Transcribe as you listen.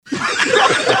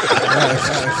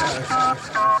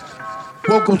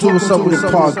Welcome to What's Up With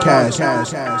It podcast.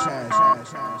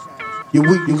 Your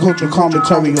weekly culture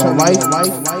commentary on life.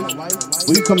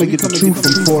 We come and get the truth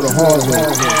before the hard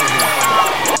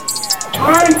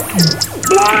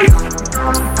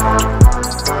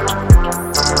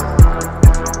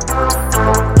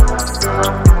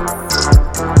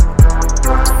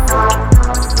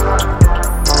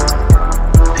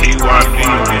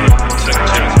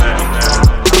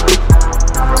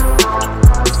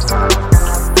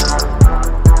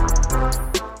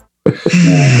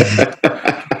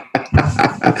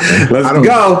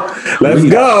Let's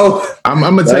go. I'm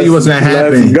gonna tell you what's gonna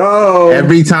happen. Let's go.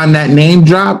 Every time that name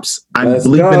drops, I'm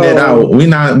bleeping it out. We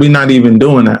not even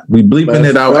doing that. We bleeping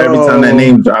it out every time that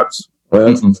name drops.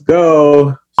 Let's go.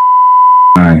 All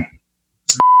right.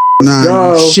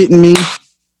 Nah, shitting me.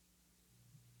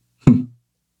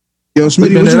 Yo,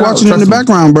 Smitty, what you watching in the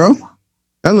background, bro?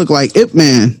 That look like Ip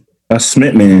Man. That's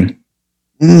Smith Man.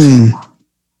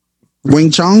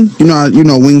 Wing Chun? You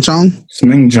know Wing Chun?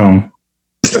 Sming Chong.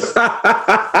 You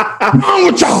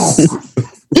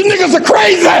niggas are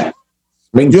crazy.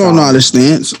 You don't know how to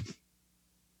stance.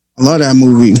 I love that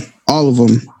movie. All of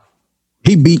them.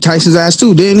 He beat Tyson's ass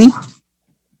too, didn't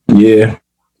he? Yeah.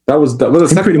 That was the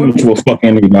second Pretty one. much will fuck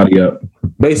anybody up.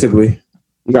 Basically,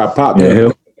 you got popped. Yeah.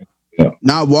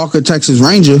 Not Walker, Texas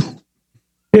Ranger.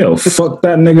 He'll fuck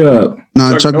that nigga up.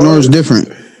 Nah, Chuck Norris different.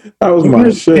 That was my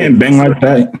shit. Can't bang like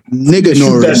that. Nigga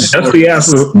Norris.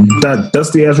 That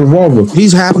dusty ass revolver.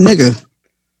 He's half nigga.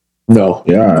 No,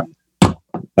 Yeah.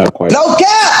 not quite. No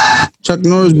cap! Chuck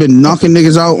Norris been knocking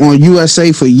niggas out on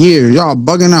USA for years. Y'all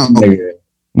bugging out.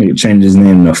 Nigga changed his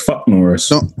name to Fuck Norris.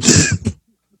 This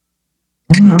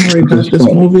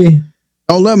movie.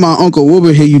 Don't let my Uncle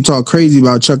Wilbur hear you talk crazy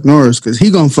about Chuck Norris, because he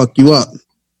gonna fuck you up.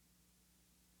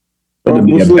 It'll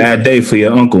be a bad day for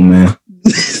your uncle, man.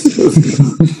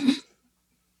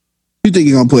 You think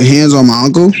he gonna put hands on my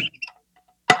uncle?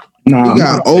 Nah, He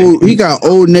got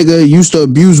old nigga used to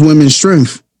abuse women's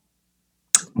strength.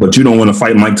 but you don't want to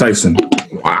fight Mike Tyson.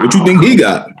 Wow. What you think he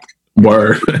got?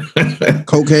 Word.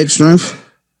 Cokehead strength.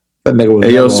 That nigga was.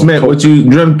 Hey, yo, Smith, what you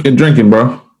drinking,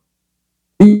 bro?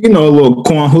 You know, a little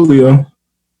Corn Julio.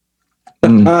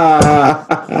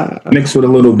 Mixed with a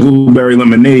little blueberry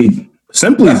lemonade.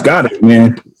 Simply's got it,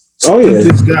 man. Oh yeah,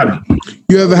 Simply's got it.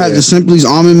 You ever had the Simply's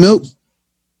almond milk?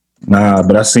 Nah,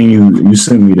 but I seen you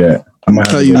sent me that. I might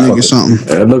Tell you niggas something.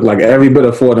 it looked like every bit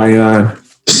of $4.99.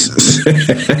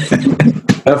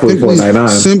 Definitely $4.99.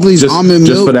 Simply's almond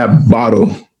just milk. for that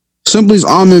bottle. Simply's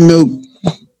almond milk.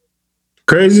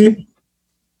 Crazy.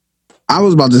 I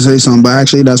was about to say something, but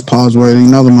actually that's pause worthy.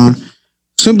 Another mind.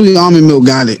 Simply almond milk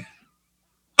got it.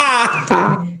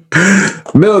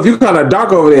 Milk, you kind of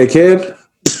dark over there, kid.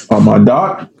 Oh, my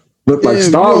dog. Look like Yeah,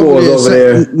 Star you Wars over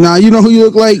there. Nah, you know who you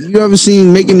look like? You ever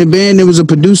seen Making the Band? There was a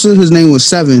producer. His name was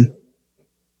Seven.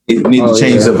 You need to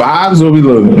change the vibes. What we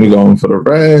looking? We going for the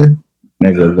red.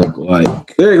 Nigga look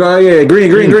like. There you go. Yeah,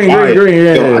 green.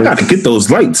 Yeah. Yo, I gotta get those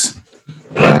lights.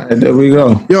 Right, there we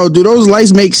go. Yo, do those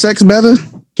lights make sex better?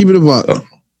 Keep it a buck.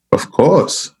 Of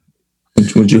course.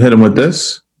 Would you hit him with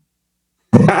this?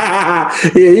 Yeah,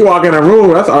 you walk in a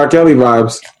room. That's R. Kelly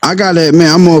vibes. I got that,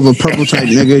 man. I'm more of a purple type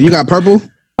nigga. You got purple?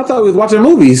 I thought we was watching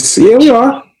movies. Yeah, we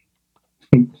are.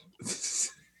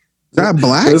 Is that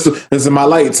black? This is my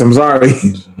lights. I'm sorry.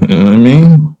 You know what I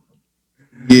mean?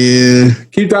 Yeah.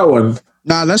 Keep that one.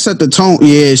 Nah, let's set the tone.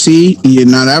 Yeah, see? Yeah,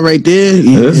 nah, that right there.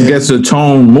 Yeah. This gets the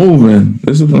tone moving.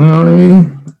 This is, you know what I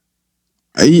mean?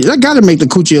 I gotta make the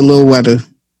coochie a little wetter.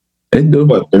 They do.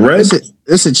 What, the red?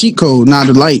 It's a cheat code, not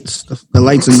the lights. The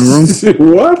lights in the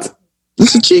room. What?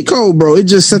 It's a cheat code, bro. It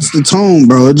just sets the tone,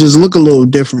 bro. It just look a little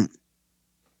different.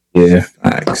 Yeah,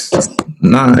 facts.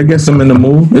 Nah, I guess I'm in the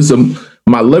mood.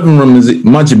 My living room is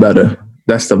much better.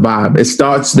 That's the vibe. It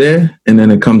starts there and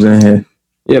then it comes in here.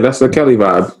 Yeah, that's the Kelly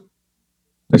vibe.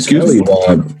 Excuse me.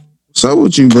 What's up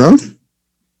with you, bro?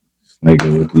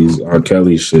 Nigga with these R.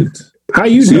 Kelly shit. How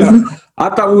you doing? I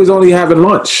thought we was only having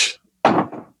lunch.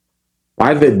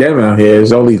 Why is it dinner here?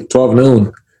 It's only 12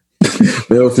 noon.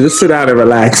 Yo, just sit down and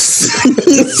relax.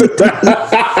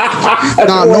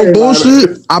 Nah, no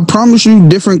bullshit. I promise you,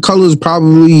 different colors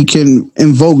probably can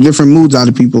invoke different moods out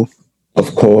of people.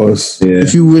 Of course. Yeah.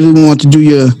 If you really want to do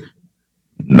your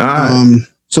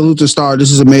salute to star,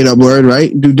 this is a made up word,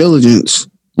 right? Due diligence.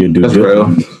 You do. That's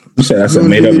real. You said that's a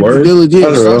made up word?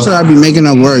 Yeah, so said I be making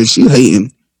up words. She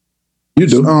hating. You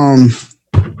do.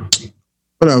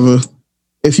 Whatever.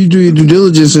 If you do your due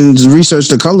diligence and research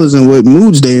the colors and what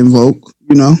moods they invoke,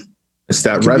 you know. It's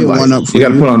that red light. You got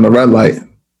to you. put on the red light.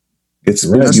 It's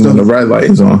red when the red light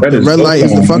is on. Red light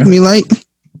is the fuck me light.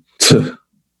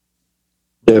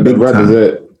 Yeah, Big Brother's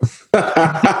it.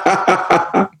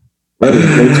 That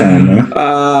is good time,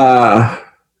 man.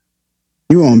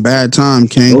 You on bad time,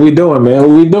 King. What we doing, man? What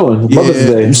we doing? Mother's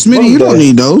Day. Smitty, you don't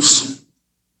need those.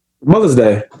 Mother's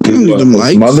Day. You don't need them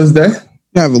lights. Mother's Day?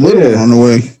 You have a little one on the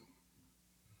way.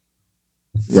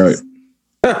 Right.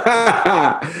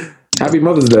 Happy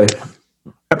Mother's Day.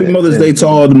 Happy Mother's Day to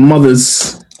all the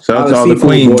mothers. Shout out to all the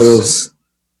queens. Boils.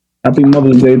 Happy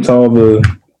Mother's Day to all the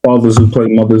fathers who play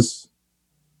mothers.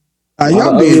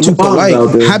 Y'all being too polite.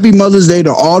 Happy Mother's Day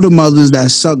to all the mothers that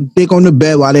suck dick on the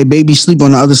bed while their baby sleep on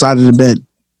the other side of the bed.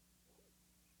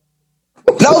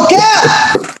 No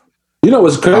cap! You know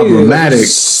what's crazy? Problematic.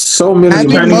 So many.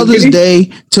 Happy Mother's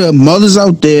Day to mothers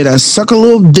out there that suck a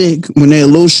little dick when they're a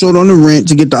little short on the rent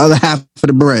to get the other half of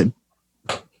the bread.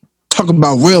 Talk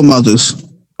about real mothers.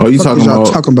 Oh, you talking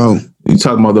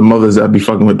about the mothers that be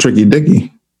fucking with Tricky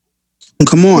Dicky?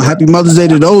 Come on, happy Mother's Day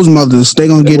to those mothers. They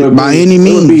gonna get it by any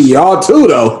means. Be y'all too,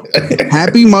 though.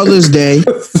 Happy Mother's Day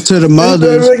to the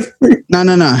mothers.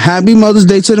 No. Happy Mother's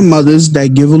Day to the mothers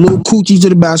that give a little coochie to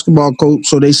the basketball coach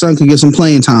so their son can get some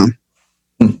playing time.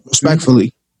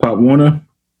 Respectfully. Pop Warner,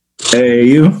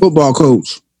 AAU, football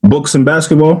coach, books and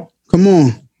basketball. Come on.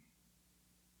 A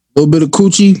little bit of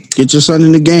coochie, get your son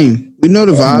in the game. We know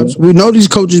the vibes. We know these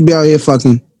coaches be out here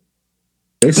fucking.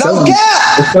 They're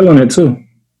selling it too.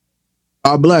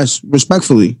 God bless.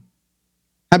 Respectfully.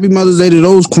 Happy Mother's Day to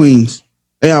those queens.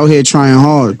 They out here trying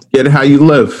hard. Get it how you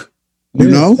live. You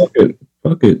know?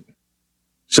 Fuck it.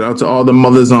 Shout out to all the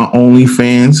mothers on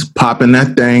OnlyFans popping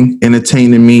that thing,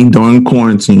 entertaining me during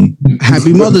quarantine.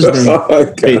 Happy Mother's Day.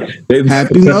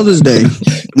 Happy Mother's Day.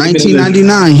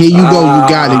 1999. Here you go. You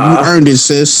got it. You earned it,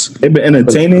 sis. They've been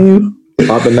entertaining you.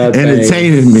 Popping that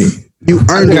entertaining me. You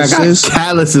earned it, sis. I got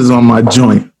calluses on my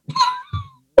joint.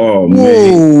 Oh man,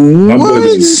 whoa, my boy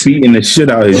was beating the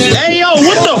shit out of his. Hey yo,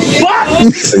 what the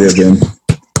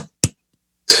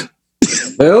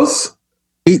fuck? Else?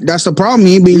 That's the problem.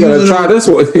 He be you gotta try this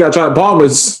one. You gotta try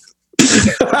Palmer's.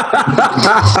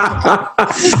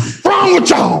 Wrong with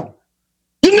y'all?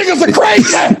 You niggas are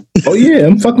crazy. Oh yeah,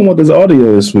 I'm fucking with this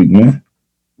audio this week, man.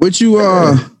 What you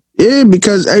yeah,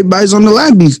 because everybody's on the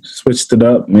labbies. Switched it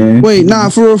up, man. Wait, nah,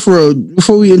 for real.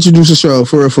 Before we introduce the show,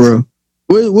 for real.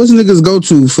 What's niggas go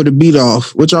to for the beat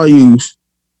off? What y'all use?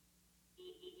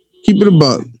 Keep it a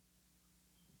buck.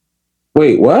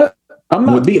 Wait, what? I'm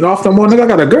not beating off no more, nigga. I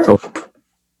got a girl.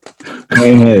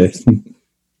 Man,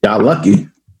 y'all lucky.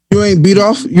 You ain't beat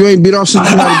off? You ain't beat off since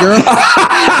you had a girl?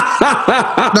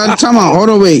 Nah, time out. Hold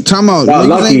on, wait. Time out. Y'all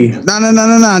lucky. Nah.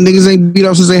 Niggas ain't beat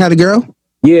off since they had a girl?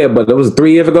 Yeah, but that was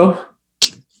 3 years ago.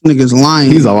 Niggas lying.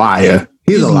 He's a liar.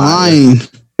 He's lying.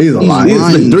 He's a liar. He's the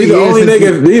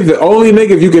only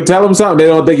nigga. If you can tell them something, they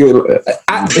don't think you.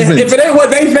 If it ain't what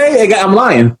they say, I'm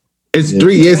lying. It's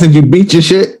 3 years since you beat your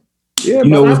shit. Yeah, you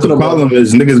know what the problem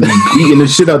is? Niggas be beating the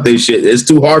shit out their shit. It's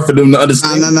too hard for them to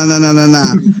understand.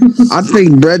 Nah. I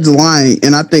think Brett's lying,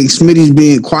 and I think Smitty's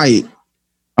being quiet.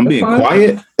 I'm being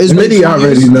quiet. It's Smitty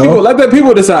already know. Let the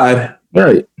people decide.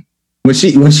 Right. When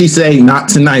she say not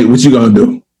tonight, what you gonna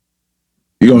do?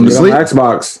 You gonna sleep?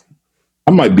 Xbox.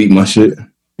 I might beat my shit.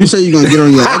 You say you're gonna get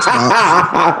on your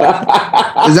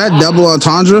Xbox? Is that double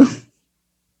entendre?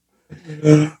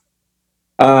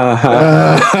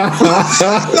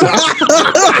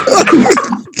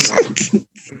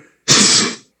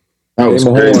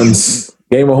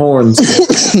 Game of Horns.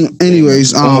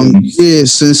 Anyways, yeah,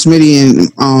 since Smitty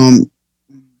and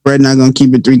Brett not gonna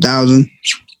keep it 3,000.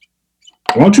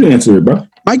 Why don't you answer it, bro?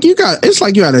 Mike, it's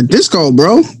like you at a disco,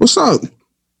 bro. What's up?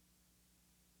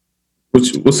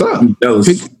 What's up?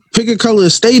 Pick a color,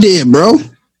 stay there, bro.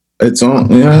 It's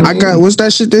on. Yeah. I got, what's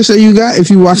that shit they say you got if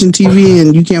you watching TV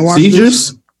and you can't watch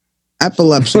seizures?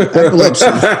 Epilepsy.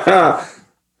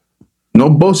 No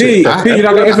bullshit. P, you're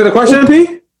not gonna answer the question,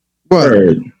 P?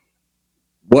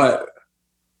 What?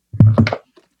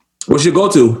 What's your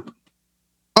go-to?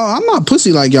 Oh, I'm not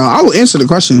pussy like y'all. I will answer the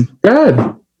question. Go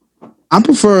ahead. I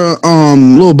prefer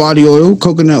little body oil,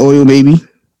 coconut oil, maybe.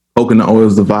 Coconut oil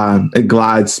is the vibe. It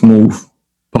glides smooth.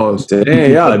 Pause.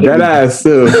 Hey, y'all dead ass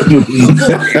too.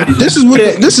 This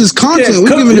is content.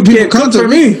 We're giving the people content. For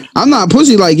me. I'm not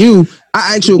pussy like you.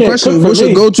 I ask you a question. What's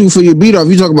your go-to for your beat off?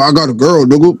 You talk about I got a girl,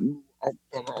 nigga.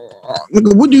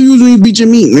 Nigga, what do you use when you beat your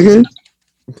meat, nigga?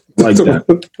 Like that.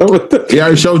 He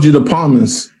already showed you the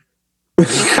Palmer's.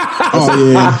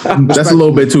 Oh yeah, that's a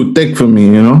little bit too thick for me,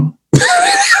 you know.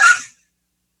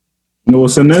 You know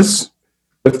what's in this?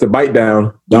 That's the bite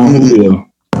down. Down.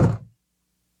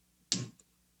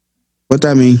 What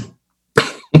that mean?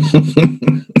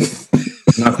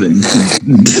 Nothing.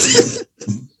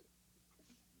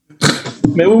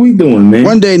 Man, what we doing, man?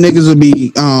 One day niggas will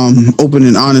be open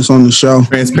and honest on the show.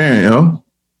 Transparent, yo.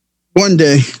 One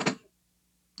day.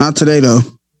 Not today though.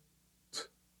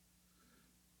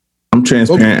 I'm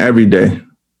transparent every day.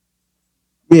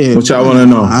 Yeah. What y'all want to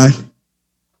know?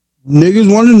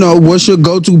 Niggas want to know what's your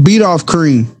go-to beat-off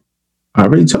cream. I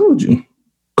already told you.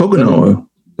 Coconut oil.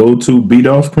 Go-to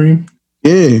beat-off cream?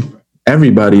 Yeah.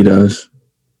 Everybody does.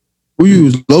 Who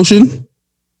use lotion?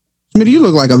 Smitty, you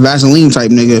look like a Vaseline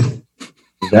type nigga.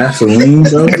 Vaseline,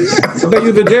 bro? What they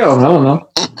use in jail? I don't know.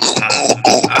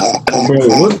 Bro,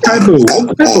 what type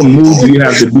of mood do you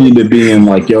have to be in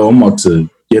like, yo, I'm about to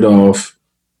get off.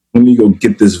 Let me go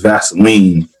get this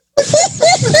Vaseline.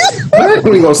 Let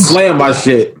me go slam my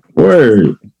shit.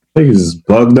 Word. Niggas is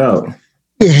bugged out.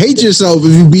 You hate yourself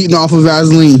if you beating off of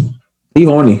Vaseline. He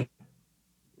horny.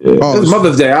 Yeah. It's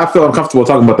Mother's Day. I feel uncomfortable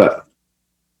talking about that.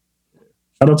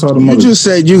 I don't talk to You mother. just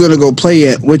said you're gonna go play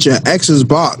it with your ex's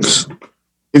box.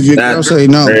 If your girl say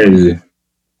no. Crazy.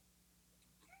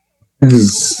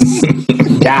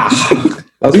 Yeah.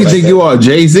 What do you think you are,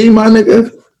 Jay-Z, my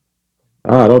nigga?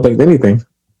 I don't think anything.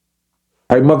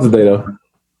 Happy Mother's Day, though.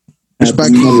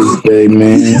 Respect. Happy Mother's Day,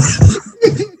 man.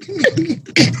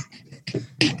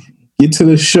 Get to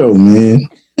the show, man.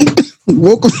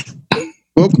 Welcome.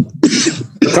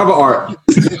 Cover art.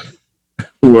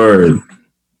 Word.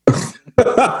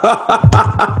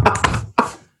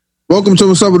 Welcome to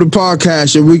What's Up With The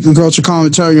Podcast, your weekly culture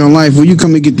commentary on life, where you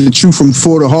come and get the truth from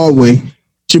before the hallway.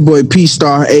 It's your boy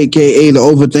P-Star, a.k.a. The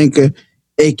Overthinker,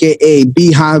 a.k.a.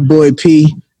 Beehive Boy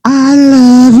P. I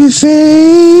love your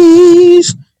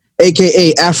face,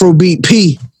 a.k.a. Afrobeat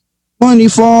P. Money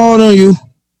fall on you,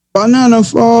 banana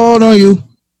fall on you,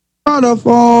 father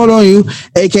fall on you,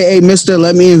 a.k.a. Mr.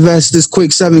 Let me invest this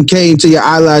quick 7K into your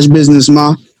eyelash business,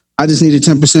 ma. I just need a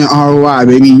 10% ROI,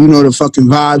 baby. You know the fucking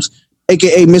vibes.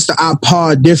 AKA Mr. I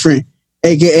Pod Different.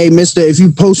 AKA Mr. If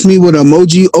you post me with an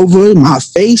emoji over my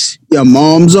face, your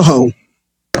mom's a hoe.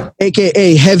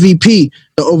 AKA Heavy P.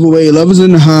 The overweight lovers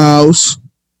in the house.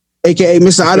 AKA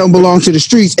Mr. I Don't Belong to the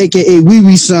Streets. AKA Wee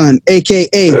Wee Son.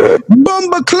 AKA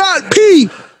Bumba Clot P.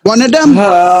 One of them.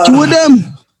 Two of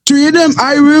them. Three of them.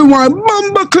 I really want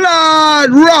Bumba Clot.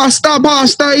 Rasta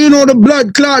Basta. You know the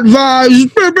blood clot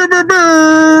vibes. Brr, brr, brr,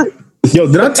 brr. Yo,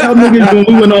 did I tell niggas when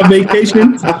we went on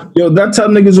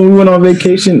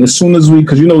vacation? As soon as we,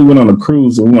 because you know we went on a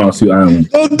cruise and we went on a few islands.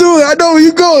 Don't do it. I know where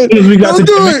you're going. As soon as we got Don't to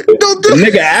do Jamaica, it. Don't do the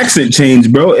it. nigga accent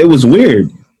changed, bro. It was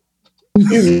weird.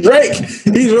 He's Drake.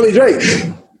 He's really Drake.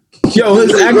 Yo,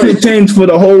 his accent changed for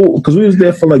the whole, because we was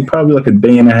there for like probably like a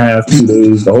day and a half, 2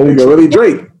 days. The whole Nigga really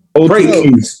Drake. whole Drake.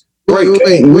 days.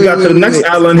 Wait, we got to the next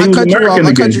island. He was American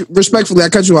again. Respectfully, I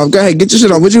cut you off. Go ahead. Get your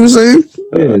shit off. What you were saying?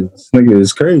 Yeah, this nigga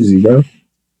is crazy, bro.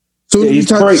 Soon as he's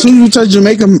Drake. you touch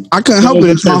Jamaica, I couldn't help it.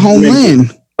 It's my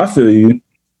homeland. I feel you.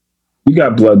 You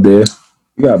got blood there.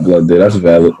 That's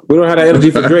valid. We don't have that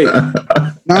energy for Drake.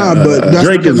 Nah, but that's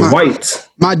Drake is white.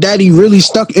 My daddy really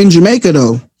stuck in Jamaica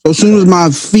though. So as soon as my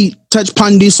feet touch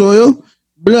Pondy soil,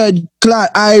 blood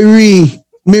clot, me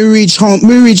reach pond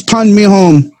me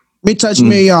home. Me touch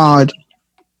me yard.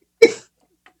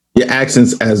 Your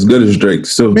accent's as good as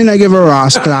Drake's, so Me not give a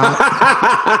Ross clot.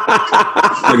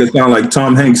 nigga sound like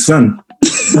Tom Hanks' son.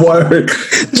 Word.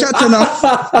 Shut up.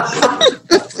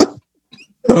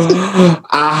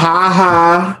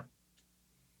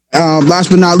 Last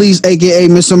but not least, aka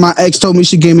Mr. My ex told me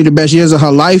she gave me the best years of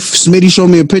her life. Smitty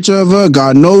showed me a picture of her.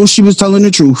 God knows she was telling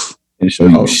the truth. And show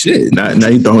you shit. Now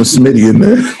you throwing Smitty in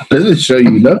there. Doesn't show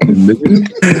you nothing,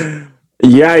 nigga.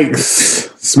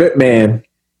 Yikes. Smith man.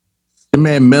 The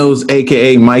man Mills,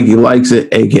 aka Mikey Likes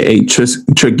It, aka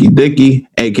Tricky Dicky,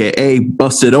 aka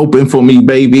Bust It Open for Me,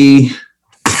 baby.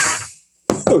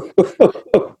 I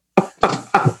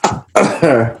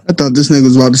thought this nigga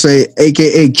was about to say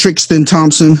aka Trixton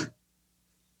Thompson.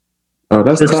 Oh,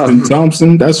 that's Tristan tough.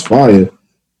 Thompson, that's fire.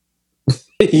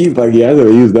 He's like, yeah, I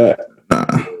never use that.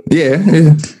 Yeah.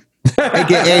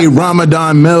 aka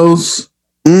Ramadan Mills.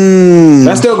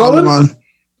 That's still going?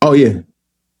 Oh yeah.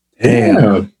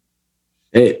 Damn.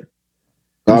 Hey.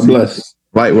 God bless.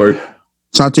 Light work.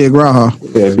 Satyagraha,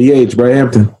 Yeah, BH, Bray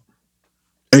Hampton.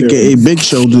 aka Big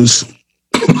Shoulders.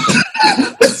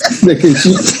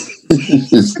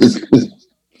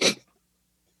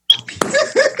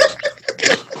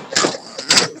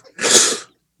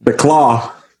 The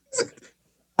Claw.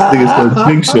 Nigga said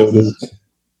Big Shoulders.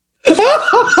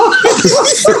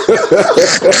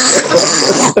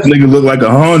 Nigga look like a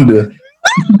Honda.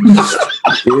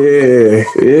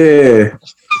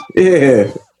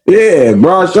 Yeah.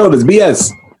 Broad shoulders,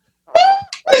 BS.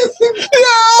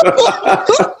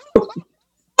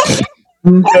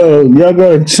 Yo, y'all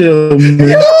gotta chill,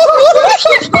 man.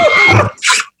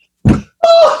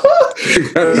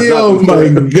 Yo, my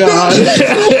God.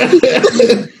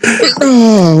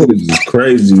 Oh, This is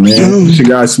crazy, man. It's your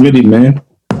guy Smitty, man.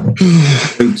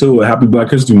 Straight to it. Happy Black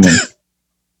History Month.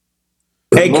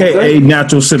 AKA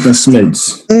Natural Sipping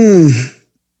Smids.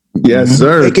 Yes,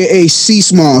 sir. AKA C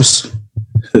Smalls.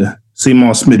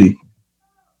 Seymour Smitty.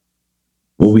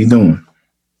 What we doing?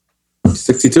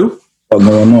 62? What's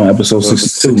going on? Episode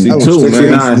 62. That was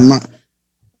 69. crazy.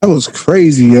 That was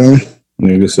crazy, yo.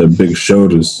 Nigga said big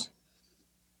shoulders.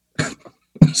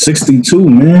 62,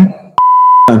 man.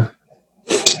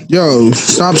 Yo,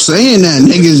 stop saying that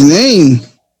nigga's name.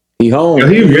 He home. Yo,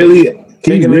 he really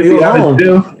York out home. of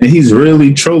jail, and he's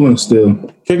really trolling still.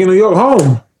 King of New York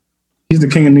home. He's the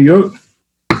king of New York.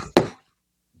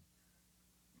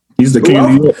 He's the king of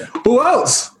New York. Who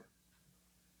else?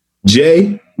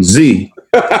 Jay-Z.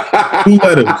 2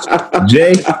 letters.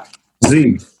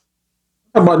 Jay-Z.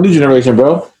 How about new generation,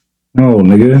 bro? No,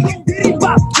 nigga.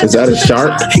 Is that a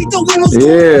shark?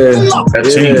 Yeah. That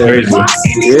changed crazy.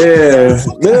 Yeah.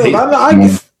 Mills,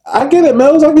 I get it,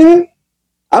 Mills. I get it.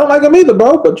 I don't like him either,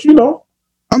 bro, but you know.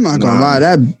 I'm not gonna lie,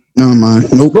 that never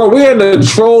mind. Nope. Bro, we're in the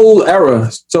troll era.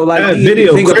 So like That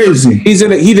video crazy. He's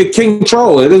the king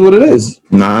troll. It is what it is.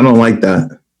 Nah, I don't like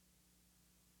that.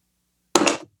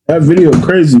 That video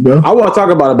crazy, bro. I want to talk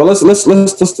about it, but let's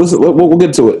we'll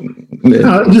get to it.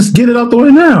 Nah, just get it out the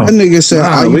way now. That nigga said,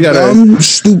 Nah, are we you gotta- dumb,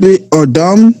 stupid, or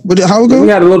dumb? How it go?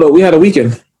 We had a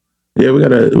weekend. Yeah, we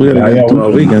gotta get through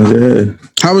our weekends. Yeah.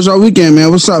 How was our weekend, man?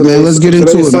 What's up, man? Let's get into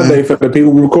Today's it, Sunday man. for the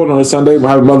people we recording on a Sunday.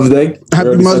 Happy Mother's Day.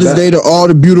 Happy Mother's Day to all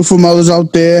the beautiful mothers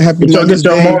out there. Happy Y'all Mother's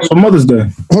get your Day. moms for Mother's Day.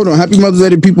 Hold on. Happy Mother's Day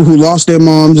to people who lost their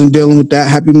moms and dealing with that.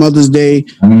 Happy Mother's Day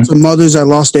to mothers that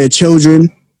lost their children.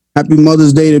 Happy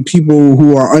Mother's Day to people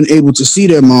who are unable to see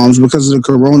their moms because of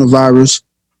the coronavirus.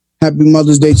 Happy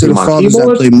Mother's Day to the My fathers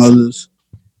keyboard? that play mothers.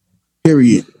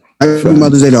 Period. Happy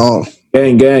Mother's Day to all.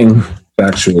 Gang.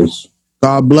 Factuals.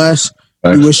 God bless.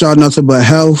 We wish y'all nothing but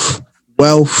health,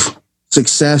 wealth,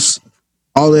 success,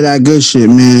 all of that good shit,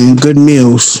 man. Good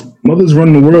meals. Mothers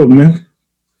run the world, man.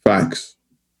 Facts.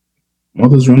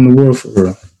 Mothers run the world for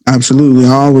real. Absolutely. I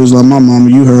always love my mama.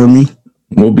 You heard me.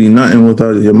 We'll be nothing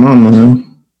without your mama,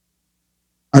 man.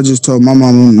 I just told my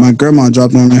mama, my grandma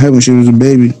dropped on her head when she was a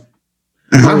baby.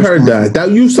 And I heard that. That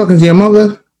you talking to your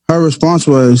mother? her response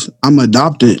was, I'm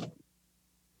adopted.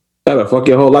 That'll fuck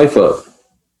your whole life up.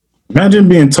 Imagine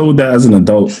being told that as an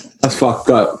adult. That's fucked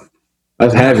up.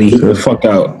 That's heavy. Get the fuck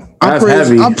out. That's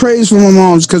heavy. I praise for my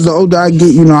moms because the older I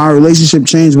get, our relationship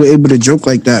changed. We're able to joke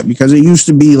like that because it used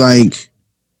to be like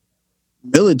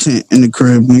militant in the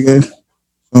crib, nigga.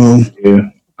 So Yeah.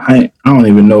 I don't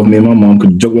even know if me and my mom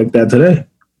could joke like that today.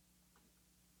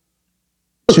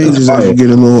 changes as you get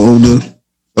a little older.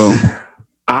 So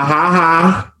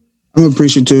I'm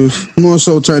appreciative. More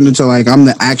so turned into like I'm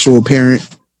the actual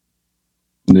parent.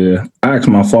 Yeah. I asked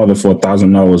my father for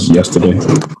 $1,000 yesterday.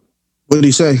 What did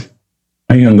he say?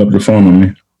 He hung up the phone on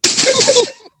me.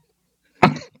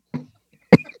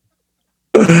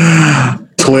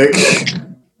 Click.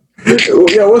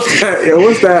 Yeah, what's that? Yeah,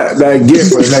 what's that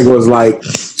gift where nigga was like,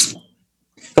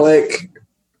 click.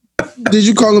 Did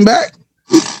you call him back?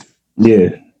 Yeah.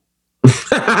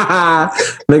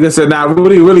 Nigga said, nah, what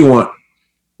do you really want?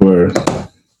 Word.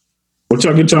 What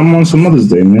y'all get y'all moms for Mother's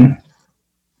Day, man?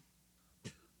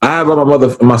 I had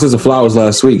bought my sister flowers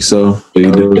last week, so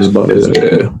You did just bought it.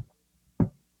 Yeah.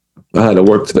 I had to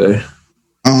work today.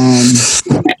 And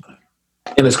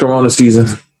it's Corona season.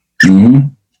 Mm-hmm.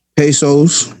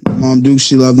 Pesos. Mom Duke,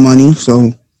 she loved money,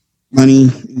 so money.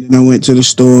 And then I went to the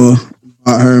store,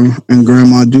 bought her and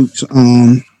Grandma Duke's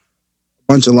a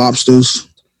bunch of lobsters.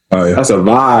 Oh, yeah. That's a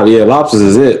vibe. Yeah, lobsters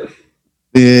is it.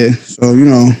 Yeah, so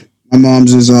my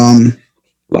mom's is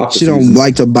Lobster she don't season.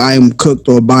 like to buy them cooked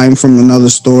or buy them from another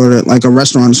store, like a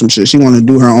restaurant or some shit. She want to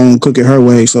do her own, cook it her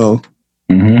way. So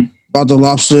Mm-hmm. bought the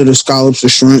lobster, the scallops, the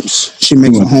shrimps. She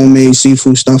makes a homemade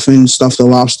seafood stuffing, stuff the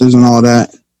lobsters and all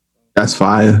that. That's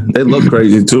fire. They look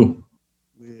crazy, too.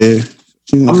 Yeah,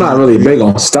 I'm not really big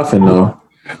on stuffing though.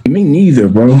 Me neither,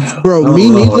 bro. Bro, me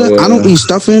know, neither. yeah. I don't eat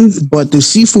stuffing, but the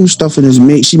seafood stuffing is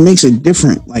made. She makes it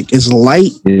different. Like it's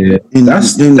light, Yeah. and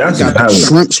That's then you got the valid.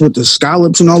 shrimps with the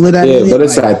scallops and all of that. Yeah, in it. but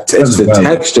it's Like, it's the valid.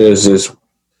 texture is just.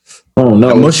 Oh no,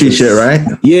 That mushy shit, right?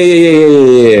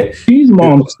 Yeah. Cheese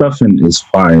mom stuffing is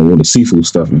fire with the seafood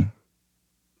stuffing.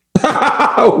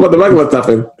 But the regular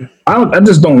stuffing, I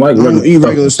just don't like I don't regular eat stuffing.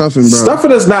 regular stuffing, bro.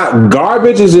 stuffing is not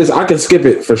garbage. It's just I can skip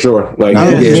it for sure. Like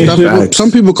I don't Yeah, eat yeah, stuffing. yeah.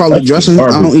 Some people call it That's dressing. I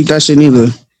garbage. don't eat that shit neither.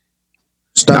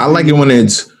 I like it when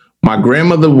it's my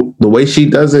grandmother. The way she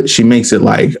does it, she makes it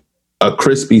like a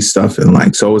crispy stuffing,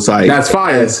 like so. It's like That's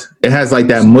fire. it has like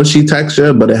that mushy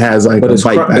texture, but it has like a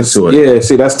bite back to it. Yeah,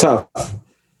 see, that's tough.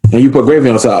 And you put gravy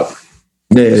on top.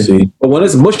 Yeah. See, But when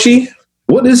it's mushy,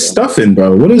 what is stuffing,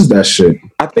 bro? What is that shit?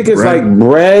 I think it's Bread. like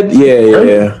bread.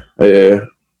 Yeah.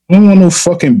 I don't want no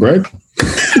fucking bread.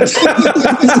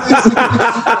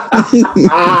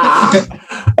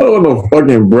 I don't want no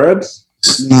fucking bread.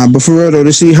 Nah, but for real though,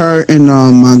 to see her and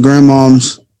my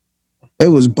grandmom's, they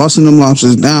was busting them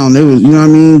lobsters down. They was, you know what I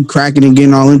mean, cracking and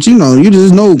getting all into. You know,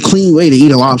 there's no clean way to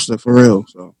eat a lobster for real.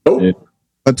 So, Yeah.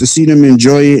 but to see them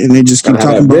enjoy it and they just keep Gotta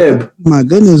have talking that about, bib. my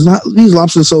goodness, these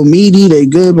lobsters so meaty, they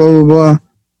good, blah blah blah.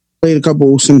 Played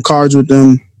some cards with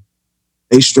them.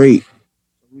 They straight.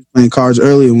 We was playing cards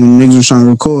earlier when niggas was trying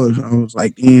to record. I was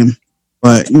like, damn.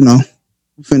 But you know,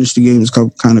 we finished the games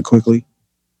kind of quickly.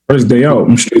 First day out,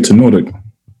 I'm straight to Nordic.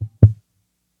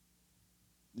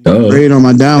 Great on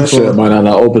my That shit downfall. might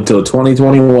not open till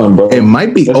 2021, bro. It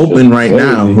might be That open shit right crazy.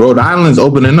 now. Rhode Island's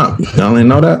opening up. Y'all ain't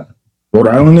know that? Rhode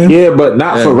Island there? Yeah, but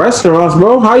not Yeah. for restaurants,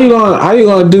 bro. How you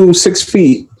gonna do 6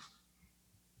 feet?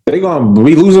 They gonna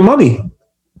be losing money.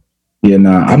 Yeah,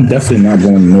 nah, I'm definitely not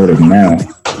going to Nordic now.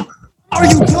 Are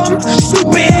you dumb,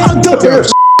 stupid,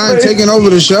 ugly? I'm taking over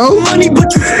the show. Money, but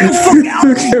you the fuck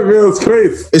out. Real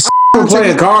crazy. It's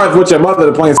Playing cards with your mother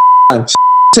to playing.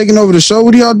 taking over the show.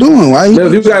 What are y'all doing? Why You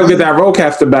gotta get that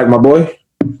roadcaster back, my boy.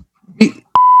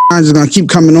 I'm just gonna keep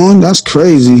coming on? That's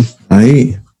crazy.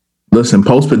 Hey, listen,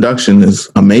 post production is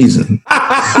amazing.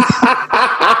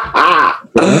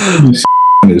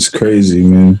 It's crazy,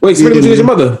 man. Wait, Smitty, what you get your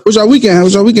mother? What's our weekend?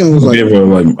 What's our weekend was I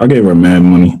like? gave her mad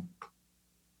money.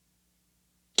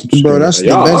 Bro, that's the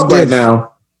Y'all best up right gift.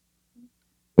 now.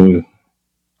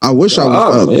 I wish I Y'all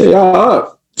was up. up. Yeah, y'all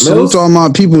up. Salute Mills? to all my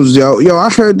peoples, yo. Yo, I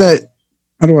heard that.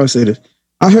 How do I say this?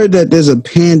 I heard that there's a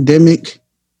pandemic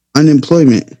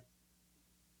unemployment.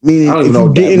 Meaning, I don't even know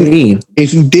what that means.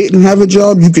 if you didn't have a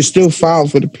job, you could still file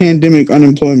for the pandemic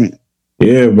unemployment.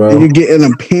 Yeah, And bro. you're getting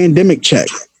a pandemic check.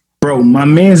 Bro, my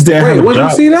man's didn't Wait, have a when you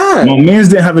job. see that? My man's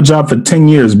didn't have a job for 10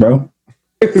 years, bro.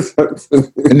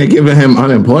 And they're giving him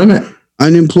unemployment.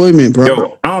 Unemployment, bro.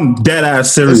 Yo, I'm dead ass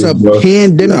It's serious, a bro.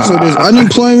 pandemic. So there's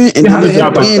unemployment and They had then a there's a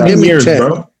job for 10 pandemic years, check.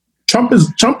 bro. Trump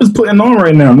is putting on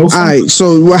right now. No, All right.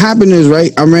 So what happened is,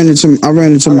 right? I ran into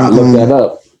my Look that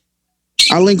up.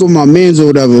 I link with my mans or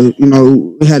whatever, you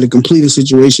know, we had to complete a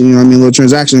situation, you know what I mean, a little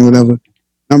transaction or whatever.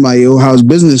 I'm like, yo, how's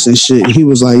business and shit? He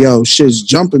was like, yo, shit's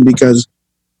jumping because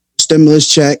stimulus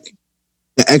check,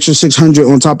 the extra 600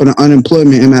 on top of the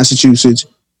unemployment in Massachusetts,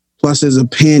 plus there's a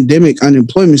pandemic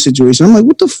unemployment situation. I'm like,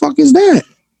 what the fuck is that?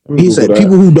 He said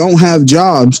people who don't have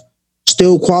jobs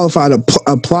still qualify to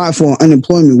apply for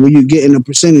unemployment where you're getting a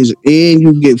percentage and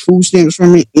you get food stamps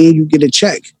from it and you get a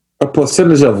check. A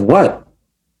percentage of what?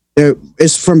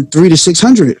 It's from 300 to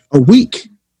 600 a week.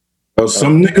 Bro,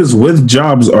 some niggas with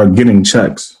jobs are getting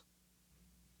checks.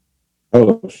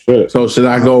 Oh shit! So should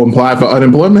I go apply for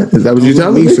unemployment? Is that what you're Let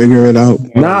telling me me? figure it out.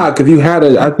 Nah, because you had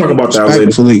a. I Talk about that later.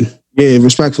 Respectfully. Yeah,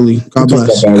 respectfully. God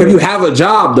bless. Because you have a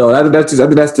job though. That's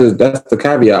the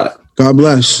caveat. God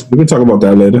bless. We can talk about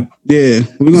that later. Yeah,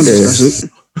 we're going to discuss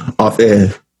it. Off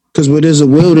air. Because where there's a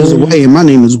will, there's a way. And my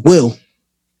name is Will.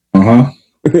 Uh-huh.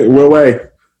 Will way.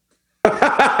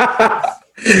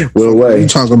 Will What way. you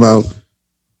talk about?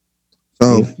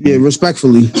 So, yeah,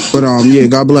 respectfully. But, yeah,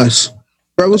 God bless.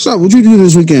 Bro, what's up? What you do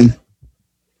this weekend?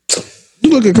 You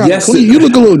looking kind of Yes, clean. You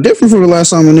look a little different from the last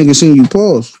time a nigga seen you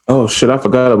pause. Oh shit! I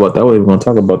forgot about that. We were gonna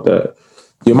talk about that.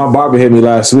 Yo, my barber hit me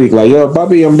last week. Like, yo,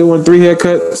 Bobby, I'm doing 3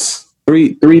 haircuts,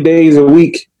 three days a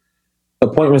week.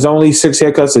 Appointments only, 6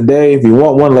 haircuts a day. If you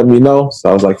want one, let me know. So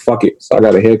I was like, fuck it. So I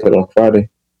got a haircut on Friday.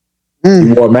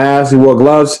 He wore a mask. He wore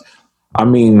gloves. I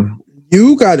mean,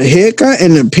 You got a haircut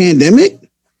in the pandemic?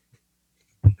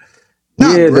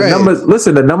 Not yeah, bread. the numbers.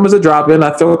 Listen, the numbers are dropping.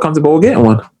 I feel comfortable getting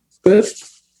one. It's good.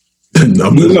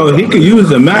 You know, he could use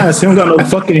the mask. He don't got no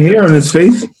fucking hair on his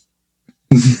face.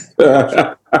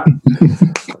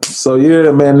 So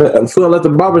yeah, man, I'm feeling like the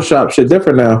barbershop shit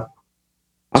different now.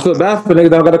 I feel bad for niggas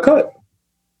that don't got a cut.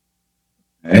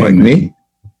 Like me?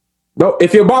 No,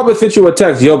 if your barber sent you a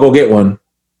text, you'll go get one.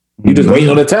 You just waiting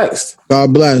on the text.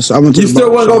 God bless. I went to You the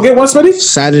still want to go barbershop get one, Smitty?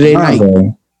 Saturday Nah, night.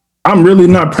 bro. I'm really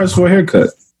not pressed for a haircut.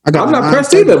 I got I'm not mine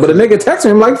pressed either, but a nigga texted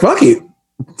me, I'm like, fuck it.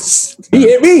 He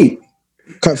hit me.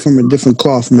 cut from a different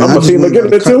cloth, man. I'm I gonna just see him went again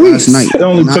to in cut 2 last weeks. night. It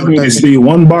only Not took me to bad. see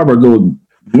one barber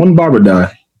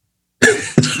die.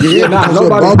 Yeah, nah, Your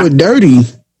nobody. barber dirty.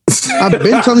 I've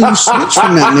been telling you switch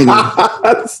from that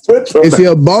nigga. Switch from If that.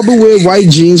 your barber wear white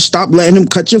jeans, stop letting him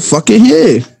cut your fucking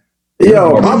hair.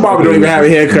 Yo, my barber don't even have a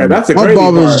haircut. That's a My crazy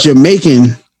barber part. is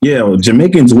Jamaican. Yeah,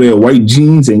 Jamaicans wear white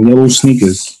jeans and yellow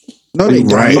sneakers. No, they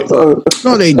don't.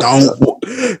 No, they don't.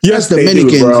 Yes, That's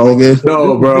Dominicans, bro. nigga.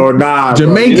 No, bro, nah.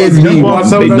 Jamaicans be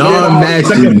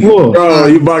non-nasty. Bro,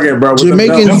 you bugging, bro.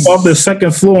 Jamaicans Jump off the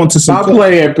second floor onto some. Stop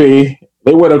playing, P.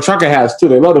 They wear them trucker hats too.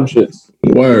 They love them shits.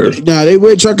 Word. Nah, they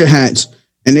wear trucker hats,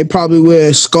 and they probably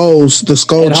wear skulls, the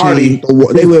skull And chain.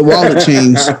 They wear wallet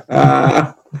chains.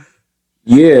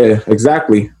 Yeah,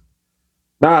 exactly.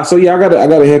 Nah, so yeah, I got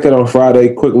a haircut on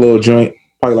Friday. Quick little joint,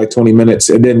 probably like 20 minutes,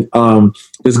 and then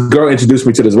this girl introduced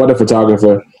me to this wedding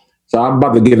photographer. So I'm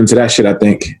about to get into that shit, I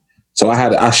think. So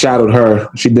I shadowed her.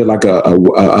 She did like a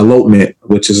elopement,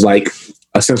 which is like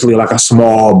essentially like a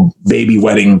small baby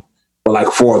wedding for like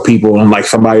 4 people and like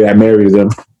somebody that married them.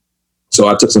 So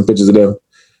I took some pictures of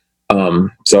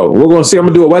them. So we're gonna see. I'm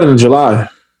gonna do a wedding in July.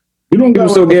 You don't People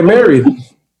got still get married,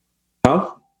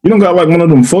 huh? You don't got like one of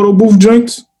them photo booth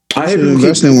joints? I hate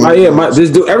investing one. this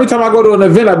dude. Every time I go to an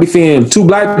event, I be seeing 2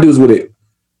 black dudes with it.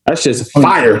 That's just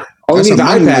fire. Oh, you need the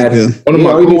iPad. One of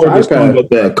my you need the coworkers told me iPad. about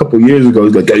that a couple years ago.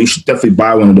 He's like, "Yeah, you should definitely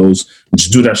buy one of those.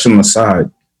 Just do that shit on the side.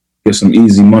 Get some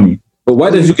easy money." But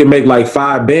weddings, you can make like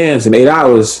 5 bands in 8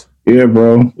 hours. Yeah,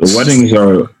 bro. The weddings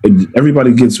are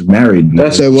everybody gets married.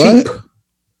 That's Say what? cheap.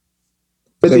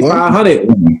 5,500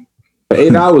 for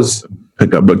 8 hours.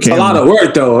 Pick up a It's a camera. lot of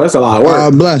work, though. That's a lot of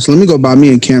work. Bless. Let me go buy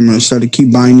me a camera instead of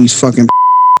keep buying these fucking.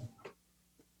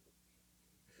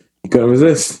 You couldn't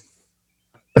resist.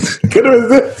 Couldn't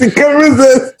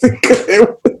resist.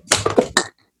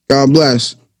 God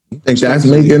bless. Think that's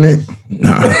making it?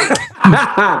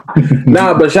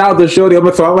 Nah, but shout out to Shorty. I'm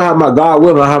gonna have my God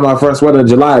willing. I have my first wedding in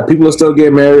July. People are still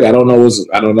getting married. I don't know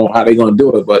how they gonna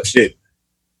do it, but shit.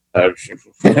 I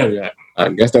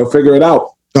guess they'll figure it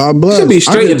out. God bless. Should be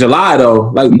straight in July though.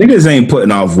 Like Niggas ain't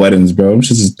putting off weddings, bro. It's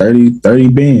just 30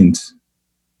 bands.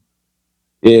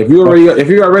 yeah, if you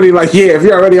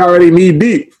already knee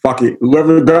deep, fuck it.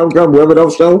 Whoever come, whoever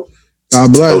don't show.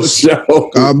 God bless. Don't show.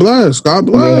 God bless. God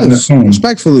bless. Yeah.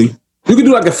 Respectfully. You can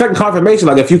do like a second confirmation,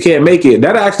 like if you can't make it,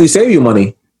 that'll actually save you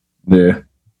money Yeah.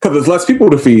 because there's less people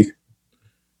to feed.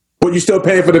 But you still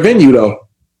paying for the venue though.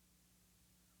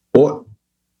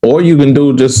 Or you can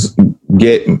do just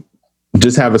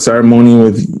have a ceremony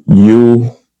with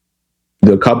you,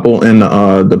 the couple, and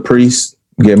the priest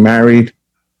get married.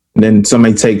 Then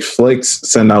somebody takes flicks,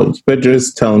 send out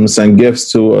pictures, tell them to send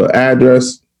gifts to an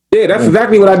address. Yeah, that's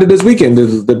exactly what I did this weekend.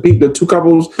 The 2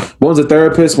 couples, one's a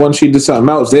therapist, one she did something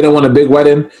else. They didn't want a big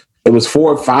wedding. It was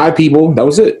 4 or 5 people. That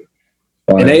was it.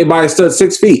 Right. And everybody stood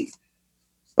 6 feet.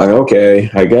 Like, okay,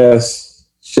 I guess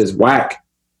shit's whack.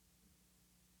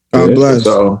 God bless.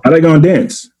 So, How they gonna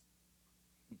dance?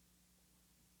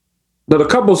 no, the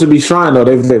couple should be shrine though.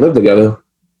 They live together.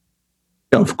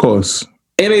 Yeah, of course.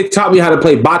 And they taught me how to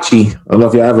play bocce. I don't know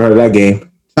if y'all ever heard of that game.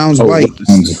 Sounds white.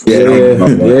 Yeah.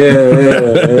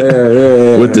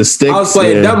 With the sticks. I was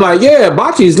playing. yeah. I'm like, yeah,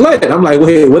 bocce's lit. I'm like,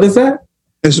 wait, what is that?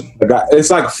 It's- It's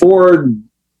like 4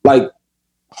 like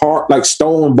hard like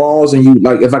stone balls, and you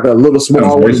like it's like a little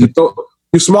small one. You throw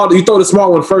the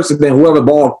small one first, and then whoever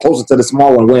ball closer to the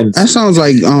small one wins. That sounds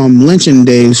like lynching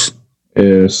days.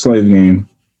 Yeah, slave game.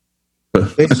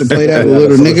 They used to play that with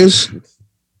little niggas.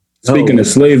 Speaking of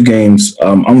slave games,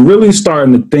 I'm really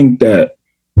starting to think that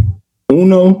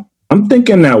Uno. I'm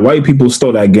thinking that white people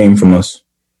stole that game from us.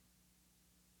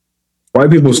 White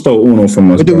people stole Uno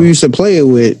from us. What did bro. we used to play it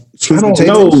with? Sweet I don't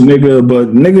know, potatoes? nigga,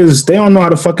 but niggas, they don't know how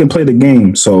to fucking play the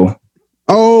game. So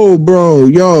Oh, bro,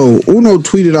 yo, Uno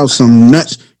tweeted out some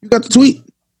nuts. You got the tweet?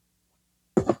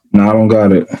 no, I don't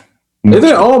got it. Isn't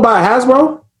it owned by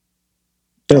Hasbro?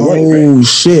 Oh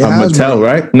shit! Hasbro. Mattel,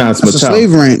 right? No, it's That's a Mattel.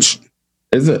 slave ranch.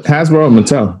 Is it Hasbro or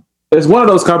Mattel? It's one of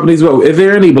those companies. But is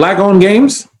there any black-owned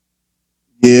games?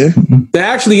 Yeah, There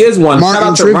actually is one.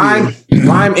 Martin Shout out to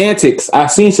Rhyme Antics.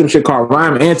 I've seen some shit called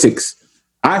Rhyme Antics.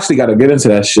 I actually got to get into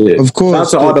that shit. of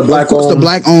course. Shout out to all the Of course, black-owned. the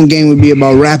black-owned game would be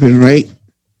about rapping, right?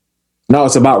 No,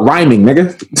 it's about rhyming,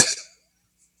 nigga.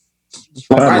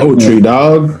 Poetry,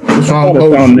 dog. What's wrong All with the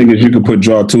poetry? found niggas, you could put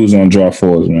draw 2s on draw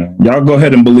 4s, man. Y'all go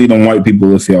ahead and believe in white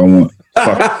people if y'all want.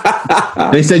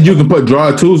 Fuck. They said you could put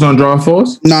draw 2s on draw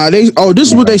 4s? Nah, this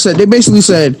is what they said. They basically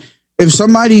said if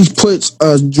somebody puts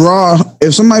a draw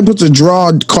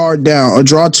card down, a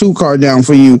draw 2 card down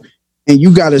for you, and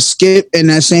you got a skip in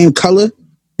that same color,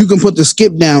 you can put the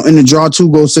skip down and the draw 2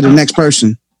 goes to the next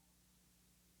person.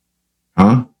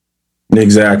 Huh?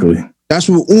 Exactly. That's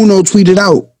what Uno tweeted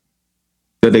out.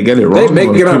 Did they get it wrong? They make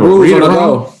it up People rules read on it the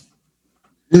wrong? go.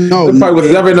 No, It probably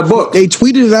was never in the book. they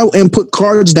tweeted it out and put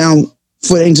cards down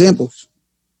for examples.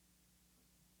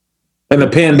 In the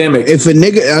pandemic. If a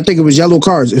nigga, I think it was yellow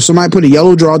cards. If somebody put a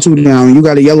yellow draw 2 down, you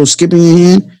got a yellow skip in your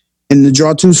hand, And the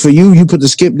draw two's for you. You put the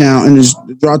skip down, and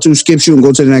the draw two skips you and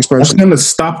go to the next That's person. gonna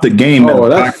stop the game. Oh,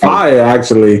 that's fire,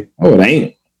 actually. Oh, it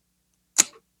ain't.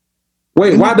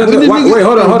 Wait, why does it? Wait,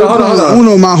 hold on.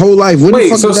 Uno my whole life. What the Wait,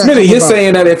 fuck so is that Smitty, talking you're about?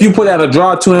 saying that if you put out a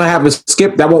draw two and have a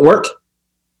skip, that won't work?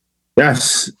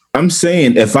 Yes, I'm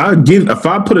saying if I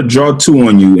put a draw two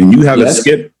on you and you have a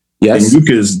skip, and you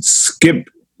can skip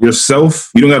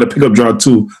yourself, you don't got to pick up draw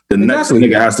two. The next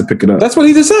nigga has to pick it up. That's what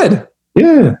he just said.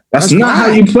 Yeah, that's not how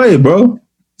you play, bro.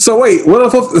 So wait, what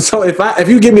if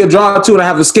you give me a draw two and I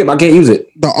have a skip, I can't use it?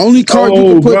 The only card you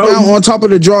can put down on top of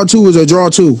the draw two is a draw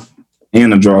two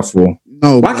and a draw four.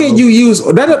 No, why can't you use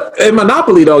that in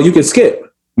Monopoly though? You can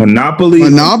skip. Monopoly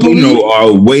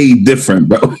are way different,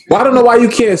 bro. Well, I don't know why you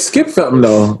can't skip something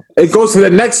though. It goes to the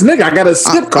next nigga. I got a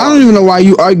skip card. I don't even know why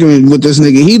you arguing with this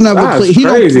nigga. He never played. He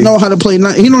don't know how to play.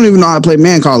 He don't even know how to play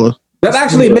man caller. That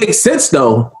actually makes sense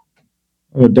though.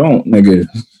 Oh, don't, nigga.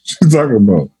 What you talking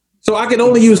about? So I can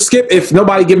only use skip if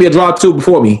nobody give me a draw two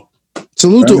before me.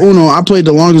 Salute to Uno. I played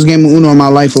the longest game of Uno in my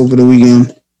life over the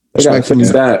weekend. I gotta finish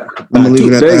that. I'm gonna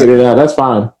leave it at that. That's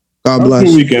fine. God bless.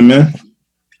 Good weekend, man.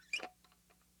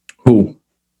 Who?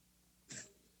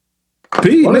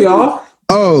 Pete, What are y'all?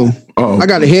 Oh, I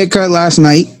got a haircut last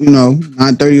night.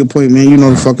 9:30 appointment. You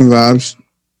know the fucking vibes.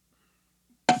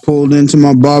 Pulled into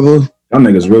my barber. Y'all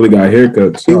niggas really got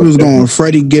haircuts. He was going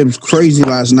Freddie Gibbs crazy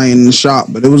last night in the shop,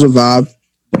 but it was a vibe.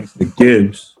 The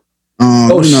Gibbs.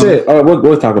 Shit. All right,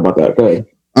 we'll talk about that. Go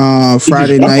ahead.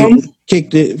 Friday night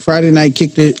kicked it. Friday night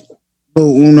kicked it.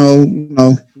 Little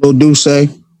Uno, little Duce. You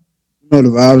know the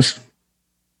vibes.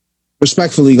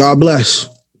 Respectfully, God bless.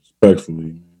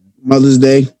 Respectfully. Mother's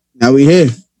Day. Now we here.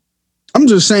 I'm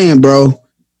just saying, bro.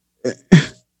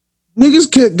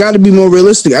 Niggas got to be more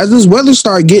realistic. As this weather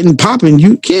start getting popping,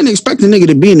 you can't expect a nigga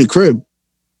to be in the crib.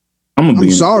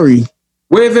 I'm sorry.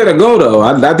 Where's there to go though?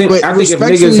 I think if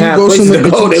niggas have places to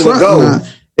go, they would go. Nah,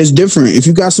 it's different. If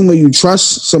you got somewhere you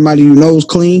trust, somebody you know is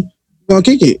clean, you're gonna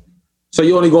kick it. So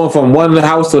you only going from one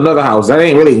house to another house. That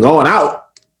ain't really going out.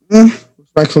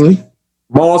 Respectfully.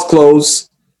 Malls closed.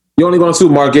 You only going to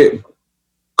supermarket.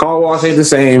 Car wash ain't the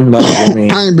same. I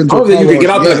ain't been to I don't think you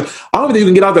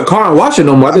can get out the car and wash it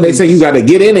no more. I think they say you got to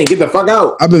get in and get the fuck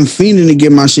out. I've been fiending to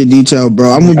get my shit detailed,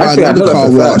 bro. I'm about to the car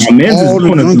wash. My man's all the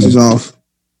dunks is off.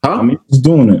 Huh? My man's is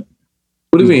doing it.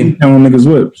 What do you mean? On niggas'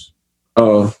 whips.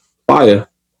 Fire.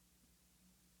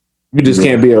 You just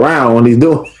can't be around when he's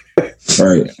doing it.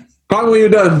 Right. Call me when you're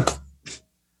done.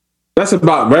 That's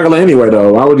about regular anyway,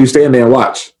 though. Why would you stand there and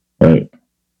watch? Right.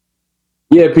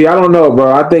 Yeah, P. I don't know,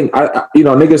 bro. I think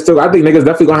niggas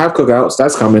definitely gonna have cookouts.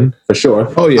 That's coming for sure.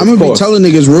 Oh yeah, I'm gonna be telling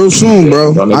niggas real soon,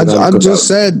 bro. I just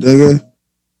said, nigga.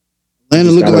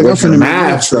 Atlanta looking like I'm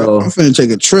finna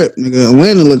take a trip, nigga.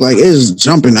 Atlanta look like it's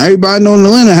jumping. Everybody know in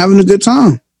Atlanta having a good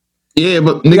time. Yeah,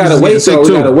 but we gotta wait. So we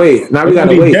gotta wait. Now we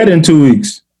gotta wait. Dead in 2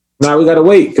 weeks. Now we gotta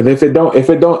wait because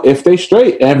if they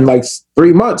straight and like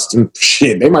 3 months,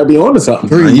 shit, they might be on to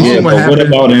something. Yeah, but what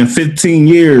about in 15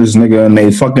 years, nigga, and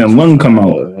they fucking lung come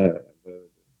out?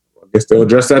 I guess they'll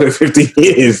address that in 15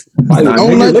 years.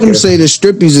 Don't let them say the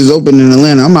strippies is open in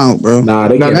Atlanta. I'm out, bro.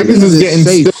 Niggas is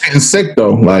getting sick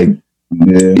though. Like,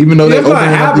 even though they're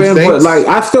happen, but like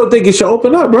I still think it should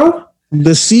open up, bro.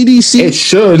 The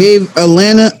CDC gave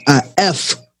Atlanta a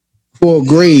F for a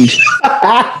grade.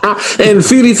 And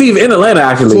CDC in Atlanta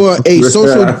actually for a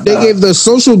social. They gave the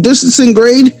social distancing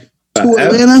grade to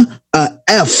Atlanta a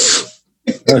F.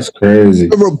 That's crazy.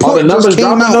 The report just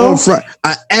came out on Friday.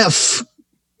 A F.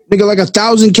 Nigga, like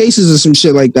 1,000 cases or some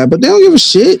shit like that. But they don't give a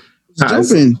shit. It's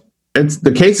jumping. It's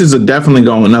the cases are definitely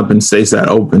going up in states that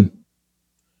open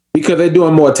because they're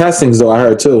doing more testings. Though I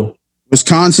heard too.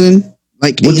 Wisconsin,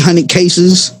 like 800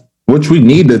 cases. Which we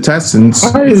need the testing.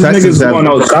 Why is niggas going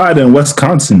outside in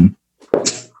Wisconsin?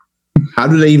 How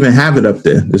do they even have it up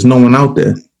there? There's no one out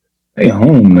there. They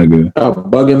home, nigga.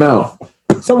 Bugging out.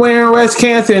 Somewhere in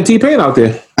Wisconsin and T-Pain out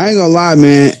there. I ain't gonna lie,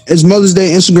 man. It's Mother's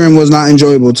Day. Instagram was not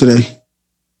enjoyable today.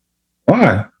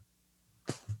 Why?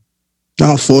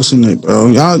 Y'all forcing it, bro.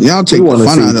 Y'all take the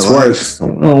fun out of life.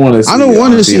 I don't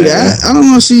want to see that. I don't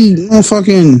want to see no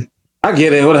fucking. I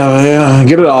get it. Whatever. Yeah.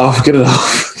 Get it off.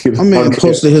 My man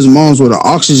posted his mom's with an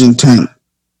oxygen tank.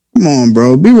 Come on,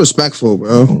 bro. Be respectful,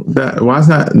 bro. Why is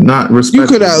that not respectful? You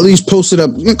could at least post it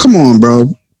up. Come on,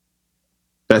 bro.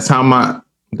 That's how my...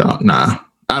 Nah.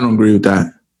 I don't agree with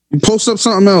that. You post up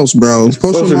something else, bro.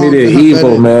 Social media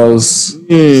evil, Mel's.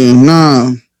 Yeah,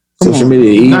 nah. Social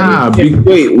media evil. Nah,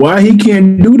 wait. Why he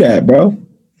can't do that, bro?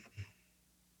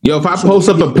 Yo, if I post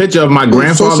up a picture of my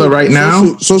grandfather right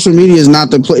now... Social media is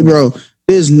not the play, bro.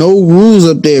 There's no rules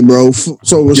up there, bro. So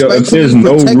Yo, if respectfully, there's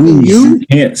no protecting rules, you you,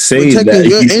 can't say protecting that.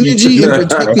 your energy and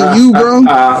protecting you, bro.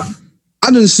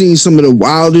 I done seen some of the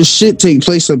wildest shit take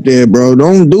place up there, bro.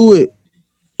 Don't do it,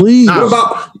 please.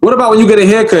 What about when you get a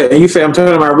haircut and you say, "I'm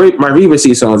turning my Reed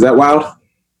receipts on"? Is that wild?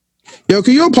 Yo,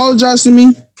 can you apologize to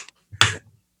me?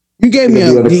 You gave me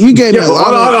a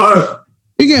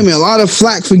lot of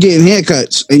flack for getting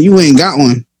haircuts, and you ain't got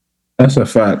one. That's a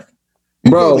fact.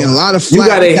 Bro, a lot of you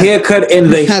got a haircut in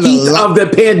the heat of the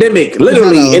pandemic.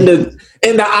 Literally, in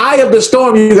the eye of the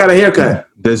storm, you got a haircut.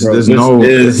 There's no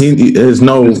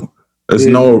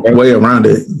way around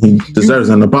it. He deserves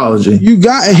an apology. You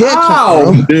got a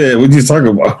haircut, bro. Yeah, what you talking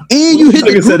about? And you hit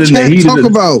the group chat talk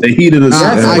about. The heat of the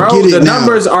sun. I Bro, get it the now.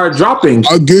 numbers are dropping.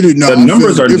 I get it now. The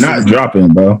numbers are not dropping,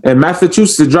 bro. In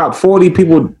Massachusetts, dropped 40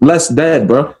 people less dead,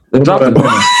 bro. They're dropping.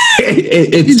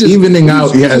 It's evening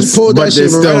out, He yes. just pulled that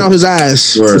shit right out his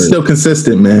ass. It's still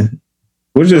consistent, man.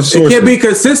 What's your source? It can't be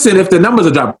consistent if the numbers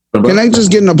are dropping, bro. Can I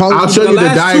just get an apology? I'll show you the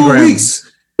diagram.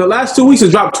 The last 2 weeks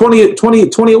has dropped 20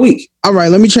 a week. All right,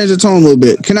 let me change the tone a little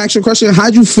bit. Can I ask you a question?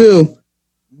 How'd you feel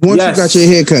once you got your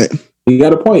haircut? You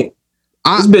got a point.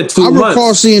 It's been 2 months. I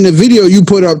recall seeing the video you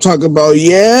put up talking about,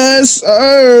 yes,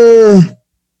 sir.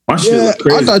 My shit Yeah, was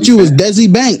crazy. I thought you was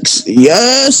Desi Banks.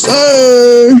 Yes,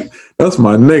 sir. That's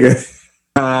my nigga.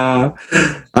 I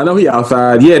know he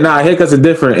outside. Yeah, nah, haircuts are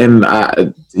different. And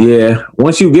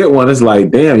once you get one, it's like,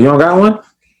 damn, you don't got one?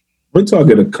 We're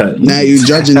talking a cut. Now you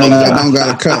judging niggas that don't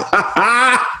got a cut.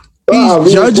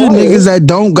 He's judging niggas that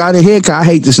don't got a haircut. I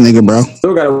hate this nigga, bro.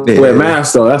 Still gotta wear a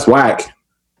mask though. That's whack.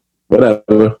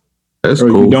 Whatever. That's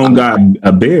Bro, cool. you don't got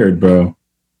a beard, bro.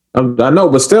 I know,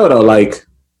 but still though, like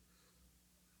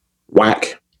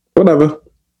whack. Whatever.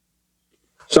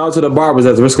 Shout out to the barbers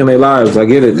that's risking their lives. I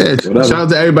get it. Yeah, shout out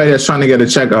to everybody that's trying to get a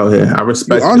check out here. I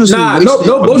respect it. Honestly,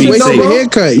 no bullshit. wasted No, bro.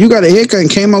 haircut. You got a haircut and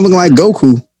came out looking like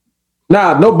Goku.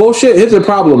 Nah, no bullshit. Here's the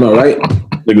problem though, right?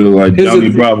 Nigga look like Johnny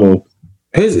Bravo.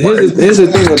 Here's the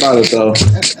thing about it though.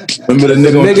 Remember the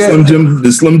nigga on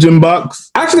the Slim Jim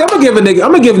box? Actually, I'm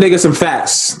gonna give niggas some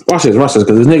facts. Watch this, because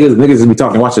this niggas be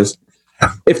talking. Watch this.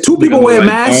 If two people wear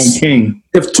masks,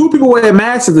 it's a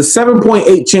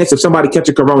 7.8 chance if somebody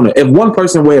catches corona. If one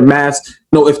person wear masks,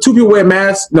 if two people wear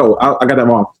masks, I got that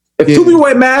wrong. If two people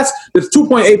wear masks, there's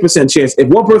 2.8% chance. If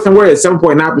one person wears it,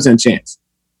 7.9% chance.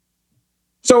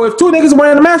 So if two niggas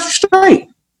wearing a mask, you straight.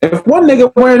 If one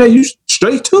nigga wearing it, you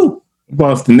straight too.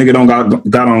 Well, if the nigga don't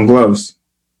got on gloves.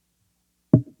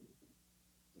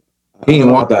 He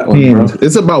ain't walk that one, bro.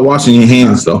 It's about washing your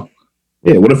hands, though.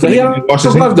 Yeah, what if he nigga wash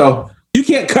his gloves hands? though? You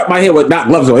can't cut my hair with not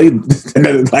gloves on.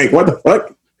 Like, what the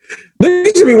fuck?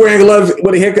 Niggas should be wearing gloves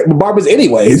with a haircut with barbers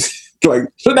anyways. Like,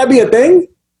 shouldn't that be a thing?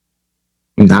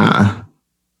 Nah.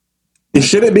 It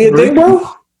shouldn't be a thing, bro?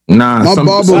 Nah. My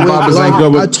barber wear barbers ain't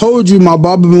good gloves. I with, told you my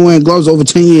barber been wearing gloves over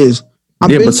 10 years.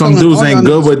 but some dudes ain't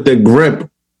good with the grip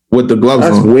with the gloves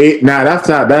That's on. weird. Nah, that's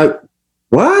not that.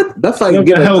 What? That's like What the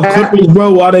getting hell a tap. clippers,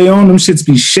 bro? While they on them shits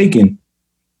be shaking.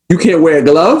 You can't wear a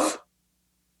glove?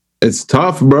 It's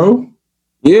tough, bro.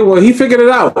 Yeah, well, he figured it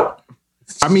out.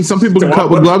 I mean, some people can cut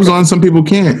with gloves on, some people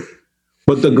can't.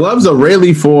 But the gloves are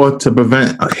really to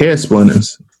prevent hair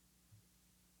splinters.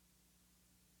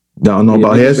 Y'all know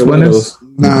about hair splinters?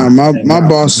 Nah, my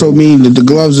boss told me that the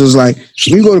gloves is like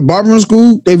when you go to barbering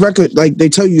school, they they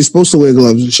tell you you're supposed to wear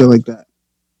gloves and shit like that.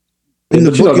 In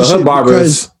the book and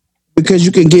shit, because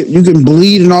you can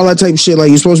bleed and all that type of shit. Like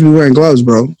you're supposed to be wearing gloves,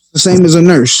 bro. The same as a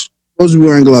nurse. Supposed to be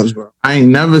wearing gloves, bro. I ain't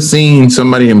never seen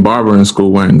somebody in barbering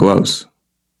school wearing gloves.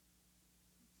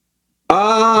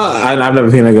 I've never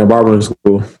seen a nigga in barbering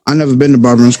school. I never been to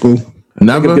barbering school.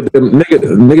 Never?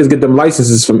 Niggas get them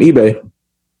licenses from eBay.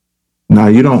 Nah,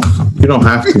 you don't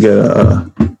have to get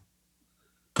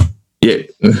yeah.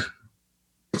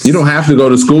 You don't have to go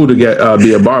to school to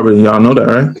be a barber. Y'all know that,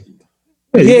 right?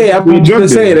 Yeah, I'm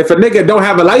just saying, if a nigga don't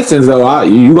have a license though,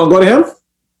 you gonna go to him?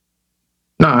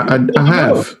 Nah, I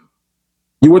have.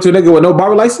 You went to a nigga with no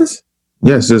barber license?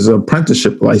 Yes, there's an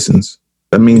apprenticeship license.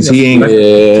 That means he ain't.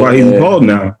 That's why he's bald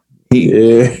now. What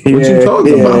you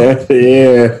talking about?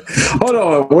 Yeah.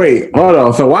 Hold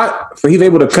on. So what? So he's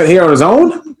able to cut hair on his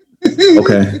own?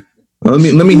 Okay. Let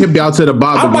me hip y'all to the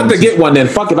barber. I'm about to get one then.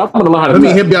 Fuck it. I'm gonna learn how to. Let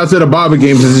me hip y'all to the barber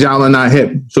game since y'all are not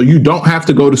hip. So you don't have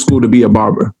to go to school to be a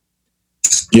barber.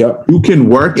 Yep. You can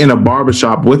work in a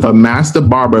barbershop with a master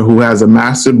barber who has a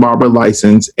master barber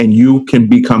license, and you can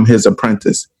become his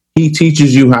apprentice. He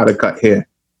teaches you how to cut hair.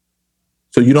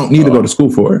 So you don't need to go to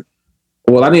school for it.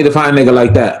 Well, I need to find a nigga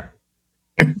like that.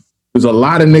 There's a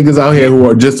lot of niggas out here who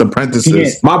are just apprentices. Yeah.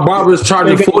 My barber's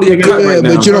charging 40 a cut right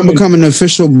now. But you don't become an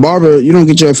official barber. You don't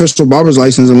get your official barber's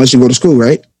license unless you go to school,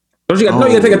 right? Don't you got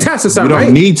to take a test or You something, don't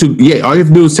right? need to. Yeah, all you have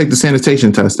to do is take the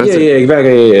sanitation test. That's it. Yeah,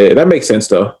 exactly. Yeah. That makes sense,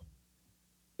 though.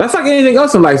 That's like anything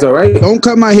else in life, though, right? Don't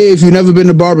cut my hair if you've never been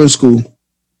to barber school.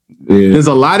 There's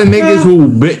a lot of niggas who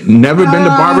never been to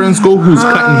barbering school who's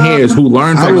cutting hairs, who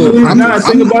learned from it. Now I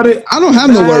think about it, I don't have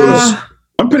no worries.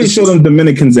 I'm pretty sure them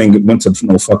Dominicans ain't went to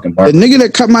no fucking The barber. nigga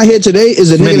that cut my hair today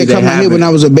is a Many nigga that they cut my hair when haven't. I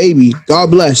was a baby.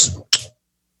 God bless.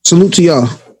 Salute to y'all.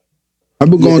 I've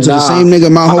been going to the Nah. same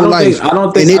nigga my whole life. I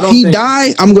don't think. And if he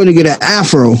die, I'm going to get an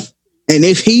afro. And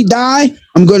if he die,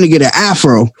 I'm going to get an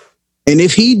afro. And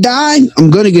if he die,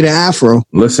 I'm going to get an afro.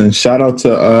 Listen, shout out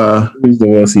to Who's the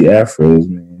one see afros,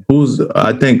 man? who's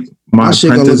I think my My shit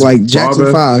gonna look apprentice like Jackson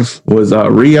barber 5. was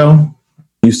Rio.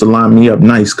 Used to line me up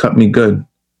nice, cut me good.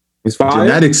 He's fine.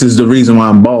 Genetics is the reason why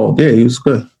I'm bald. Yeah, he was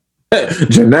good.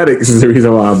 Genetics is the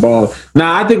reason why I'm bald.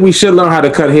 Nah, I think we should learn how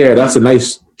to cut hair. That's a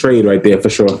nice trade right there for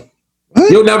sure.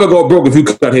 What? You'll never go broke if you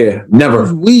cut hair.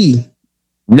 Never. Weed.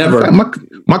 Never.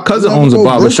 My cousin owns a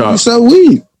barber You shop. sell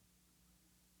weed.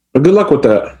 But good luck with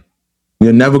that.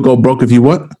 You'll never go broke if you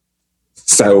what?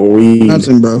 So we.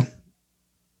 Nothing, bro.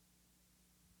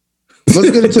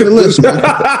 Let's get into the list, man.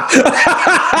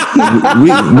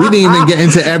 we didn't even get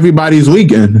into everybody's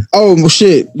weekend. Oh, well,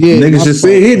 shit. Yeah. Niggas just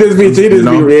He just be. You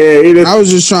know? Yeah. He just. I was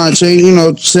just trying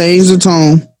to change the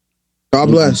tone. God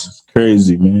bless. It's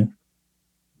crazy, man.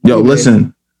 yo,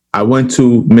 listen. I went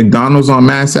to McDonald's on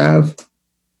Mass Ave.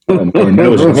 Man, that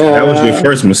was your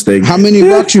first mistake. How many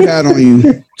rocks you had on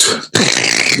you?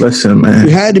 Listen, You man.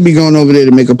 had to be going over there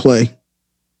to make a play.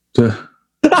 Man.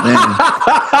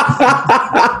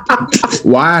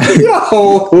 Why?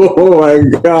 Oh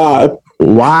my god.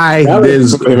 Why That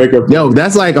there's was- make a- yo?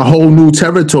 That's like a whole new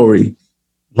territory.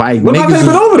 Like What about they been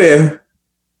niggas, over there?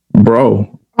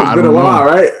 bro. I It's been a don't while,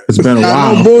 know. right? It's been a Nah,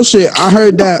 no while. bullshit. I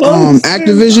heard that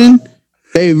Activision,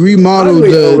 they remodeled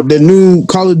the new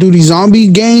Call of Duty zombie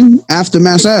game after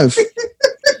Mass Ave.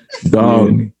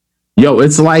 Dog. Yo,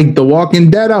 it's like The Walking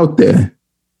Dead out there.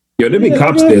 Yo, there be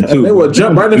cops there too. They would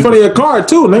jump right in front of your car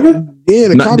too, nigga. Yeah,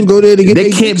 the No, cops go there to get There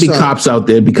their can't be dicks cops out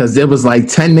there because there was like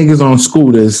 10 niggas on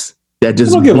scooters that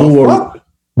just Don't give blew a a, fuck.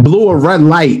 blew a red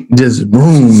light, just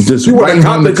boom, just You want right a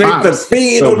cop on to the take the cops.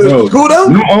 speed So, on the bro, scooter?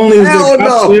 Not only is Hell there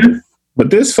cops no. there, but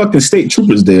there's fucking state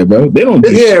troopers there, bro. They don't do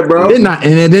shit. Yeah, bro. They're not,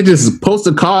 and they just post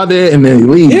a car there and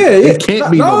then leave. Yeah, yeah. It can't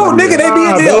be. No, nobody nigga, there. they be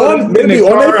in there bro, on, they be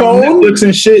on their phone. Netflix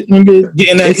and shit, nigga.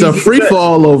 Getting that It's a easy free check.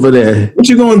 fall over there. What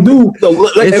you gonna do?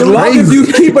 It's As long as crazy. you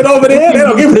keep it over there, they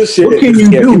don't give a shit. What can you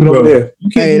Yeah, do, keep it over bro? there. You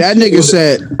can't Hey, that nigga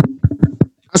said,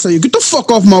 I said, you get the fuck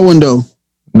off my window.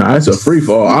 Nah, it's a free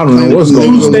fall. I don't know what's Two going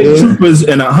on. state there. troopers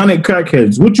and 100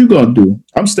 crackheads. What you gonna do?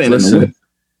 I'm staying in the way. Listen,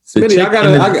 the Smitty, chick I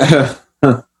in the-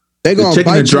 gotta. They gonna chick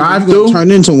in the bite you. You drive-thru? gonna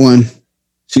turn into one.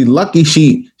 She lucky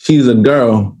she's a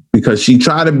girl because she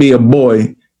tried to be a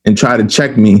boy and try to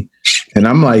check me, and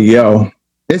I'm like, yo,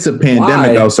 it's a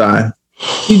pandemic Why? outside.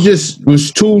 She just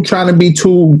was trying to be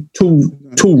too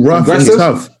rough Aggressive? and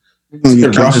tough. I'm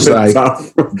just like,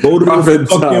 Go to Rough the and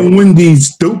fucking tough.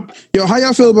 Wendy's, dude. Yo, how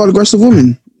y'all feel about aggressive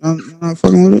women? Y'all not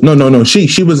fucking with it? No.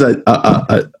 She was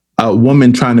a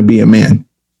woman trying to be a man.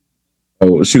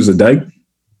 Oh, she was a dyke.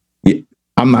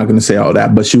 I'm not gonna say all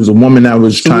that, but she was a woman that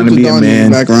was trying to Salute be a Donnie in the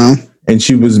man, background. and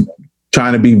she was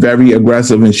trying to be very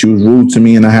aggressive, and she was rude to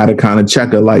me, and I had to kind of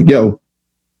check her, like, yo,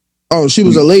 Oh, she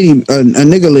was a lady, a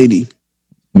nigga lady.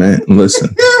 man,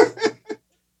 listen.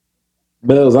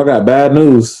 Bills, I got bad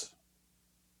news.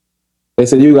 They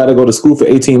said you got to go to school for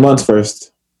 18 months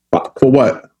first For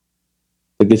what?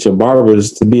 to get your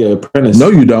barbers to be an apprentice. No,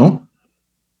 you don't.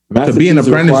 To be an Massachusetts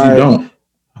apprentice, you required- don't.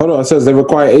 Hold on, it says they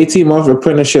require 18-month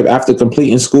apprenticeship after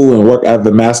completing school and work as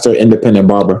the master independent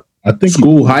barber. I think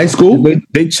School, high school.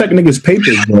 they check niggas'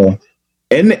 papers, bro.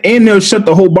 And they'll shut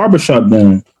the whole barbershop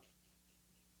down.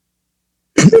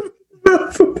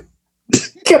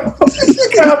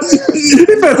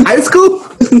 High school?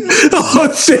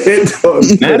 Oh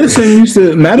shit!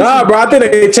 Madison Nah, bro, I think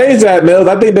they changed that, Mills.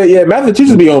 I think that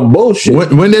Massachusetts be on bullshit.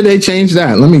 When did they change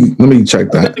that? Let me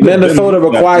check that. Minnesota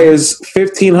requires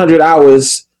 1,500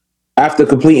 hours after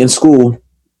completing school,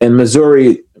 and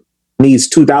Missouri needs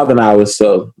 2,000 hours.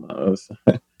 So,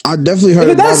 I definitely heard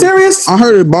is that barber- serious? I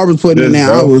heard barbers putting in Yes,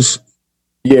 their bro. hours.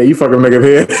 Yeah, you fucking make it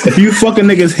here. If you fucking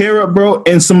niggas hair up, bro,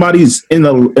 and somebody's in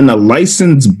a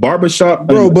licensed barbershop,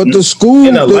 Bro, but the school,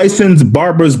 in a the, licensed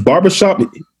barbershop,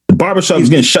 the barbershop is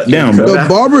getting shut down, bro.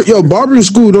 the barbering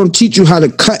school don't teach you how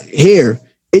to cut hair.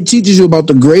 It teaches you about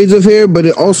the grades of hair, but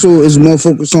it also is more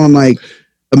focused on like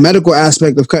the medical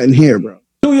aspect of cutting hair, bro.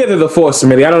 2 years is a force,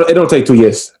 Smitty. It don't take 2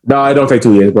 years. No, it don't take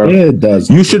 2 years, bro. Yeah, it does.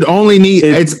 You should only need.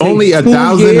 It It's takes only 2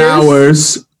 1,000 years?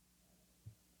 hours.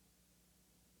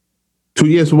 2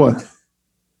 years what?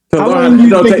 How long do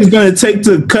you think it's going to take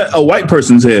to cut a white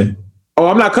person's hair? Oh,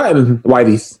 I'm not cutting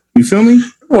whiteys. You feel me?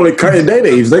 I'm only cutting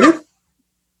day-days, nigga.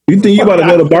 You think you about to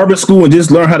go to barber school and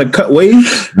just learn how to cut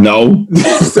waves? No.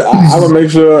 I'm gonna make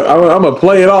sure I'm gonna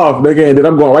play it off, nigga, and then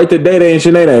I'm going right to Day-Day and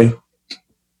Shanae.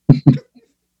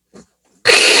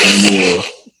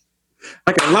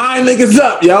 I can line niggas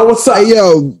up, yo. What's up? Hey,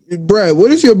 yo, Brad,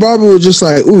 what if your barber was just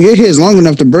like, ooh, your hair's long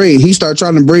enough to braid? He started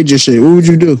trying to braid your shit. What would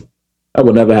you do? That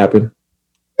would never happen.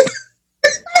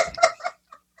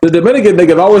 The Dominican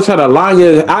niggas always try to line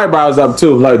your eyebrows up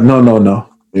too. Like, no.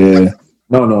 Yeah.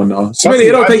 No. Smitty,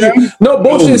 it don't take you. No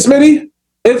bullshit, Smitty.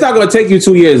 It's not gonna take you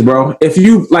 2 years, bro. If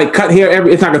you like cut hair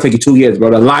it's not gonna take you 2 years,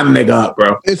 bro, to line a nigga up,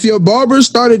 bro. If your barber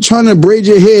started trying to braid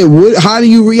your hair, how do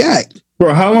you react?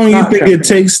 Bro, how long you think it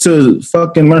takes to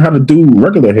fucking learn how to do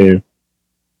regular hair?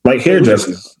 Like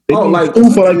hairdressers. They do like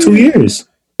school for like 2 years.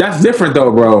 That's different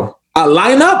though, bro. A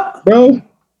lineup? Bro,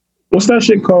 what's that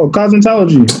shit called?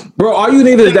 Cosmetology. Bro, all you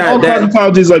need is that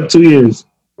cosmetology is like 2 years.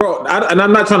 Bro, and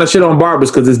I'm not trying to shit on barbers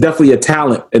because it's definitely a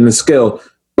talent and a skill.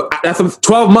 But that's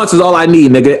 12 months is all I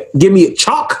need, nigga. Give me a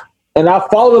chalk and I'll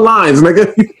follow the lines,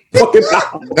 nigga.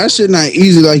 That shit not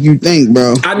easy like you think,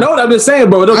 bro. I know what I'm just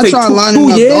saying, bro. It'll I take tried two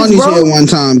lining up years, Donnie's bro. hair one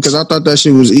time because I thought that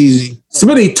shit was easy.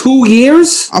 Smitty, 2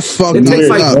 years? I fucked It takes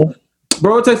it up.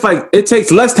 bro, it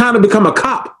takes less time to become a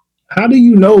cop. How do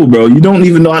you know, bro? You don't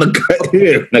even know how to cut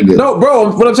hair, nigga. No,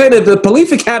 bro, what I'm saying is the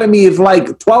police academy is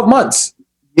like 12 months.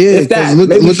 Yeah, If that, because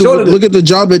maybe look at the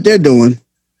job that they're doing.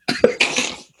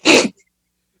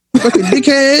 Fucking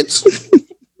dickheads.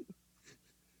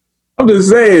 I'm just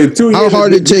saying, 2 years. How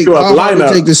hard it take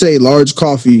to say large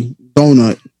coffee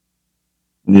donut?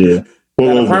 Yeah.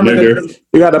 Pull over, nigga.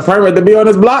 You got a permit to be on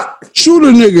this block? Shoot a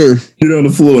nigger. Get on the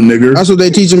floor, nigga. That's what they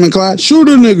teach them in class. Shoot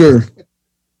a nigger.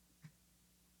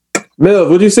 Mills,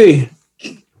 what'd you see?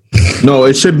 No,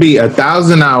 it should be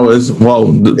 1,000 hours. Well,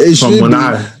 it's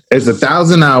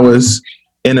 1,000 hours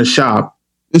in a shop.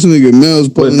 This nigga Mills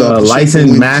with a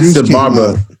licensed master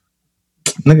barber.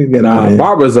 Nigga, get out of here.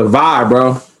 Barber's a vibe,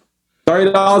 bro.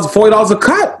 $30, $40 a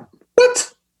cut.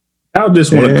 What? I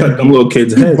just want to cut them little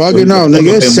kids' heads. Bugging out,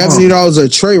 nigga. It's $70 a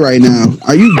tray right now.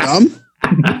 Are you dumb?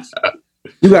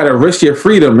 You gotta risk your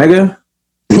freedom, nigga.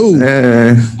 Who?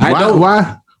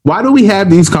 Why do we have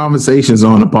these conversations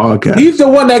on the podcast? He's the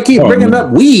one that keep bringing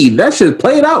up weed. That shit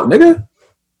played out, nigga.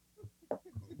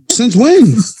 Since when?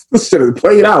 This shit is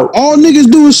played out. All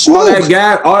niggas do is smoke. All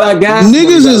that gas.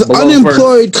 Niggas is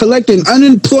unemployed, collecting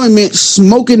unemployment,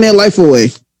 smoking their life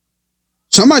away.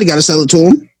 Somebody got to sell it to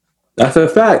them. That's a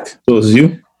fact. So it's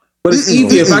you. But it's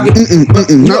easy if I get haircuts,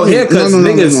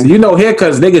 you know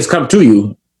haircuts, niggas come to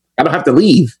you. I don't have to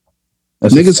leave.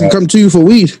 Niggas can come to you for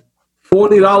weed.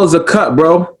 $40 a cut,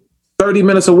 bro. 30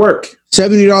 minutes of work.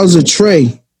 $70 a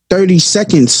tray. 30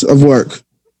 seconds of work.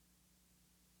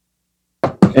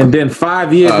 And then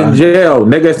 5 years in jail.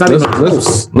 Nigga, it's not even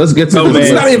close. Let's get to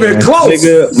It's not even close.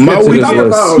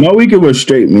 Nigga, my weekend was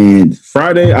straight, man.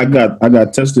 Friday, I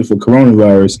got tested for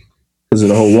coronavirus because of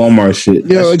the whole Walmart shit.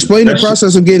 Yo, explain the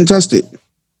process of getting tested.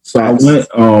 So I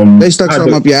went. They stuck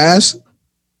something up your ass.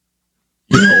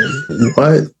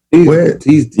 What?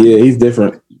 He's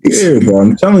different. Yeah, bro.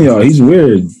 I'm telling y'all, he's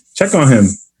weird. Check on him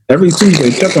every Tuesday.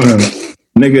 Check on him,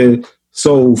 nigga.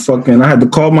 So fucking, I had to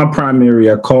call my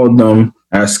primary. I called them.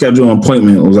 I scheduled an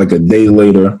appointment. It was like a day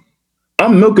later.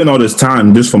 I'm milking all this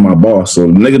time just for my boss. So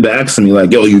the nigga that asked me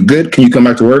like, "Yo, you good? Can you come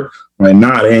back to work?" I'm like,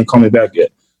 nah, they ain't call me back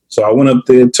yet. So I went up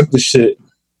there, took the shit.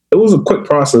 It was a quick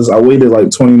process. I waited like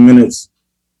 20 minutes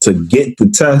to get the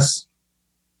test,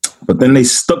 but then they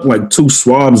stuck like 2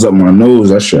 swabs up my nose.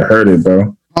 That shit hurt it,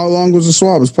 bro. How long was the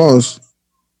swabs? Pause.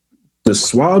 The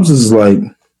swabs is like,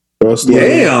 bro,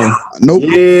 damn. Nope.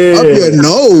 Yeah. Up your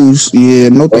nose. Yeah,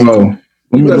 no thank you.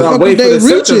 You gotta wait for the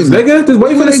symptoms, nigga. Just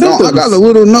wait for the symptoms. I got a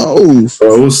little nose.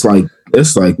 Bro, it's like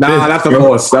nah, that's a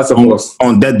force. That's a force.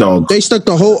 On Dead Dog. They stuck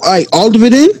the whole, like, all of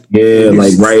it in? Yeah,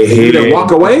 like right here. You didn't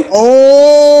walk away?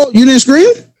 Oh, you didn't scream?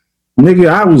 Nigga,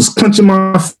 I was clenching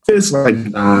my fist like,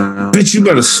 bitch, you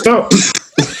better stop.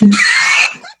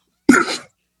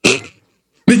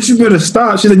 Bitch, you better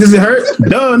stop. She's like, does it hurt?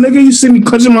 Duh, nigga, you see me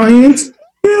clenching my hands?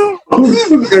 Yeah.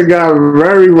 It got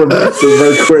very regressive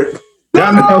very quick.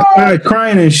 Got me outside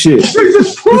crying and shit.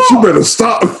 Bitch, you better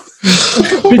stop.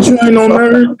 Bitch, you ain't no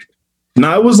nerd.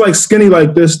 Nah, it was like skinny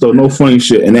like this though, no funny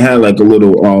shit. And it had like a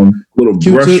little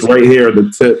brush right here at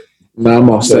the tip. Nah, I'm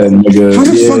all set, nigga. How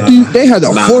the fuck do you, they had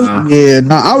a force? Yeah,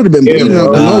 I would have been bleeding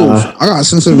out the nose. I got a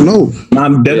sensitive nose.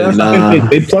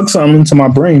 They plugged something into my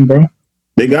brain, bro.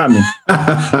 They got me. They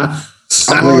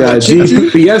got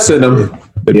GPS in them.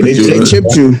 They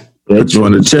chipped you. Put you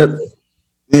on the chip.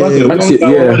 Fuck it. That shit,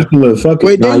 yeah. Fuck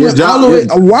Wait, it. Nah, they your went job- all the way.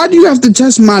 Why do you have to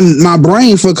test my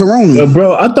brain for corona? Yo,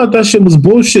 bro, I thought that shit was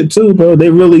bullshit too, bro. They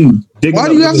really digging Why up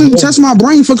do you have to niggas' test my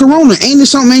brain for corona? Ain't there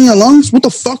something in your lungs? What the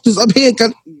fuck is up here?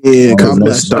 Yeah, God no,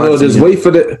 bless. stop. So just wait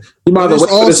for the. You might When as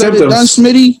it's well wait for all the said and done,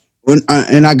 symptoms. Smitty,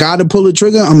 and I gotta pull the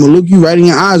trigger, I'm gonna look you right in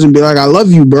your eyes and be like, I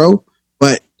love you, bro.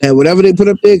 But whatever they put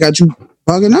up there got you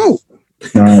fucking out.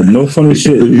 Nah, no funny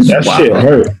shit. That shit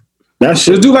hurt. That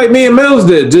shit. Just do like me and Mills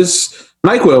did. Just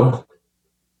NyQuil.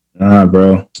 Nah,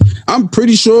 bro. I'm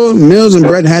pretty sure Mills and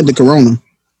Brett had the corona.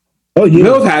 Oh yeah.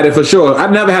 Mills had it for sure. I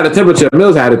never had a temperature.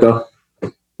 Mills had it though.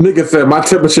 Nigga said my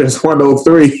temperature is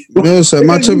 103. Mills said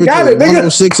my You temperature got it, is nigga.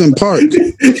 106 in park.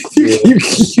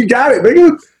 you got it,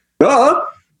 nigga.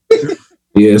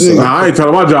 Yeah. So Nah, I ain't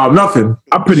telling my job nothing.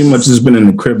 I pretty much just been in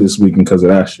the crib this weekend because of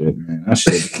that shit, man. That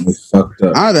shit was fucked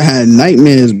up. I'd have had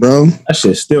nightmares, bro. That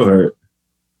shit still hurt.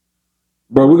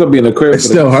 Bro, we're gonna be in the crib. It's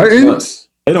for the still next hurting? months.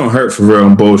 It don't hurt for real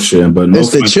and bullshit, but no.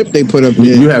 It's the funny- chip they put up there.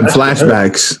 You have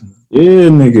flashbacks. Yeah,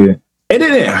 nigga. It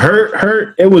didn't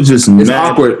hurt. It was just It's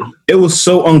mad. awkward. It was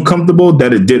so uncomfortable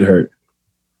that it did hurt.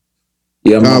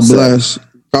 Yeah, I'm God upset. bless.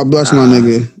 God bless my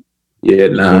nigga. Yeah,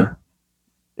 nah.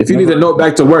 If you need a note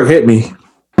back to work, hit me.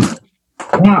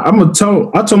 Nah, I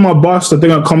told my boss that they're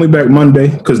gonna call me back Monday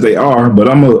because they are, but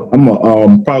I'm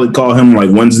gonna probably call him like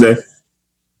Wednesday.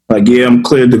 Like, yeah, I'm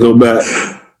cleared to go back.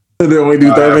 They only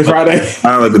do Thursday, Friday.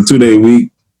 I have like a 2-day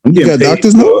week. I'm getting got paid.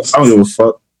 doctor's notes? I don't give a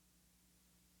fuck.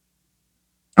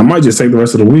 I might just take the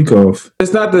rest of the week off.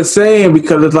 It's not the same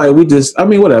because it's like we just. I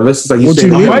mean, whatever. It's just like you What said.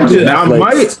 you mean?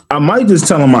 I might just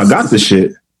tell him I got the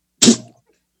shit.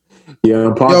 Yeah, I'm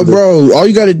Yo, positive. bro, all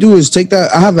you got to do is take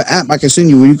that. I have an app I can send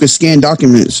you where you can scan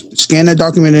documents. Scan that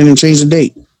document in and change the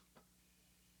date.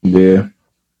 Yeah.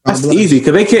 That's easy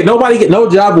because they can't. Nobody get no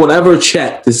job will ever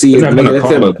check to see if They're not gonna nigga,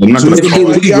 call that's it. They're not gonna it.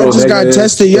 call It's Yeah, I illegal, just got nigga.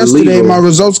 tested It's yesterday. illegal. My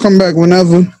results come back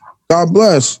whenever. God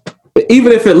bless.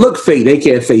 Even if it look fake, they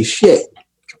can't say shit.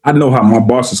 I know how my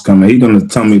boss is coming. He's gonna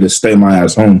tell me to stay my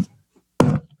ass home.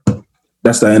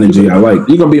 That's the energy I like.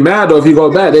 You're gonna be mad though if you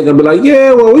go back. They're gonna be like,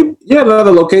 yeah, well, we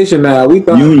another location now. We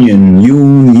thought Union.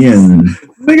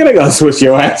 nigga, they gonna switch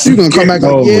your ass. You gonna come back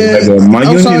like, Oh, yeah, nigga, my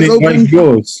outside's union ain't open. like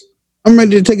yours. I'm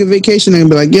ready to take a vacation and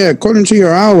be like, yeah, according to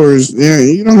your hours, yeah,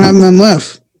 you don't have none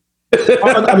left. All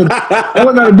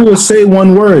I gotta do is say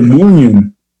one word,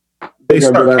 union. They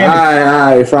They're gonna start be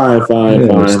like, all right, fine.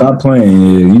 Yeah, stop playing.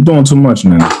 Yeah, you doing too much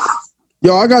now.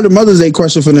 Yo, I got a Mother's Day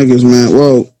question for niggas, man.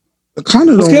 Well, I kind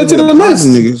of Let's don't get to the apply list.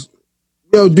 niggas.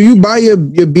 Yo, do you buy your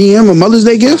BM a Mother's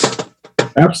Day gift?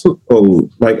 Absolutely. Oh,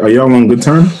 like, are y'all on good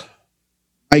terms?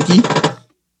 Mikey,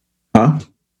 Huh?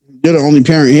 you're the only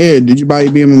parent here. Did you buy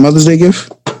your BM a Mother's Day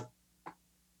gift?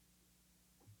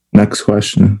 Next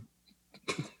question.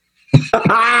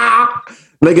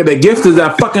 Nigga, the gift is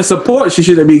that fucking support she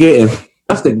shouldn't be getting.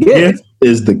 That's the gift. Gift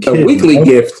is the A kid. weekly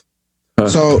gift.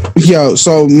 So,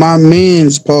 so my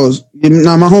man's post,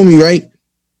 now my homie, right?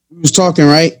 We was talking,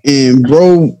 right? And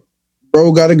bro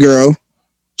got a girl.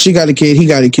 She got a kid. He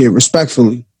got a kid,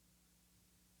 respectfully.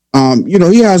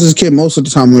 He has his kid most of the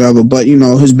time, whatever, but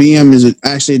his BM is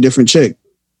actually a different chick.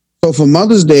 So for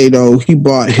Mother's Day, though, he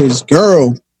bought his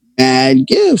girl mad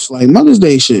gifts, like Mother's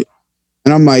Day shit.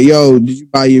 And I'm like, yo, did you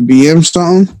buy your BM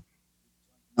something?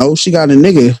 No, she got a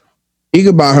nigga. He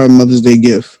could buy her a Mother's Day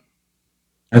gift.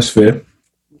 That's fair.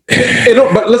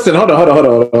 But listen, hold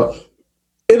on.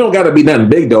 It don't gotta be nothing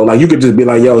big though. Like you could just be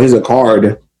like, yo, here's a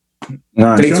card.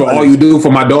 Nah, Thanks for all you do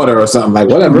for my daughter or something. Like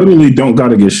I whatever. literally don't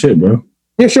gotta get shit, bro.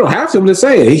 Yeah, she don't have to. I'm just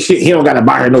saying. He don't gotta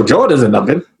buy her no Jordans or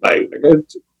nothing. Like nigga,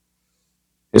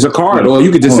 it's a card. Or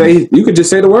you could just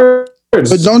say the words.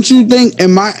 But don't you think?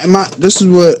 This is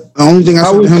what the only thing I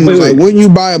said to him was like, wouldn't you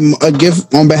buy a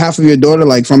gift on behalf of your daughter,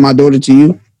 like from my daughter to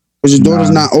you? Because your daughter's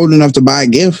not old enough to buy a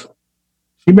gift.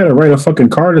 She better write a fucking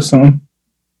card or something.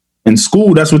 In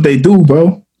school, that's what they do,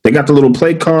 bro. They got the little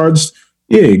play cards.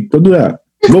 Yeah, go do that.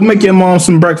 Go make your mom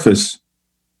some breakfast.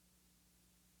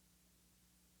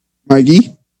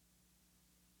 Mikey,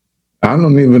 I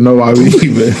don't even know why we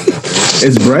even.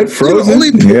 Is bread frozen? only-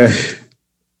 Yeah.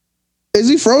 is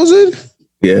he frozen?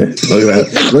 Yeah. Look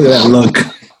at that. Look at that look.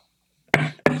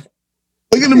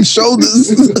 Look at them shoulders.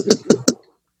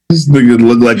 This nigga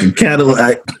look like a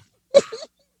Cadillac.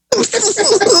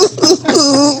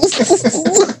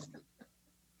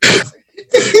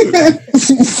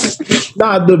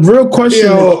 Nah, the real question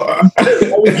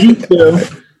is,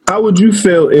 how would you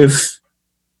feel if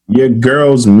your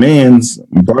girl's man's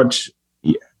brought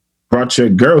your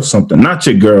girl something? Not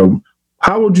your girl.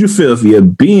 How would you feel if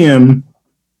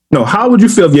how would you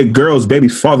feel if your girl's baby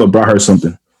father brought her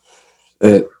something?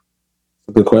 That's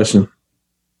a good question.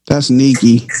 That's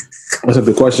sneaky. That's a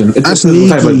good question. That's What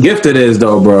type of sneaky. gift it is,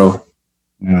 though, bro?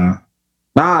 Nah.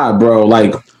 Nah, bro.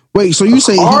 Like, Wait, so you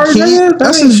say he Hard, can't? nigga?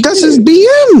 That's That ain't his. That's shit. his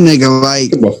BM, nigga.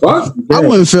 Like, the fuck? I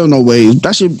wouldn't feel no way.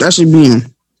 That should be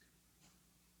him.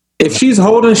 If she's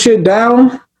holding shit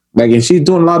down, like if she's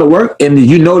doing a lot of work, and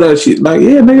you know that she, like,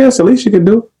 yeah, nigga, that's the least you can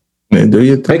do. Man, do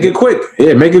your thing. Make it quick.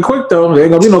 Yeah, make it quick though. There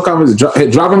ain't gonna be no comments. Drop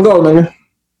and go, nigga.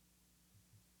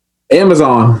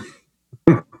 Amazon.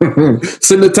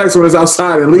 Send the text when it's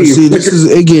outside and leave. See,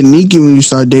 it get sneaky when you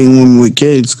start dating women with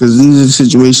kids because these are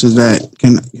situations that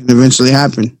can eventually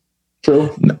happen.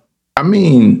 True. I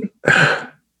mean,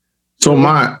 so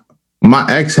my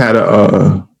ex had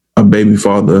a baby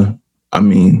father. I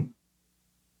mean,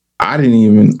 I didn't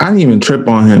even trip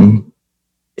on him.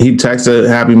 He texted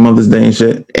Happy Mother's Day and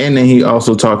shit, and then he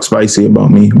also talked spicy about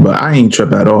me, but I ain't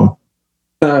trip at all.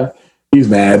 He's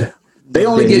mad. They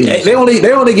only get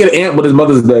amped with his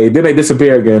Mother's Day. Then they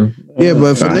disappear again. Yeah, but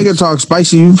if a nigga talk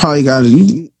spicy, you probably got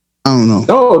to. I don't know.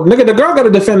 Oh, nigga, the girl got to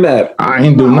defend that. I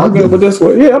ain't do nothing. But this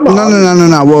way, yeah, I'm not.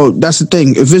 No. Well, that's the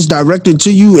thing. If it's directed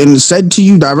to you and said to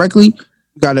you directly,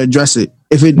 you got to address it.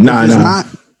 If it's not.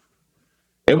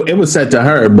 It was said to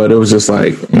her, but it was just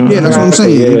like, Yeah, that's what I'm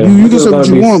saying. Yeah. You can say what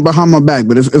you want behind my back,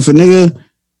 but if a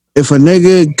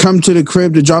nigga come to the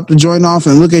crib to drop the joint off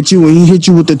and look at you and he hit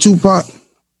you with the Tupac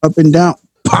up and down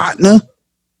partner,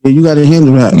 yeah, you got to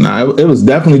handle that. Nah, it was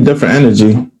definitely different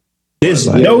energy. This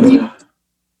Like, Nody?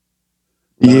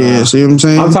 Yeah, see what I'm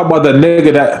saying? I'm talking about the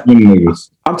nigga that. Them niggas.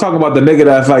 I'm talking about the nigga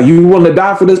that's like, you want to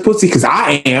die for this pussy? Because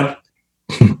I am.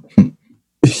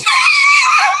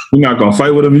 You're not gonna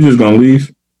fight with him. You're just gonna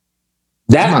leave.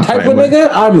 That I'm type not of nigga,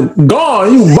 I'm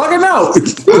gone. You bugging out.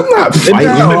 I'm not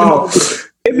fighting.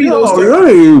 It be Yo,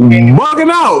 those you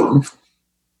bugging out.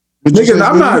 Nigga,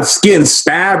 I'm not getting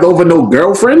stabbed over no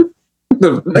girlfriend.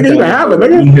 Nigga, you can have it,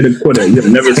 nigga. You hit a quitter. You've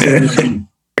never seen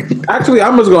it. Actually,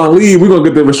 I'm just gonna leave. We're gonna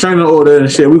get the restraining order and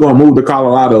shit. We're gonna move to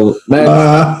Colorado. Man,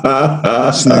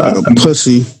 This nigga a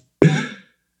pussy.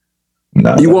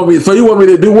 Nah, you want me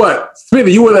to do what?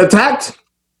 Smitty, you want attacked?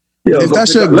 Yo, If go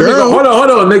that's pick your up- let me girl- go-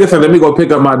 hold on, nigga. So let me go pick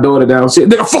up my daughter down. Shit,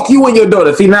 nigga, fuck you and your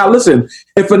daughter. See, now listen.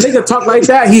 If a nigga talk like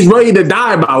that, he's ready to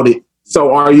die about it.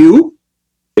 So are you?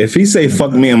 If he say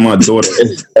fuck me and my daughter,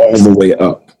 it's all the way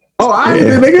up. Oh, I Yeah,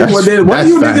 ain't nigga. that's- Well, then one of that's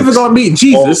you niggas facts. are gonna meet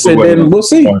Jesus, All and the way then up. we'll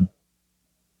see.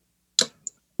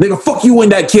 Nigga, fuck you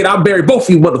and that kid. I'll bury both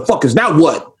of you motherfuckers. Now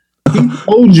what?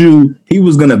 Told you he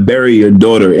was gonna bury your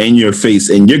daughter in your face,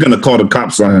 and you're gonna call the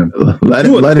cops on him. let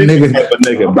You a different nigga. type of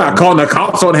nigga, I'm bro. not calling the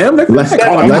cops on him. Nigga. Let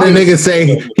a nigga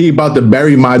say he about to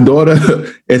bury my daughter.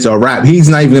 It's a wrap. He's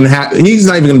not even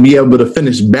gonna be able to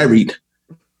finish buried.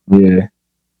 Yeah.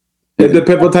 It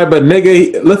depends what type of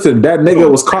nigga. Listen, that nigga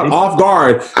was caught off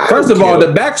guard. First of all,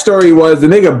 the backstory was the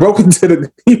nigga broke into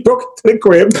the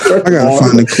crib. I gotta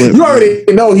find the clip. You already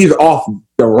know he's off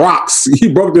the rocks.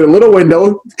 He broke through the little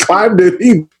window, climbed it,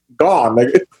 he gone,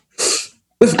 nigga.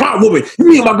 This is my woman. You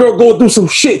mean my girl going through some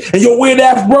shit and your weird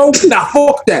ass bro? Nah,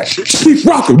 fuck that. Keep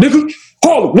rocking, nigga.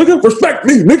 Call him, nigga. Respect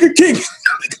me, nigga. King.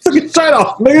 Took his shirt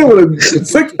off, nigga, with a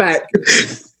six pack.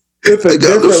 It's a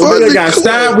different nigga got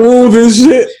stab wounds and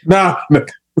shit. Nah,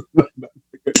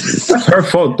 That's her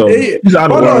fault though. Hey, He's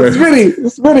out of hold on, order.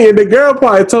 Smitty, and the girl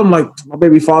probably told him like, my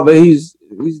baby father, he's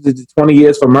did 20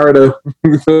 years for murder.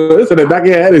 Listen, the back of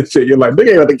your head and shit. You're like, nigga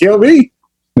ain't about to kill me.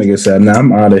 Nigga said, "Nah,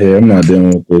 I'm out of here. I'm not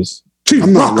dealing with this." Chief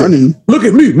I'm not Rocker, running. look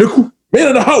at me, nigga. Man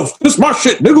in the house. This my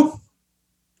shit, nigga.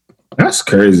 That's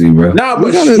crazy, bro. Nah,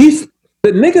 but gotta-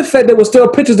 the nigga said there was still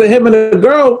pictures of him and the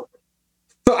girl.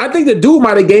 So I think the dude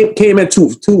might have came in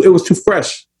too. It was too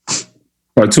fresh.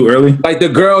 Or too early. Like the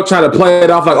girl tried to play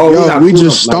it off like, oh, Yo, we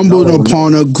just stumbled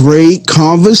upon a great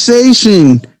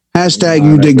conversation. Hashtag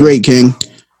you did great, King.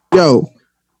 Yo,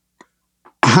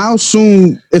 how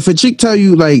soon, if a chick tell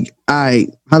you like,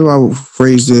 how do I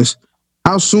phrase this?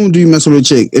 How soon do you mess with a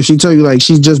chick? If she tell you like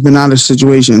she's just been out of a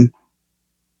situation,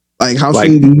 like how Like-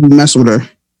 soon do you mess with her?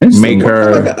 Make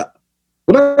her.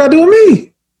 What I gotta do with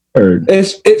me? Heard.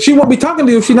 If she won't be talking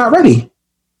to you if she's not ready.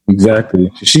 Exactly.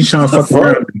 She's trying to fuck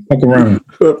around. Fuck around.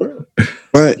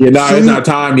 But Yeah, nah, it's soon- not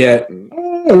time yet.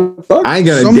 Fuck. I ain't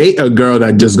gonna Some- date a girl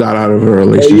that just got out of a Hey,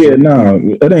 relationship. yeah,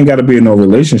 no, it ain't got to be in no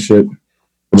relationship.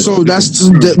 So boom.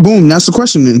 That's the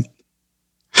question then.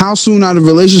 How soon out of a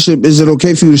relationship is it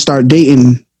okay for you to start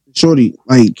dating shorty?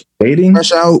 Like Dating?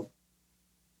 fresh out,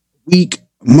 week,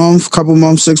 month, couple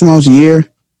months, 6 months, a year.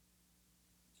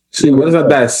 See, well, it's not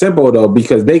that simple though,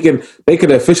 because they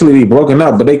could officially be broken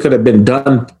up, but they could have been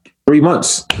done 3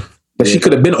 months. But she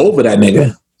could have been over that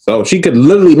nigga, so she could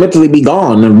literally mentally be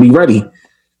gone and be ready.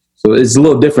 So it's a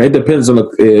little different. It depends on the.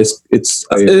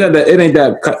 It ain't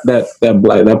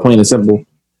that plain and simple.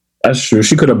 That's true.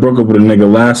 She could have broke up with a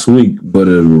nigga last week, but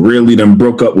it really done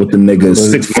broke up with the nigga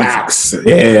 6 Facts.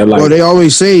 Yeah, like Well, they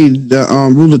always say the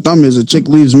rule of thumb is a chick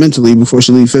leaves mentally before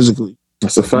she leaves physically.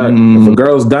 that's a fact. If a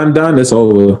girl's done, it's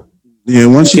over. Yeah,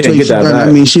 once she Can't tell you get she that done, back.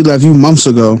 I mean, she left you months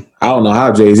ago. I don't know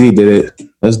how Jay-Z did it.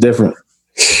 That's different.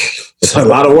 It's a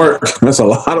lot of work. That's a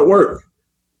lot of work.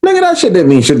 Nigga, that shit didn't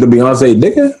mean shit to Beyonce,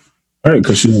 nigga. All right,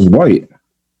 because she was white.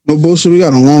 No bullshit. We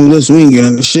got a long list. We ain't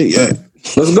getting the shit yet.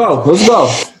 Let's go.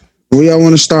 Where y'all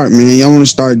want to start, man? Y'all want to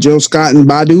start Jill Scott and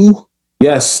Badu?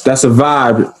 Yes, that's a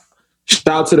vibe. Shout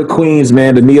out to the queens,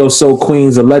 man. The Neo Soul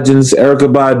queens, the legends.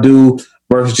 Erykah Badu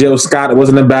versus Jill Scott. It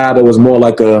wasn't a battle. It was more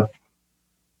like an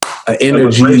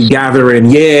energy gathering.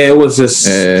 Yeah, it was just.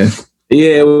 Yeah,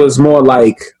 it was more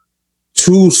like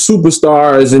two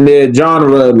superstars in their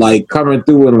genre, like coming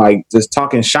through and like just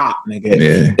talking shop, nigga.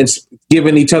 Yeah. It's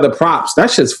giving each other props.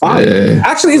 That shit's fire. Yeah.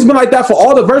 Actually, it's been like that for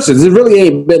all the verses. It really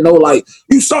ain't been no like,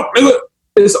 you suck, nigga.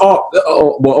 It's all,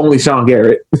 well, only Sean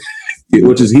Garrett,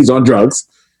 which is, he's on drugs.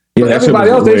 Yeah, But that shit everybody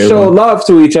was else, they weird, show man. love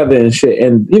to each other and shit.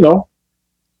 And, you know,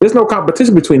 there's no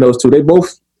competition between those two. They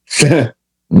both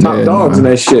top dogs in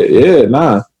that shit. Yeah,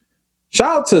 nah.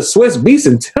 Shout out to Swiss Beats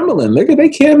and Timbaland, nigga. They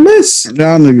can't miss.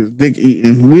 Y'all niggas dick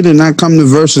eating. We did not come to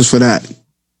verses for that.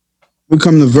 We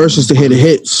come to verses to hit the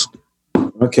hits.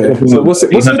 Okay. So what's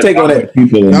your take on that? Y'all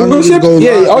Google niggas shit? go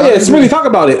Yeah. live. Oh, yeah. Y'all It's really talk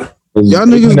about it. Y'all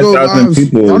niggas go 800,000 live.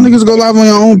 people. Y'all niggas go live on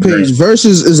your own page.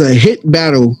 Versus is a hit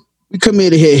battle. We come here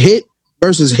to hit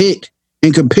versus hit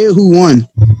and compare who won.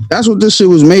 That's what this shit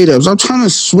was made of. So I'm trying to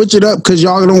switch it up because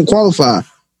y'all don't qualify.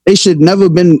 They should never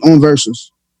been on versus.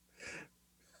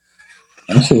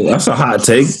 That's a hot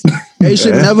take. They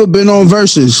should never been on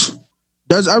versus.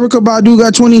 Does Erykah Badu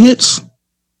got 20 hits?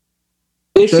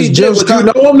 If Does she Jill did, would you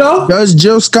Scott- know him, though? Does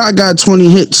Jill Scott got 20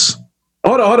 hits?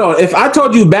 Hold on. If I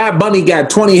told you Bad Bunny got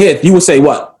 20 hits, you would say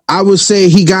what? I would say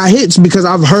he got hits because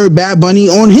I've heard Bad Bunny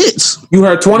on hits. You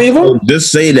heard 20 of them?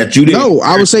 Just say that you didn't. No,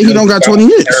 I would say he don't got 20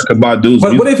 hits. Erykah Badu's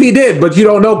But what if he did, but you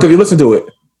don't know because you listen to it?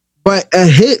 But a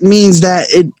hit means that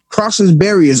it crosses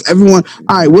barriers. Everyone,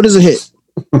 all right, what is a hit?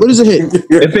 What is a hit?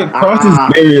 If it crosses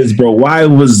barriers, bro, why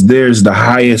was theirs the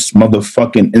highest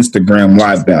motherfucking Instagram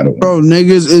live battle? Bro,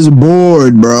 niggas is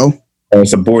bored, bro. Oh,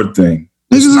 it's a board thing.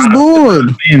 Niggas is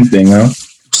bored. Fan thing, huh?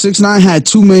 6ix9ine had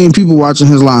 2 million people watching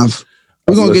his live.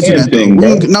 We're gonna get to that. Thing,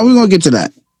 We're bro. gonna get to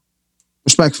that.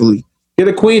 Respectfully. Get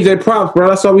the queens their props, bro.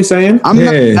 That's all we saying. I'm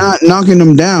not knocking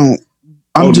them down.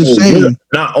 I'm just saying.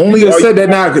 Not You only just are said that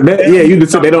now. Yeah, you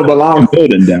just said they don't belong.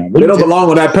 building down. They don't belong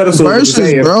on that pedestal.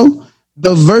 Versus, bro.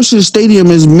 The Versus Stadium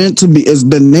is meant to be. Is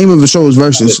the name of the show is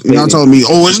Versus. Y'all telling me,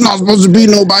 oh, it's not supposed to be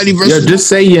nobody Yeah, versus. just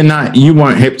say you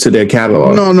weren't hip to their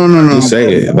catalog. No. Just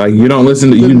say it. Like you don't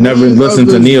listen to, you never listened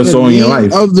to Neo Soul in your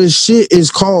life. Of the shit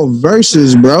is called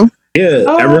Versus, bro. Yeah,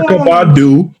 Erykah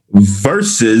Badu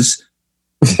versus.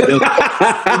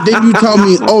 Then you tell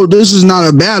me, oh, this is not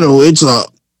a battle. It's a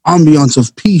ambiance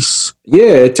of peace. Yeah,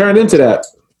 it turned into that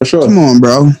for sure. Come on,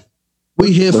 bro.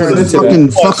 We here for the Listen to fucking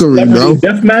fuckery, bro.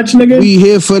 Deathmatch, nigga. We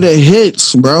here for the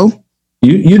hits, bro.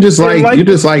 You just like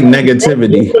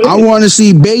negativity. I want to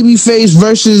see Babyface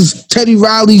versus Teddy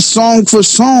Riley song for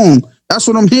song. That's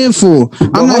what I'm here for.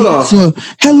 I'm hold not here for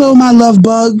hello, my love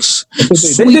bugs. They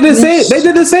did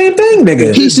the same thing,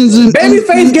 nigga. Pieces and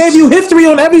Babyface gave you history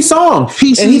on every song.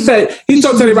 Pieces- And he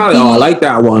told Teddy Riley, oh, I like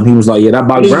that one. He was like, yeah, that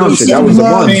Bobby Brown shit, that was the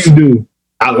one. Dude,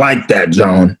 I like that,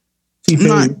 John. I'm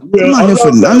not here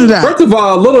for none of that. First of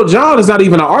all, Little John is not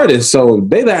even an artist, so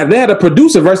they had a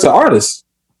producer versus an artist.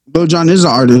 Lil Jon is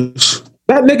an artist.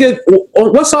 That nigga,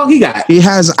 what song he got? He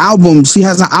has albums. He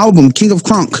has an album, King of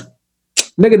Crunk.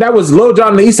 Nigga, that was Lil Jon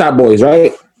and the East Side Boys,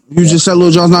 right? You just said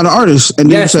Lil Jon's not an artist. And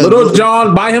Yes, you said, Lil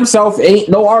Jon by himself ain't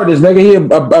no artist, nigga. He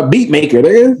a beat maker,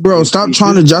 nigga. bro, stop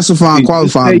trying to justify and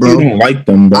qualify, You bro. don't like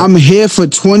them, bro. I'm here for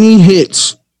 20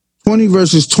 hits. 20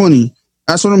 versus 20.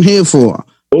 That's what I'm here for.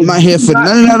 I'm not here for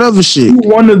none of that other shit. You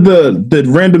one of the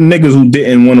random niggas who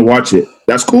didn't want to watch it.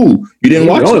 That's cool. You didn't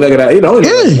watch Only it. nigga that,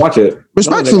 only Yeah. watch it.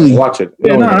 Respectfully. Watch it.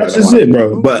 Yeah, that's just it,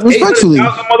 bro. But Respectfully.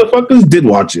 800,000 motherfuckers did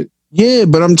watch it. Yeah,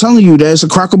 but I'm telling you, that's a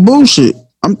crock of bullshit.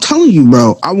 I'm telling you,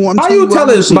 bro. How you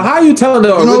telling? But how you telling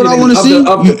the? You know what I wanna see?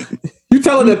 You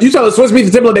telling Swiss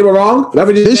Beats and Timbaland they were wrong? That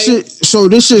what you This saying? shit. So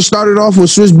this shit started off with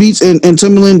Swiss Beats and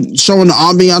Timbaland showing the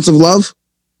ambiance of love.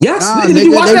 Yes. Nah, Did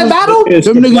you nigga, watch they that was- battle?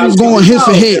 Them niggas was going hit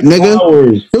for hit,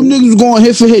 nigga. Them niggas was going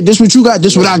hit for hit. This what you got.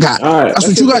 This what I got. All right. That's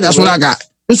what you got. That's what I got.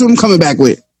 This what I'm coming back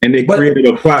with. And they created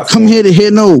a platform. Come here to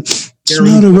hear no.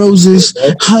 Smell the roses,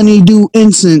 honeydew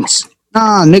incense.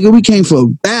 Nah, nigga, we came for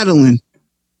battling.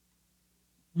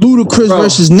 Ludacris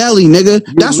versus Nelly, nigga.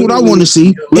 That's what I want to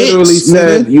see.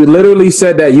 You literally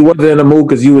said that you wasn't in the mood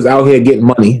because you was out here getting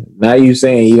money. Now you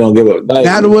saying you don't give a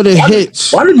battle with the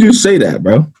hits. Why did you say that,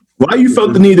 bro? Why you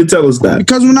felt the need to tell us that?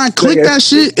 Because when I clicked that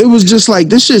shit, it was just like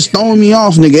this shit's throwing me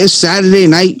off, nigga. It's Saturday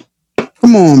night.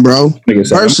 Come on, bro.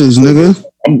 Versus, nigga.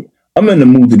 I'm in the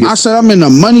mood to get. I said I'm in the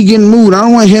money getting mood. I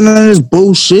don't want to hear none of this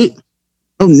bullshit.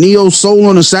 No neo soul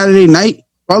on a Saturday night.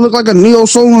 Do I look like a neo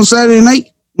soul on a Saturday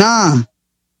night? Nah.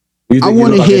 I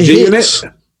want to hear hits.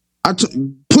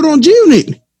 Put on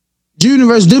G-Unit. G-Unit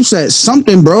versus Dipset.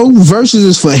 Something, bro. Versus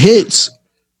is for hits.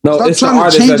 No, stop it's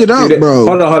trying to change it up, bro.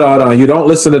 Hold on. You don't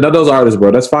listen to none of those artists,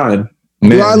 bro. That's fine.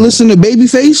 Man. Do I listen to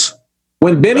Babyface?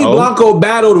 When Benny Blanco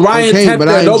battled Ryan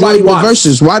Tedder, nobody watched.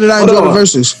 Verses. Why did I enjoy the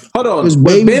verses? Hold on.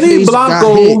 When Benny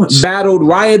Blanco battled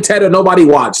Ryan Tedder, nobody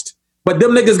watched. But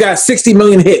them niggas got 60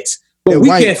 million hits. But we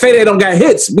can't say they don't got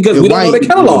hits because we don't know the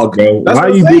catalog. Why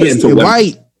you do this to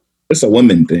white? It's a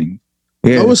woman thing.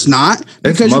 Yeah. No, it's not.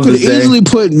 Because you could easily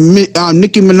put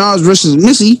Nicki Minaj versus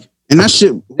Missy, and that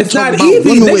shit. It's not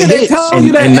easy.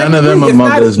 And none of them are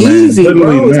mothers, man. Easy,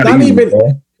 bro. It's not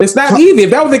even. It's not easy. If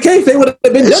that was the case, they would have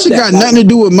been. That shit got nothing to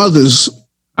do with mothers.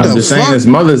 I'm just saying it's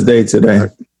Mother's Day today.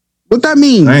 What that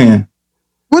mean? Man.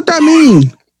 What that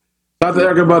mean? Talk to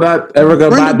Erica about that. Erica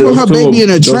Brenda put her baby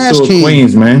in a trash can.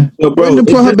 Queens, man. Brenda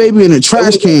put her baby in a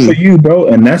trash can. For you, bro,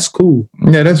 and that's cool.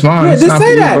 Yeah, that's fine. Yeah, just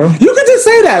say that. You can just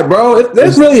say that, bro.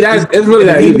 It's really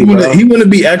that easy, bro. He want to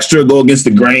be extra, go against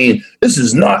the grain. This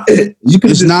is not it.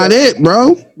 It's not it,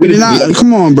 bro.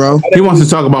 Come on, bro. He wants to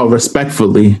talk about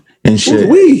respectfully and shit.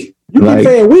 We. You keep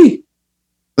saying we.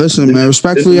 Listen, man.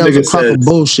 Respectfully, I was a crock of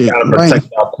bullshit. Gotta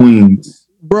protect our queens.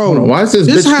 Bro, why is this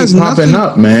bitch keep popping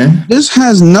up, man? This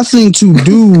has nothing to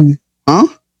do, huh?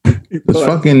 This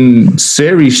fucking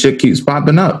Siri shit keeps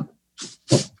popping up.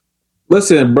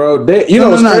 Listen, bro.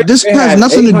 This has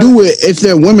nothing to do with if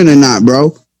they're women or not,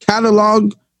 bro.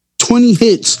 Catalog 20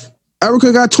 hits.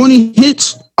 Erica got 20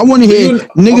 hits. I want to hear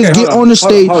niggas get on the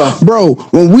stage. Bro,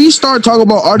 when we start talking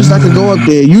about artists that can go up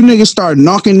there, you niggas start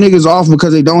knocking niggas off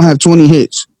because they don't have 20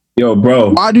 hits. Yo,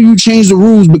 bro. Why do you change the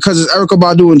rules because it's Erykah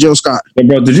Badu and Jill Scott? Yo,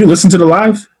 bro, did you listen to the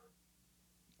live?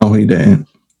 Oh, he didn't.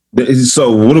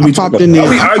 So what are we talking about?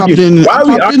 I popped in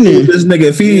there. This nigga,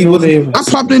 if he wasn't, I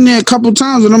popped in there a couple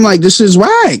times and I'm like, this is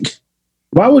whack.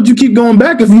 Why would you keep going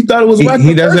back if you thought it was whack?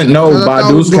 He doesn't know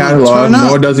Badu's catalog,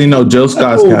 nor does he know Jill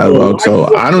Scott's catalog.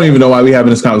 So I don't even know why we having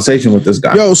this conversation with this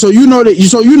guy. Yo, so you know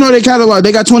their catalog.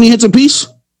 They got 20 hits apiece.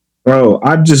 Bro,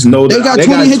 I just know that they got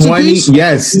 20 hits apiece.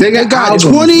 Yes, they got albums,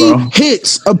 20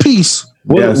 hits apiece.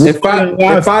 Yes. If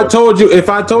I told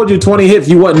you 20 hits,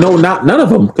 you wouldn't know none of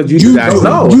them because you don't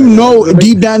know. You know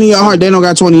deep down in your heart they don't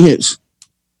got 20 hits.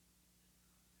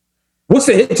 What's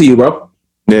a hit to you, bro?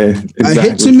 Yeah, exactly. A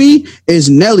hit to me is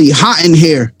Nelly, Hot in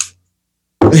Here.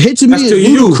 A hit to me is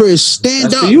Ludacris,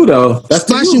 Stand Up. To you though. That's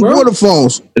Splashing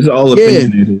Waterfalls. It's all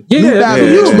opinionated.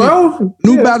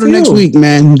 New battle next week,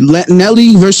 man.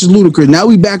 Nelly versus Ludacris. Now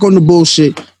we back on the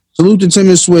bullshit. Salute to Tim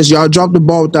and Swiss. Y'all dropped the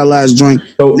ball with that last joint.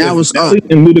 So now it's up.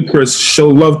 And Ludacris show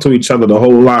love to each other the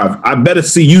whole live. I better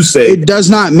see you say it does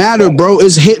not matter, bro.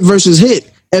 It's hit versus hit.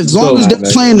 As long as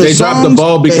they're playing the songs, they dropped the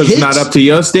ball because it's not up to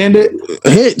your standard.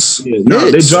 Hits. Yeah,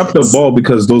 no, they dropped the ball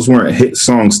because those weren't hit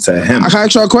songs to him. I can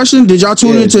ask y'all a question. Did y'all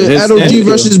tune into Edo G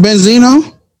versus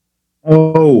Benzino?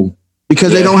 Oh.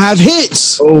 Because they don't have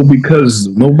hits. Oh, because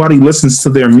nobody listens to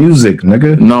their music,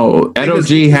 nigga. No, Edo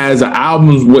G has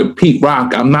albums with Pete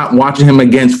Rock. I'm not watching him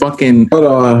against fucking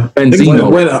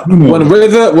Benzino. When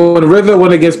RZA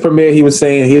went against Premier, he was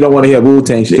saying he don't want to hear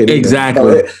Wu-Tang shit.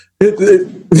 Exactly.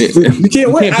 You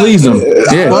can't please them.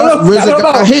 Yeah, RZA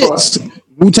got hits.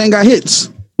 Wu-Tang got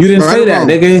hits. You didn't say that,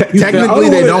 nigga. Technically,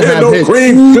 they don't have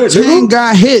hits. Wu-Tang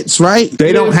got hits, right?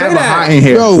 They don't have a Hot in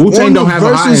Here. Wu-Tang don't have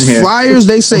a Hot in Here. Flyers,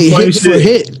 they say hit for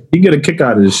hit. You get a kick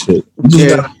out of this shit.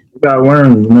 You gotta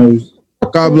learn, you know.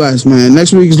 God bless, man.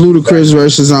 Next week is Ludacris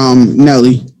versus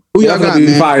Nelly. Who y'all got,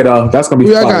 man? Fire, though. That's gonna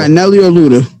be fire. Who y'all got, Nelly or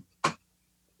Luda?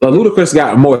 Ludacris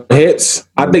got more hits.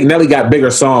 I think Nelly got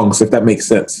bigger songs, if that makes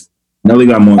sense. Nelly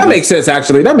got more. That makes sense,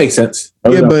 actually. That makes sense.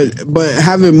 Yeah, but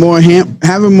having more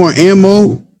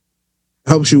ammo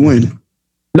helps you win.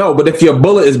 No, but if your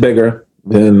bullet is bigger,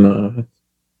 then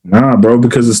nah, bro,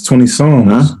 because it's 20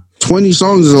 songs. Huh? 20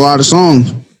 songs is a lot of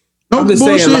songs. No I'm just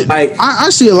bullshit. saying, like I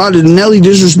see a lot of Nelly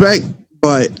disrespect,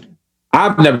 but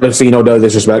I've never seen no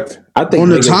disrespect. I think on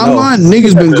the timeline,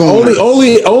 niggas been going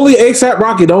only ASAP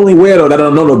Rocky, the only weirdo that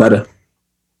don't know no better.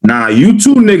 Nah, you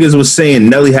two niggas was saying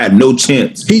Nelly had no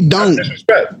chance. He don't.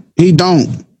 He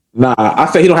don't. Nah, I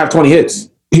say he don't have 20 hits.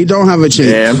 He don't have a chance.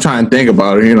 Yeah, I'm trying to think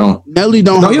about it. You know, Nelly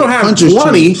don't. No, he don't have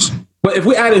 20. But if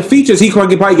we added features, he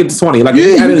could probably get to 20. Like, if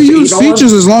we Yeah, added you can a use shit, you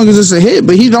features as long as it's a hit,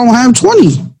 but he don't have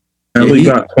 20. Nelly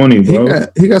got 20, bro.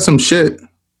 He got some shit.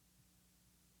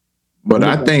 But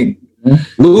I think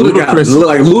Luda has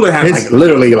like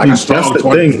literally like a That's strong the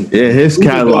 20. thing. yeah, his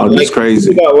catalog is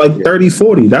crazy. He got like 30,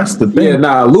 40. That's the thing. Yeah,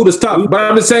 nah, Luda's tough. But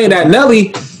I'm just saying that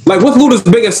Nelly, like, what's Luda's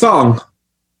biggest song?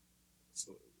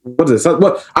 What is it?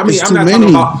 What I mean, It's I'm too not many.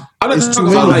 talking about. I'm not It's talking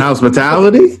too about many. like.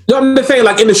 Hospitality? No, I'm just saying,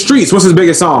 like, in the streets, what's his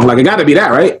biggest song? Like, it got to be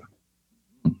that, right?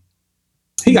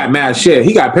 He got mad shit.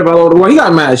 He got Pimp All Over the World. He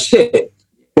got mad shit.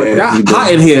 But Yeah, that he did.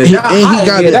 hot in here. He- That and he hot in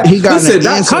got here. it- That- he got listen, an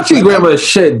that answer country for grammar is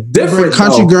shit different.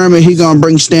 Country though. grammar, he gonna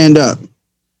bring stand up.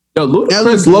 Yo,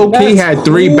 Ludacris Nelly- low-key had that's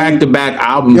 3 cool. back-to-back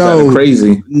albums Yo. that are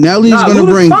crazy. Nelly's Nah, gonna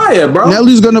Luda's bring fire, bro.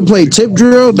 Nelly's gonna play Tip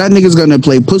Drill. That nigga's gonna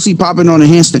play Pussy Popping on a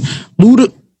Handstand.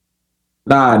 Luda,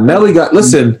 Nah, Nelly got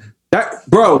listen. That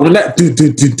bro, when that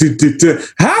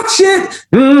hot shit,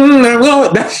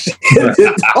 that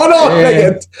shit. Hold on,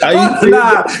 nigga.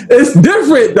 Nah, it's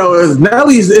different though. It's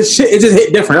Nelly's. It's shit. It just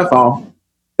hit different. That's all.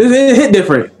 It hit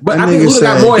different. But that I think nigga Luda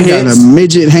got said more he got hits. a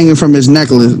midget hanging from his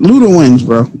necklace. Luda wins,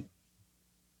 bro.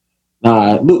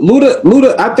 Nah,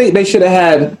 Luda. I think they should have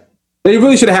had. They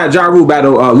really should have had Ja Rule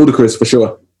battle Ludacris for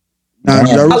sure. Nah,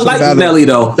 Ja Rule I should like battle- Nelly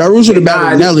though. Ja Rule should have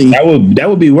battled Nah, Nelly. That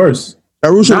would be worse. Ja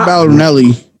Rule should have battled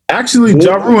Nelly. Actually,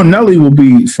 Ja Rule and Nelly will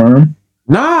be firm.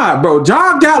 Nah, bro.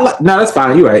 Ja got like. Nah, that's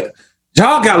fine. You right.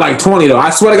 Ja got like 20 though. I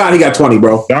swear to God, he got 20,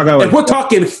 bro. Ja got like If we're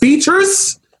talking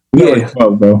features, You got yeah, like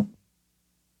 12, bro.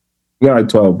 You got like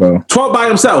 12, bro. 12 by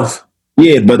himself.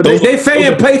 Yeah, but But they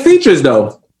fan play features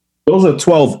though. those are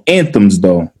 12 anthems,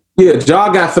 though. Yeah, Ja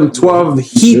got some 12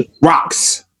 heat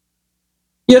rocks.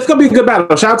 Yeah, it's gonna be a good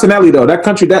battle. Shout out to Nelly though. That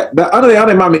country, that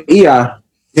other mommy EI.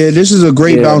 Yeah, this is a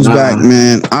great Yeah, bounce nah. back,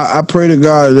 man. I pray to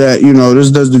God that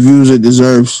this does the views it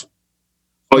deserves.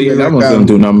 Oh, yeah, that one's going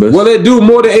to do numbers. Will it do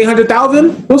more than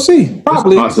 800,000? We'll see.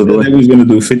 Probably. I think he was gonna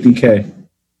do 50K.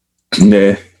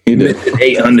 Yeah, he did.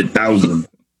 800,000.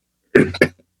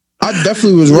 I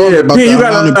definitely was wrong Yeah, about P, you that.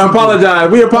 gotta apologize.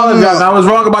 We apologize. No. I was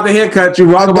wrong about the haircut.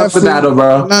 You wrong about the battle,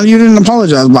 bro. No, you didn't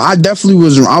apologize, but I definitely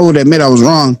was. I would admit I was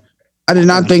wrong. I did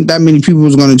not think that many people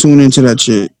was going to tune into that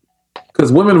shit.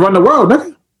 Because women run the world,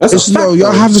 nigga. That's It's, a fact,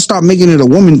 y'all though. have to stop making it a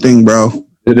woman thing, bro.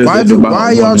 It is. Why It's about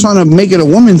are y'all women. trying to make it a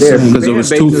woman Yeah, thing? because it was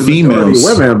fan two base is females.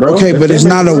 majority Women, bro. Okay, but it's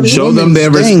not a Show them their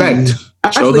woman's thing. respect. Show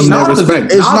Actually, them their Nas is- respect.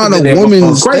 It's Nas not is in a there going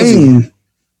woman's crazy. thing.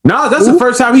 Nah, that's the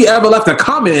first time he ever left a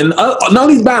comment in none of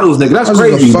these battles, nigga. That's That's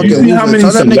crazy. a fucking You see how loser. many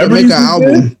Tell that nigga make celebrities an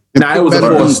album. Nah, it was a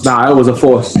Better force. beats. Nah, it was a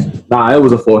force. Nah, it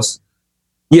was a force.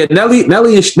 Yeah, Nelly and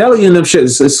them shit.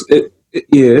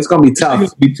 It's gonna be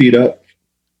tough. Be teed up.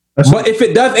 But if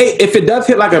it does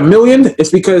hit like 1 million, it's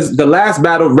because the last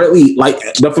battle really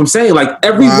that's what I'm saying. Like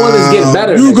everyone is getting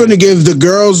better. You're nigga. going to give the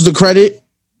girls the credit.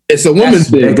 It's a woman's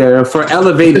thing. Nigga, for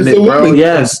elevating It's it, a bro. woman.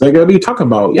 Yes, nigga, what are you talking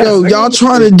about? Yes, Yo, nigga. y'all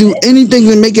trying to do anything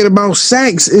to make it about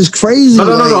sex is crazy.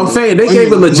 No. I'm saying they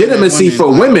gave it legitimacy for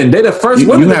women. They're the first You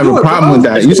women. have to do a it, problem bro. with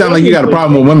that. You sound like you got a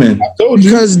problem with women.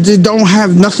 Because they don't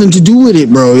have nothing to do with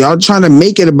it, bro. Y'all trying to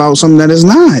make it about something that is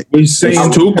not. We're saying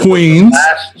It's two queens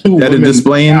two that are women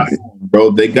displaying.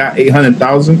 bro. They got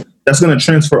 800,000. That's gonna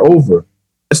transfer over.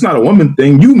 It's not a woman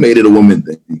thing. You made it a woman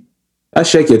thing. I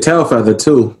shake your tail feather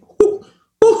too.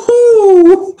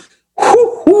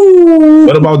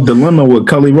 What about Dilemma with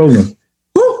Kelly Rowland?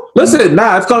 Listen,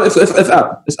 nah, it's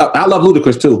up. It's up. I love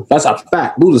Ludacris too. That's a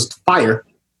fact. Luda's fire.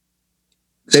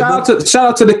 Shout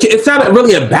out to the kid. It's not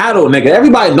really a battle, nigga.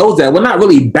 Everybody knows that. We're not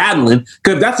really battling.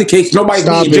 Because if that's the case, nobody's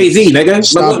Stop beating it. Jay-Z, nigga.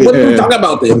 Stop What it. are you talking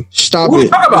about then? Stop What are you it.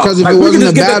 talking about? Because if Like, it we wasn't can a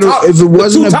just get the battle, top- if it the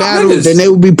wasn't two a top battle, niggas. then they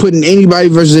would be putting anybody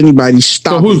versus anybody. So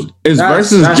Stop who's it. is That's-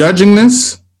 versus that's- judging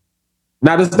this?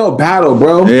 Nah, there's no battle,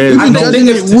 bro. Yeah, I know Judging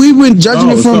niggas. it, we've been judging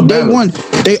No, it it's from not day battle. one.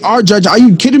 They are judging. Are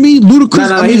you kidding me? Ludacris.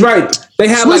 Nah, I he's mean, right. They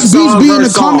have like Swiss Beats song be in the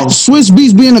versus comments. song. Swiss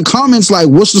Beats be in the comments like,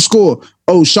 "What's the score?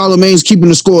 Oh, Charlemagne's keeping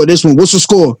the score. This one, what's the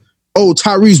score? Oh,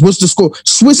 Tyrese, what's the score?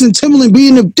 Swiss and Timbaland be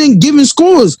in the thing giving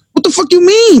scores. What the fuck you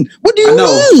mean? What do I you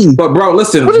know, mean? but bro,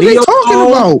 listen. What are they Neo talking Soul-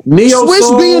 about? Neo Swiss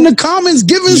Soul, be in the comments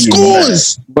giving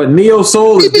scores. but Neo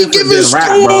Soul He is be different giving than rap,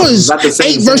 bro. It's scores. not the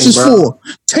same 8 versus thing, bro. 4.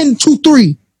 10, 2,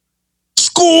 3.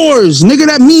 Scores. Nigga,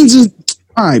 that means is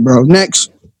all right, bro.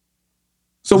 Next.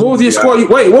 So what was your score?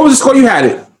 What was the score you had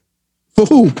it? For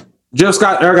who? Jill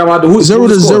Scott, Eric Amado. Who 0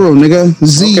 to 0, nigga.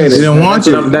 Z. Okay, They then. don't want That's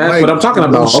you. what I'm- That's Like, what I'm talking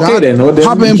about. shot. Okay, then. What then?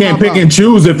 Pop in, You can't pop pick out. and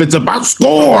choose if it's about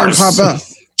scores. Pop out.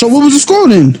 So what was the score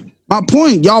then? My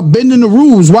point, y'all bending the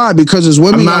rules. Why? Because it's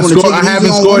women. I'm Y'all not wanna score. take it I easy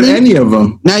haven't on scored women? any of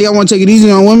them. Now y'all want to take it easy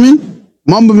on women?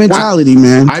 Mamba mentality,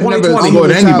 man. I've never 2020. scored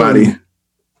Mentality. anybody.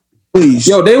 Please.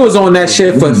 Yo, they was on that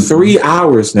shit for 3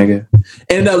 hours, nigga.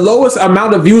 And the lowest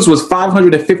amount of views was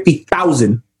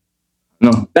 550,000.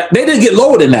 No. They didn't get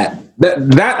lower than that.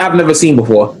 That I've never seen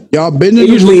before. Y'all been to It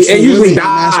usually women,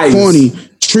 dies. that's corny.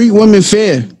 Treat women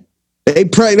fair. They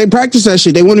practice that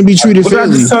shit. They want to be treated What did I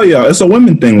fairly. just tell y'all? It's a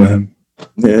women thing with him.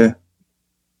 Yeah.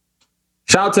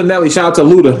 Shout out to Nelly. Shout out to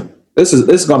Luda. This is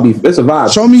a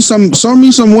vibe. Show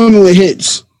me some women with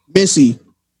hits. Missy,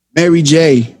 Mary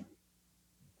J.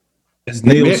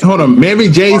 Hold on. Mary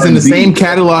J's in the same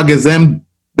catalog as them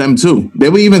too. They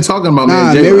were even talking about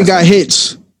Nah, Mary J. Mary got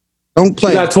hits. Don't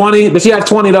play. She got 20. But she had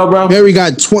 20 though, bro. Mary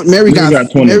got 20. Mary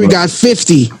got 20, Mary bro. got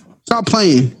 50. Stop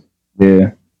playing.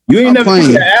 Yeah. You ain't never playing.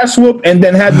 seen an ass whoop and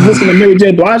then had to listen to Mary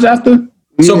J. Blige after?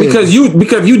 So Yeah. because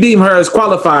you deem her as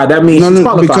qualified, that means she's No,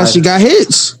 qualified. because she got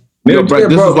hits. Yo, bro,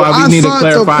 this is why I we need to thought the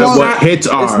clarify quali- what hits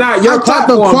are. It's not I your thought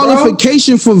the platform, bro.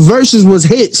 qualification for verses was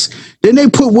hits. Then they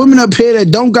put women up here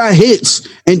that don't got hits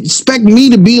and expect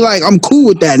me to be like, I'm cool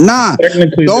with that. Nah,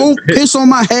 Technically, don't they're hits. piss on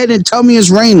my head and tell me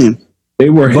it's raining. They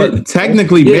were hit. But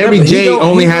technically, Yeah, Mary but he J don't-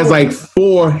 only he has don't- like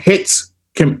 4 hits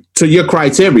to your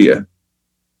criteria.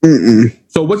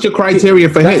 So what's your criteria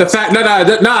for That's a hits?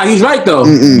 fact. Nah, he's right though.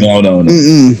 No.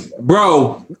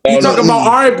 Bro, you talking about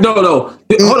R? No.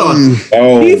 Hold on.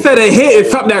 Oh. He said a hit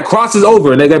is something that crosses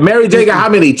over. Nigga, Mary J got how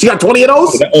many? She got 20 of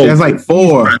those? She has like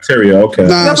 4. Criteria, okay.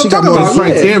 Nah, That's she what got I'm more talking than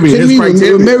about. Criteria. Kidding His me?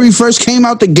 criteria. When Mary first came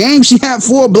out the game, she had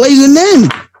 4 blazing in.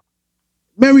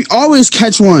 Mary always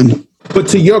catch one. But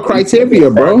to your criteria,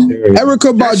 bro. Erica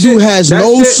Badu shit- has that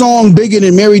no shit- song bigger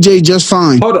than Mary J. Just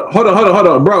Fine. Hold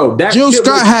on, bro. That Jill shit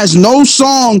Scott was- has no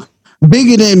song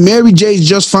bigger than Mary J's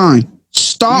Just Fine.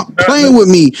 Stop playing with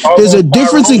me. There's a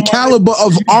difference in caliber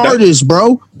of artists,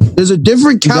 bro. There's a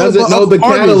different caliber Doesn't know of the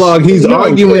artists. catalog. He's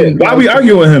arguing. Why we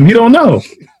arguing with him? He don't know.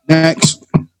 Next.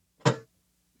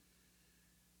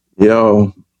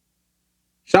 Yo.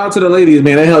 Shout out to the ladies,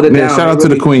 man. They held it Man, down. shout out They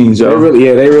to the queens, yo. They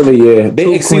really. They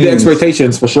Two exceeded queens.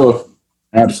 expectations for sure.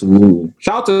 Absolutely.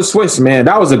 Shout out to the Swiss, man.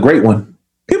 That was a great one.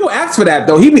 People asked for that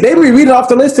though. They be reading off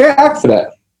the list. They asked for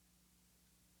that.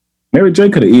 Mary J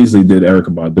could have easily did Erica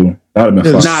Badu. That would have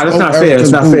been Yes. fun. Nah, that's Smoke not fair. It's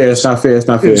Erica's not boots. fair. It's not fair. It's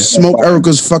not fair. Smoke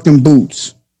Erica's fucking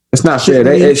boots. It's not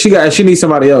fair. She needs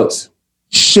somebody else.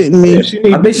 Shitting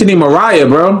me. I think she need Mariah,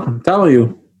 bro. I'm telling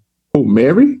you. Who,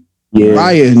 Mary? Yeah.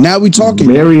 Raya, now we talking.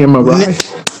 Mary and Mariah.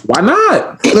 Why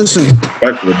not? Listen,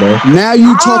 Respectful, bro. now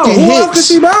you talking who else can hits.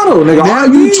 she battle, nigga? Now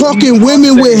R&B? you talking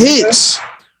women with hits.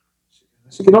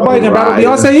 Nobody can battle Mariah.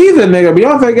 Beyonce either, nigga.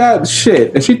 Beyonce got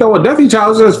shit. If she throw a Destiny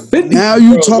Child, it's just 50. Now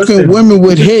you talking listen, women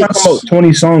with We're talking hits. about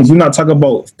 20 songs. We're not talking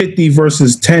about 50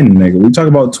 versus 10, nigga. We talking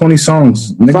about 20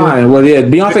 songs, nigga. Fine. Well, yeah.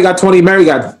 Beyonce got 20. Mary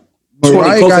got 20.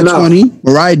 Mariah Close got enough. 20.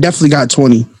 Mariah definitely got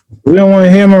 20. We don't want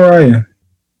to hear Mariah.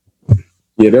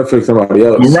 Yeah, they'll fix somebody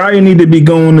else. Mariah need to be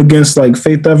going against like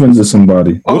Faith Evans or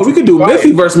somebody. Oh, we could do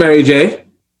Missy versus Mary J.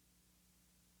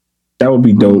 That would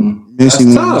be dope. Missy That's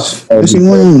wins. tough. Missy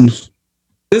wins.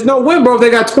 There's no win, bro. If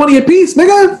they got 20 apiece,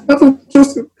 nigga. That's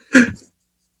just,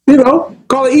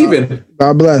 call it even.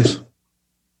 God bless.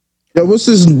 Yo, what's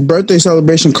this birthday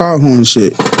celebration car horn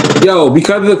shit? Yo,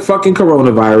 because of the fucking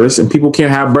coronavirus and people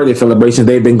can't have birthday celebrations,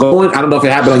 they've been going. I don't know if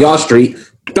it happened on y'all street.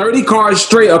 30 cars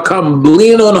straight will come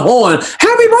leaning on the horn.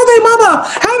 Happy birthday, mama!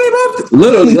 Happy birthday!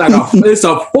 Literally, it's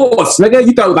a force, nigga.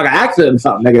 You thought it was like an accident or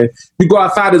something, nigga. You go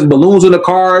outside, there's balloons in the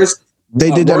cars. They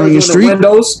did that on words your the street?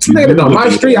 Windows. Nigga, no, my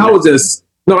street. I was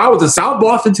in South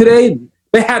Boston today.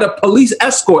 They had a police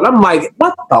escort. I'm like,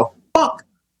 what the fuck?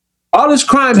 All this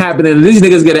crime happening, and these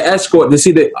niggas get an escort to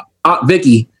see the Aunt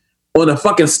Vicky on the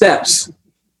fucking steps.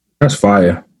 That's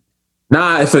fire.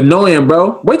 Nah, it's annoying,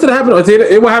 bro. Wait till it happens.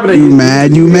 It will happen to you. You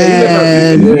mad? You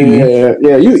mad?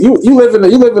 Yeah. You live in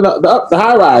the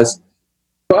high rise.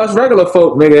 For us regular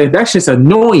folk, nigga, that shit's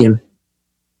annoying.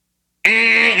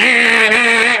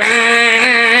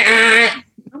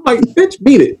 I'm like, bitch,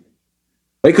 beat it.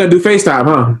 They couldn't do FaceTime,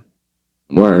 huh?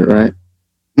 Word, right?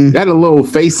 Got a little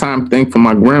FaceTime thing for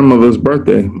my grandmother's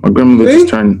birthday. My grandmother See? just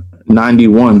turned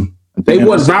 91. I They think.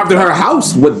 would drive to her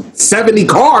house with 70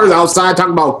 cars outside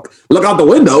talking about look out the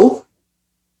window.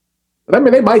 But I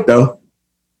mean, they might though.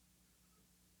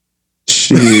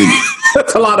 Shit.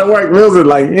 That's a lot of work. Mills is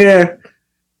like, yeah.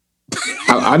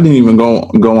 I didn't even go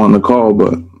on the call,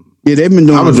 but Yeah, they've been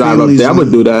doing I would drive up families there. I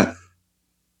would do that.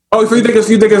 Oh, so you think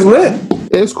it's lit?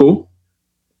 It's cool.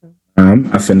 I'm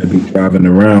not finna be driving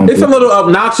around. It's a little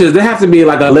obnoxious. There has to be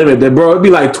like a limit, there, bro. It'd be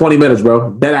like 20 minutes,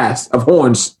 bro. Dead ass of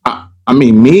horns. I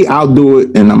mean, me, I'll do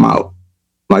it and I'm out.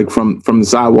 Like from the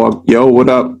sidewalk. Yo, what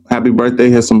up? Happy birthday.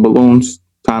 Here's some balloons.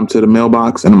 Time to the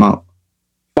mailbox and I'm out.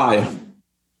 Fire.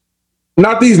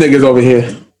 Not these niggas over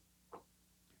here.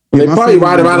 They my probably family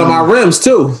ride around on was, my rims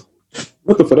too.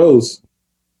 Looking for those.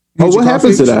 Oh, Get what your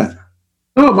happened to coffee? that?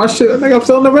 Oh my shit! I think I'm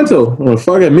still in the rental. Oh,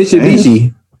 fucking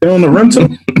Mitsubishi. They're on the rental.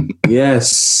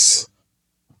 Yes.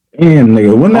 Damn,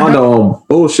 nigga. When the On hell? the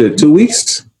bullshit. 2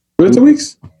 weeks. 2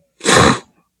 weeks.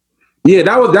 Yeah,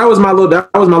 that was my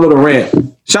little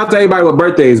rant. Shout out to everybody with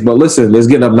birthdays, but listen, it's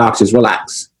getting obnoxious.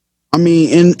 Relax. I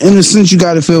mean, in a sense, you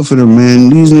got to feel for them, man.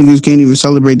 These niggas can't even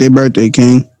celebrate their birthday,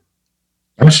 King.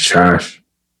 That's trash.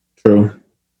 True.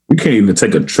 You can't even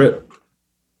take a trip.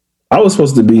 I was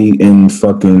supposed to be in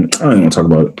fucking. I ain't gonna talk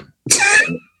about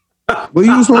it. Where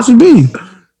you supposed to be?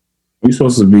 We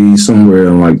supposed to be somewhere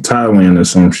in like Thailand or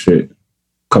some shit.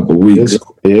 Couple weeks.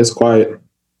 It's quiet.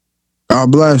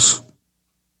 God bless.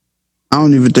 I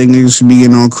don't even think niggas should be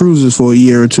getting on cruises for a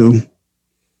year or two.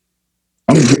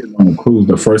 I'm getting on a cruise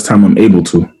the first time I'm able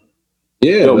to.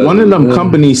 Yeah, Yo, one of them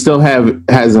companies still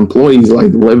has employees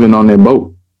like living on their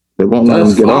boat. They won't let them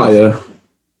That's get off. fire.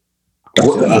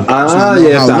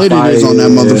 Yeah, How lit it is on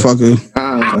that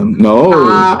motherfucker.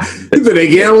 No, You said they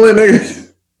gambling,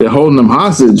 nigga. they're holding them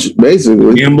hostage,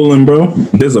 basically. Gambling, bro.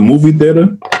 There's a movie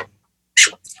theater.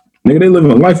 Nigga, they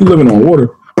living a life. You living on water.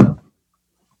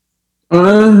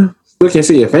 Still can't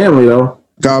see your family though.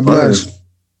 God bless.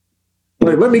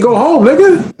 Like, let me go home,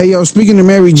 nigga. Hey, yo, speaking of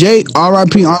Mary J,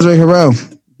 R.I.P. Andre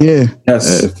Harrell. Yeah.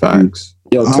 Yes. Facts.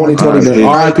 Yo, 2020,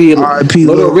 R.I.P. R.I.P.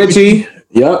 Little Richie.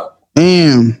 Yep.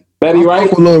 Damn. Betty Wright.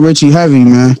 Fuck with Lil Richie heavy,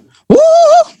 man. Woo!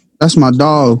 That's my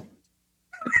dog.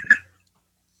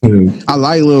 I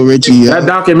like Lil Richie. That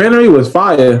documentary was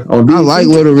fire. On I like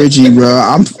Little Richie, bro.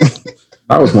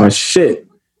 That was my shit.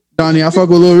 Donnie, I fuck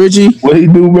with Lil Richie. What he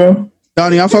do, bro?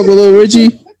 Donnie, I fuck with Lil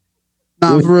Richie.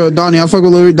 Nah, for real, Donnie, I fuck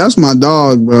with Lil Richie. That's my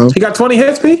dog, bro. He got 20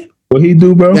 hits, P? What he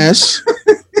do, bro? Yes.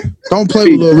 Don't play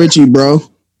with Lil Richie, bro.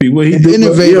 What he do? Bro?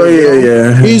 Innovator.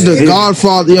 Yeah. He's the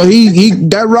godfather. Yo, he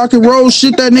that rock and roll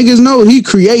shit that niggas know. He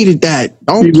created that.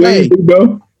 Don't What play. he do,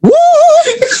 bro? Woo!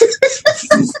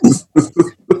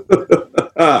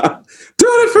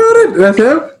 Fruited. That's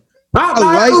him.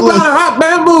 Hot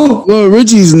bamboo. Lil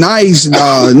Richie's nice,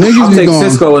 dog. Niggas I'll be take going.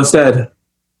 Cisco instead.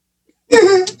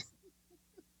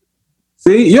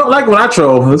 See, you don't like when I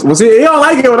troll. Well, see, you don't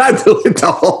like it when I do it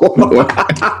though.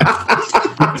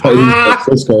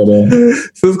 Cisco, though.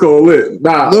 Cisco lit.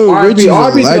 Nah, Lil Richie's a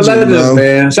RP legend, legends, bro.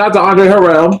 man. Shout out to Andre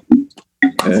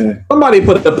Harrell. Somebody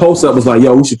put the post up, was like,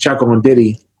 yo, we should check on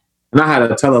Diddy. And I had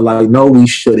to tell her, like, no, we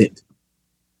shouldn't.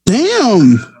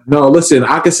 Damn. No, listen,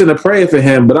 I can send a prayer for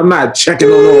him, but I'm not checking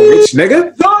on no rich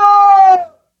nigga.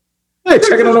 No! Hey,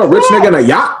 checking on no rich nigga in a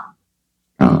yacht.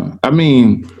 I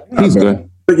mean, he's good. I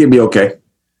think he'd be okay.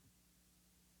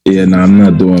 Yeah, no, I'm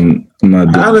not doing. I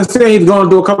understand he's going to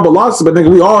do a couple of losses, but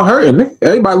nigga, we all hurting. Nigga.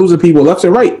 Everybody losing people left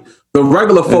and right. The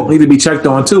regular folk need to be checked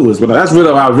on too. That's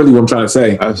really what I'm trying to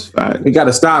say. That's fact. We got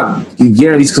to stop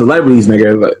gearing these celebrities,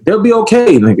 nigga. Like, they'll be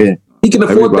okay, nigga. He can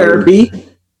afford therapy. You know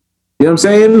what I'm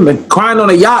saying? Like, crying on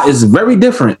a yacht is very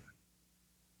different.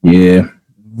 Yeah.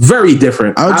 Very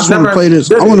different. I just want to play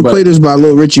this. I want to play this by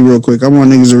Lil Richie real quick. I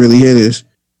want niggas to really hear this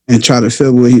and try to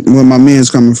feel where my man's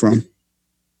coming from.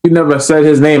 You never said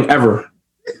his name ever.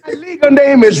 My legal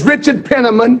name is Richard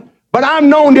Penniman, but I'm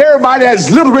known to everybody as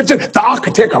Little Richard, the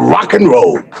architect of rock and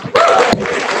roll.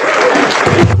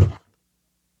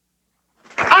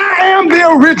 I am the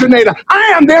originator.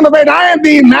 I am the innovator. I am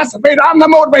the emancipator. I'm the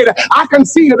motivator. I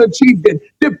conceived it, achieved it,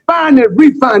 defined it,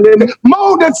 refined it,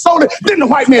 molded it, sold it. Then the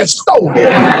white man stole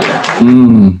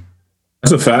it.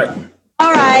 That's a fact.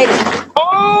 All right.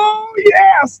 Oh,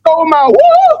 yeah. Stole my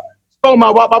woo. Stole my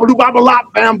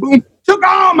wop-a-doo-bop-a-lop, bam, boom. Took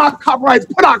all my copyrights,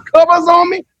 put our covers on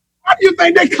me. Why do you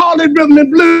think they call it rhythm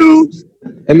and blues?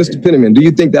 And Mr. Penniman, do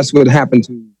you think that's what happened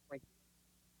to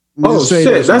Oh Just say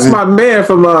shit, this, that's man. my man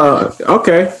from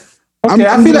okay. I'm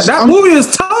I feel just- that I'm- movie is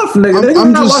tough, nigga. They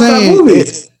I'm not just watch that saying,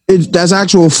 movie. that's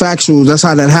actual factuals. That's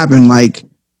how that happened. Like,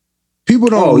 people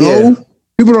don't know. yeah.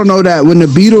 People don't know that when the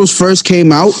Beatles first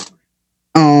came out,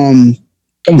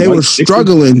 they were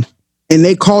struggling, and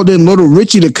they called in Little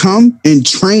Richie to come and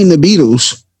train the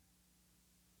Beatles.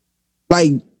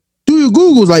 Like, do your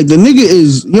Googles. Like, the nigga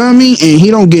is, you know what I mean? And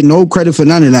he don't get no credit for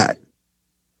none of that.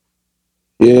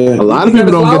 Yeah, A lot of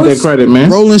people don't get their credit,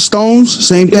 man. Rolling Stones,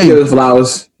 same He didn't get thing. his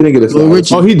flowers. He didn't get his Lil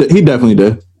flowers. Richie. Oh, he definitely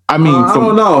did. I mean, I from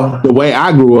don't know, the way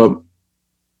I grew up,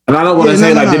 and I don't want to Yeah,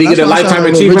 say no, like, did he that's get a why I lifetime said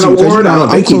Lil achievement Richie, 'cause, award? you know, I don't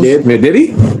I'm think he close. did. Man, did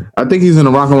he? I think he's in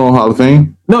the Rock and Roll Hall of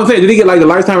Fame. No, I'm saying, did he get like the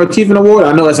lifetime achievement award?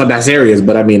 I know that's not that serious,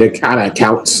 but I mean, it kind of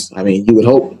counts. I mean, you would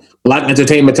hope Black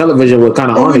Entertainment Television would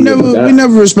kind of honor We you with that.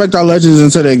 never respect our legends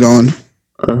until they're gone.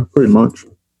 Pretty much.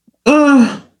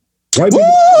 White people,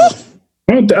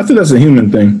 I think that's a human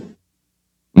thing.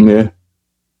 Yeah.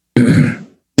 Yeah,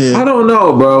 I don't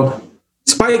know, bro.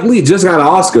 Spike Lee just got an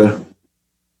Oscar.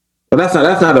 But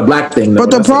that's not a black thing, though.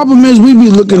 But the problem is we be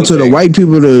looking to the white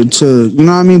people to you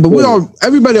know what I mean? But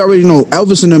everybody already know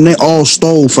Elvis and them, they all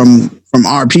stole from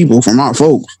our people, from our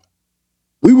folks.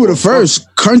 We were the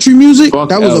first country music.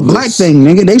 That was a black thing,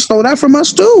 nigga. They stole that from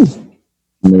us too.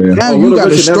 Yeah. Now you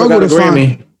gotta struggle to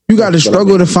find. You gotta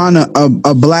struggle to find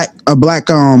a black like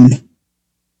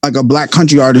a black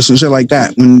country artist and shit like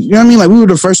that. When you know what I mean? Like we were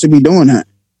the first to be doing that.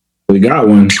 We got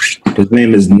one. His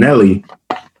name is Nelly.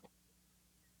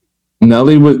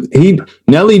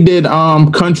 Nelly did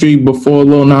country before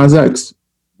Lil Nas X.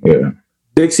 Yeah.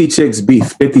 Dixie Chicks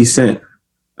beef 50 Cent.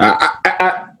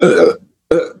 I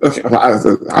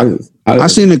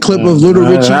seen a clip of Little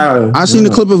Richie. I seen a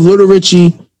clip of Little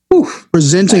Richie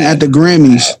presenting at the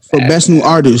Grammys for Best New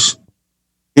Artist,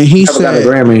 and he said,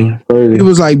 "He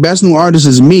was like, Best New Artist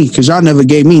is me because y'all never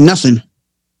gave me nothing."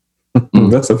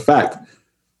 That's a fact.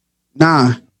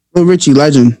 Nah, Little Richie,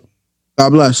 legend. God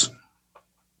bless.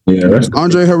 Yeah,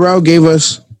 Andre Harrell gave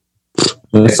us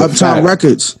Uptown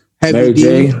Records, Heavy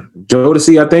D,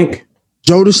 Jodeci, I think.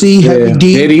 Jodeci, Heavy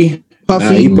D, Diddy,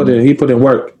 Puffy. He put in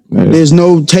work. There's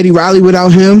no Teddy Riley without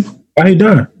him. Why he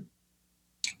done?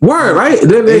 Word, right?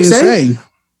 Did they say?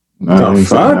 No,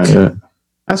 fuck.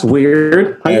 That's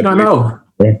weird. How you not know?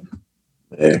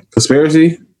 Yeah.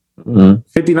 Conspiracy.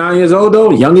 59 years old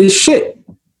though, young as shit.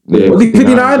 Yeah, was he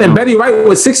 59 and Betty White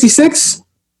was 66?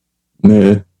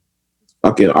 Yeah.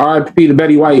 Fucking R.I.P. to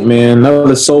Betty White, man.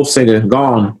 Another soul singer,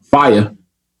 gone, fire.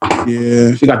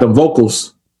 Yeah, she got the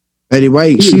vocals. Betty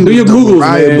White, she do your Googles,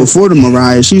 Mariah before the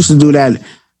Mariah. She used to do that.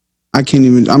 I can't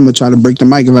even. I'm gonna try to break the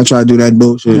mic if I try to do that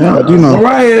bullshit. Yeah, you know,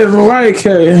 Mariah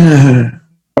Carey.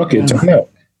 Okay, turn up.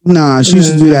 Nah, she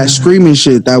used to do that screaming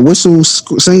shit, that whistle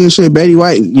singing shit. Betty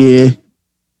White, yeah,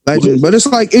 legend. But it's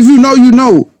like if you know, you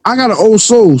know. I got an old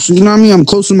soul, so you know what I mean. I'm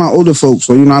close to my older folks,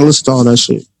 so you know I listen to all that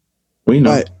shit. We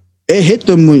know. But it hit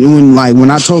them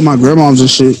when I told my grandmoms and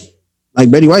shit.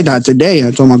 Like Betty White died today. I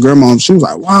told my grandma, she was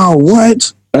like, "Wow,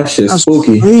 what? That's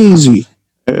spooky, crazy."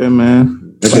 Yeah,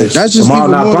 man. That's just people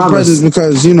more presence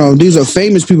because you know these are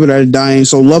famous people that are dying.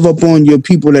 So love up on your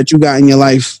people that you got in your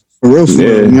life for real.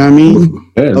 You know what I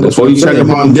mean? Yeah, before you check up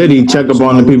on Diddy, check up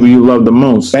on the people you love the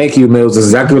most. Thank you, Mills. That's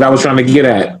exactly what I was trying to get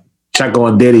at. Check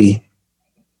on Diddy.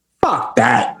 Fuck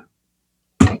that.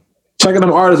 Checking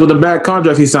them artists with the bad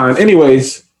contracts he signed.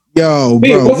 Anyways, yo,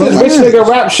 bro, what's this bitch nigga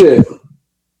rap shit?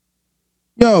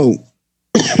 Yo,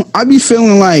 I be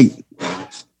feeling like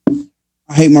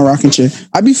I hate my rocking chair.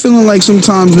 I be feeling like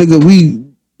sometimes, nigga,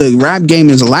 the rap game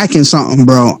is lacking something,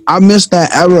 bro. I miss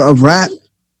that era of rap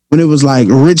when it was like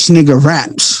rich nigga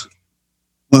raps.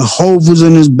 When Hov was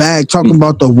in his bag talking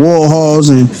about the war halls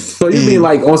and so you mean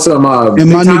like on some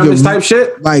and my nigga type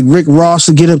shit? Like Rick Ross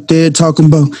to get up there talking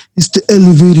about it's the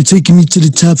elevator taking me to the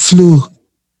top floor.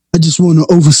 I just want to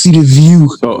oversee the view.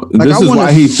 So like this I is want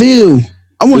why to feel.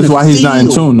 I want This is why he's not in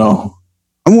tune though.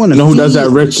 I want to. You know who does that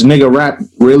rich nigga rap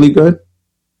really good?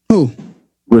 Who?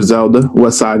 Griselda,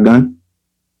 West Side Gun.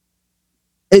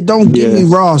 It don't give me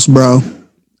Ross, bro.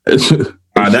 That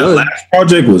last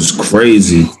project was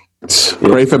crazy.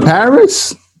 Pray for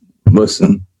Paris.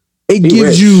 Listen, it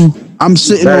gives you. I'm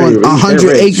sitting on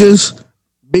 100 acres,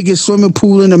 biggest swimming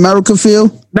pool in America. Feel?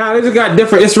 Nah, they just got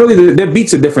different. It's really their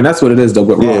beats are different. That's what it is, though.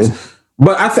 With Ross.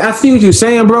 But I see what you're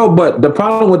saying, bro. But the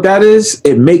problem with that is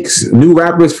it makes new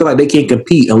rappers feel like they can't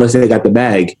compete unless they got the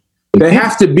bag. There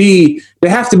have to be some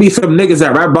niggas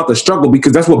that rap about the struggle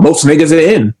because that's what most niggas are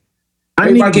in.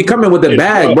 Everybody can come in with the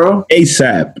bag, bro.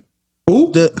 ASAP.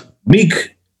 Who?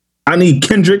 Meek. I need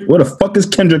Kendrick. Where the fuck is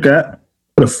Kendrick at?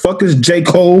 Where the fuck is J.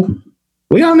 Cole?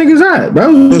 Where y'all niggas at,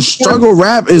 bro? The struggle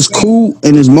rap is cool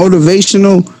and is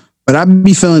motivational, but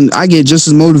I get just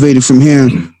as motivated from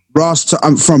hearing Ross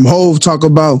from Hov talk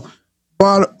about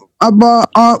I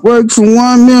bought artwork for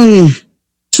 $1 million.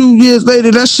 2 years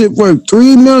later, that shit worth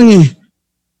 $3 million.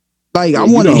 Like I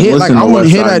want to hear,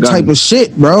 that type of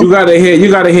shit, bro. You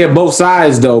gotta hear both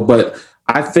sides though. But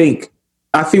I see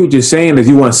what you're saying is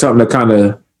you want something to kind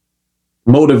of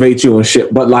motivate you and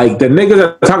shit. But like the niggas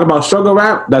that talk about struggle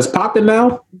rap that's popping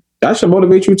now, that should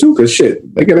motivate you too. Cause shit,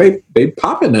 they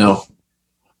popping now.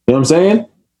 You know what I'm saying?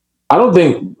 I don't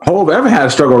think Hov ever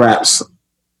had struggle raps.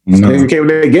 No. They came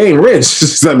to the game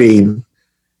rich. I mean,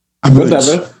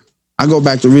 whatever. I go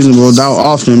back to Reasonable Doubt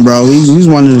often, bro. He's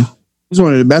one of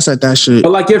the best at that shit.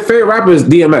 But like your favorite rapper is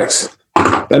DMX.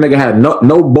 That nigga had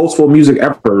no boastful music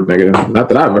ever, nigga. Not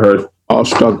that I've ever heard. All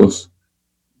struggles.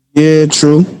 Yeah,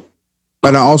 true.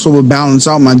 But I also would balance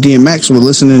out my DMX with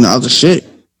listening to other shit.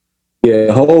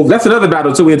 Yeah, Hov. That's another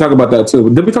battle too. We didn't talk about that too.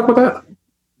 Did we talk about that?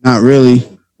 Not really.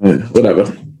 Yeah,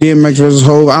 whatever. DMX versus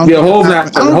Hov. Hov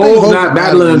not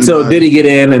battling until Diddy get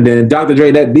in, and then Dr.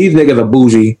 Dre. These niggas are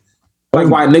bougie. Like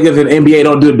why niggas in the NBA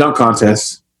don't do the dunk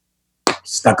contest.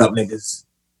 Stuck up niggas.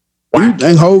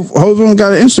 And Hov don't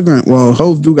got an Instagram. Well,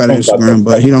 Hov do got an Instagram,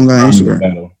 but he don't got an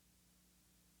Instagram.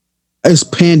 It's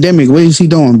pandemic. What is he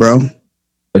doing, bro?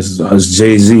 It's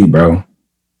Jay-Z, bro.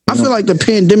 I feel like the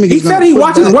pandemic. He said he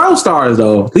watches World Stars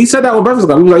though. He said that with Breakfast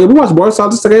Club. He was like, we watch World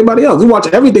Stars just like everybody else. We watch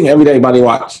everything everybody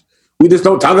watch. We just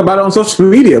don't talk about it on social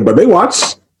media, but they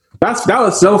watch. That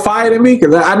was so fire to me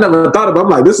because I never thought about it. I'm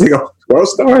like, this nigga World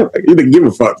Star? Like, you didn't give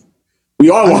a fuck.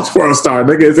 We all watch World Star,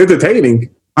 nigga. It's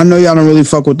entertaining. I know y'all don't really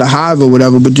fuck with the Hive or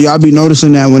whatever, but do y'all be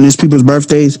noticing that when it's people's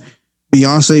birthdays,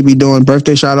 Beyonce be doing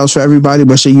birthday shout outs for everybody,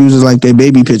 but she uses like their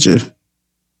baby picture?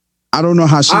 I don't know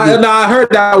how she. I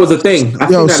heard that was a thing.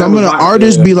 Some of the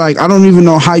artists be like, I don't even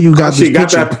know how you got this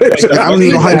picture. That picture. I don't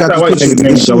even know how you got this picture.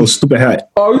 That was stupid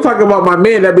hat. Oh, you talking about my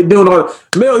man that be doing all?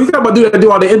 Mil, you talking about dude that do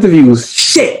all the interviews?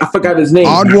 Shit, I forgot his name.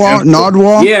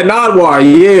 Nardwuar. Yeah,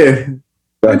 Nardwuar.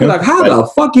 Yeah. I'd be like, how the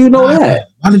fuck you know that?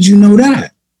 How did you know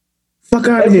that? Fuck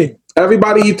out of here.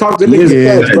 Everybody he talked to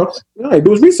niggas, bro. Yeah,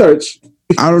 do his research.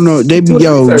 I don't know.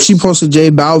 She posted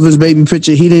J Balvin's baby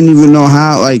picture. He didn't even know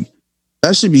how. Like,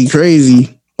 that should be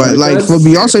crazy. But like for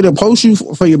Beyonce to post you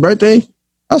for your birthday,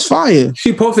 that's fire.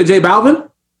 She posted J Balvin?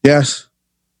 Yes.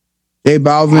 J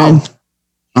Balvin.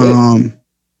 Wow.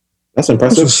 That's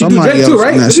impressive. She do Drake too,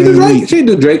 right? She do Drake.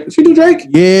 She do Drake?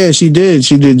 Yeah, she did.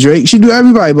 She did Drake. She do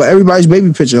everybody, but everybody's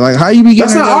baby picture. Like, how you be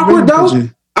getting that's not awkward though?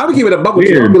 Picture? I would give it a buck with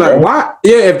you. I'd be like, why?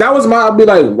 Yeah, if that was I'd be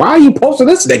like, why are you posting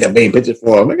this nigga baby picture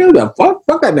for? Nigga, the fuck?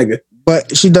 Fuck that nigga.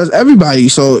 But she does everybody,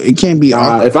 so it can't be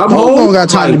awkward. If I'm home, don't got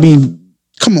time to be.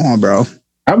 Come on, bro.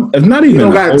 If not even, you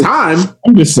don't got time.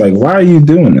 I'm just like, why are you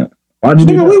doing that? Why'd you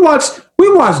do that?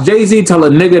 We watched Jay-Z tell a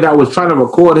nigga that was trying to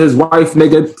record his wife,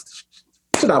 nigga,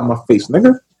 shit out my face,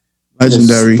 nigga.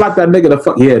 Legendary. Slap that nigga the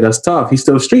fuck. Yeah, that's tough. He's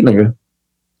still a street nigga.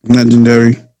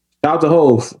 Legendary. Shout out to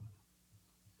Hov.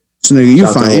 This nigga, you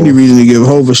find any reason to give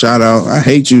Hov a shout out. I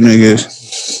hate you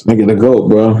niggas. Nigga the GOAT,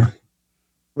 bro.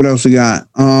 What else we got?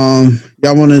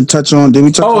 Y'all want to touch on? Did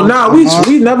we touch? Oh no, we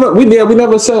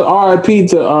never said R.I.P.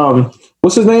 to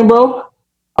what's his name, bro?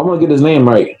 I want to get his name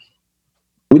right.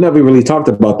 We never really talked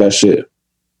about that shit.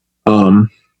 Let's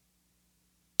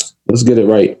get it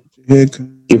right.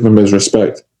 Give him his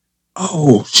respect.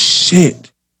 Oh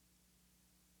shit.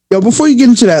 Yo, before you get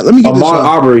into that, let me get Ahmaud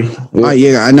Arbery. Yeah.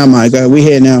 Yeah, I know my guy. We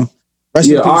here now.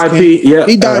 R.I.P. Yeah,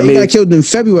 he died. He got killed in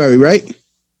February, right?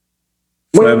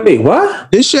 Wait, what?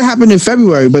 This shit happened in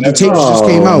February, but the tapes just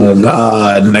came out. Oh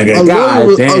God, nigga!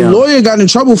 A lawyer got in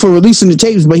trouble for releasing the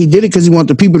tapes, but he did it because he wanted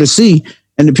the people to see,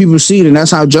 and the people see it, and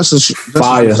that's how justice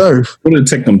was served. Would it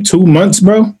take them 2 months,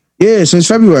 bro? Yeah, since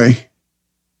February.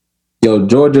 Yo,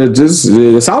 Georgia,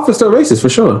 the South is still racist for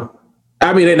sure.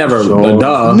 I mean, they never.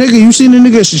 Duh. Nigga, you seen the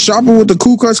nigga shopping with the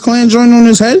Ku Klux Klan joint on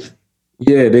his head?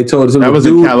 Yeah, they told us that was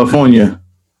in California.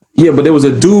 Yeah, but there was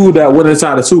a dude that went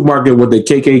inside the supermarket with the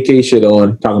KKK shit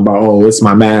on, talking about, oh, it's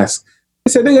my mask. I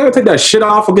said, nigga, gotta take that shit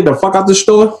off and get the fuck out the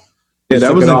store. Yeah,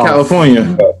 that was in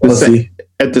California.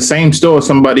 At the same store,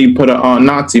 somebody put a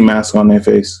Nazi mask on their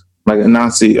face. Like a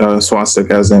Nazi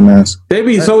swastika as their mask. They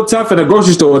be so tough in a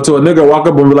grocery store until a nigga walk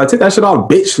up and be like, take that shit off,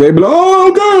 bitch. They be like,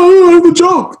 oh, God, it's a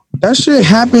joke. That shit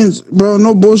happens, bro.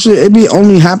 No bullshit. It be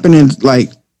only happening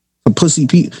like for pussy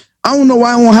people. I don't know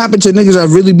why it won't happen to niggas that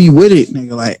really be with it,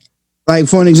 nigga. Like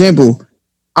for an example,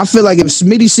 I feel like if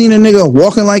Smitty seen a nigga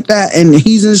walking like that and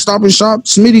he's in Stop and Shop,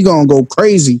 Smitty gonna go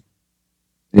crazy.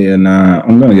 Yeah, nah,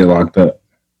 I'm gonna get locked up.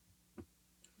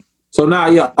 So now,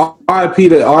 yeah, RIP to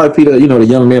the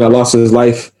young man that lost his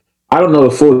life. I don't know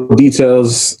the full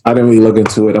details. I didn't really look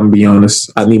into it. I'm gonna be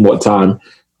honest. I need more time.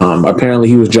 Apparently,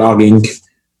 he was jogging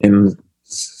and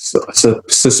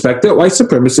suspected white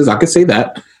supremacists. I could say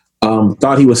that.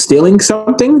 Thought he was stealing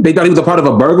something. They thought he was a part of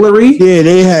a burglary. Yeah,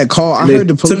 they had called. I heard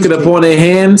the police took it upon their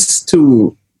hands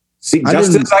to seek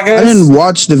justice. I guess I didn't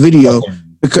watch the video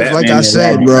because, like I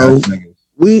said, bro,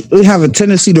 we have a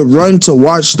tendency to run to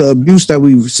watch the abuse that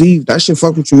we received. That shit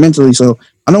fuck with you mentally. So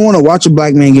I don't want to watch a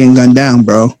black man getting gunned down,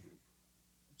 bro.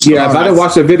 Yeah, I didn't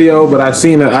watch the video, but I've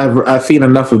seen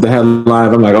enough of the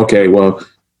headline. I'm like, okay, well,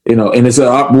 and it's an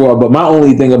uproar. But my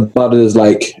only thing about it is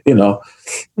like,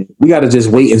 we got to just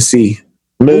wait and see.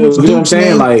 You know what I'm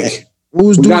saying? Like,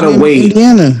 we gotta wait.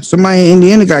 Indiana. Somebody in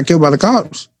Indiana got killed by the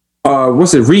cops.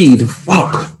 What's it? Reed.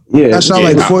 Fuck. Yeah. That shot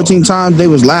like 14 times. They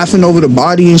was laughing over the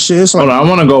body and shit. It's like, hold on, I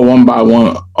want to go one by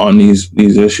one on these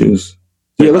issues.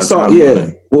 Yeah, let's start.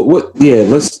 Yeah. What? Yeah.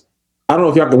 Let's. I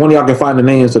don't know if one of y'all can find the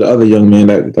names of the other young men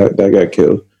that got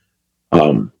killed.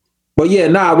 But yeah,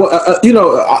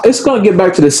 it's gonna get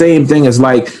back to the same thing as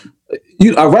like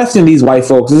you arresting these white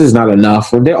folks. This is not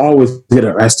enough. When they always get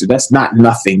arrested, that's not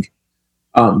nothing.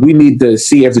 We need to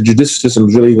see if the judicial system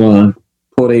is really going to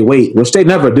pull their weight, which they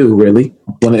never do, really,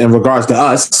 in regards to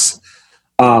us.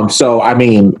 So I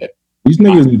mean, these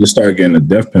niggas need to start getting a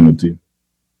death penalty.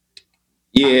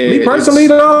 Yeah. Me personally,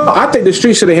 though, I think the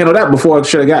street should have handled that before it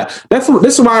should have got.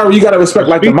 This is why you got to respect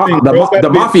like the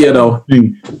mafia, though.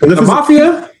 The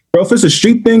mafia. Bro, if it's a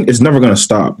street thing, it's never gonna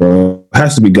stop, bro. It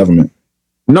has to be government.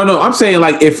 No, I'm saying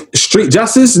like if street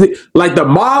justice, like the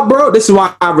mob, bro. This is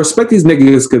why I respect these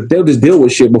niggas because they'll just deal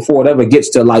with shit before it ever gets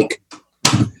to like.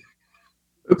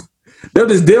 They'll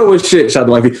just deal with shit. Shout out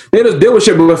to wifey. They just deal with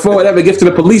shit before it ever gets to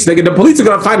the police, nigga. The police are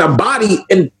gonna find a body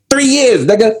in 3 years,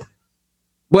 nigga.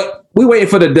 But we waiting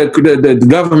for the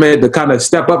government to kind of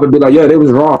step up and be like, yeah, they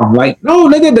was wrong. Like, no,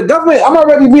 nigga, the government. I'm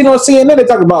already reading on CNN. They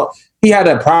talk about he had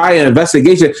a prior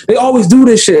investigation. They always do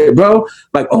this shit, bro.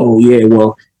 Like, oh yeah,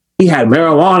 well, he had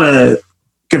marijuana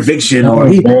conviction, or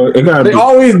they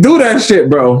always do that shit,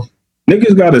 bro.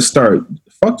 Niggas got to start.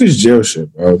 Fuck this jail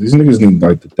shit, bro. These niggas need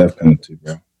like the death penalty,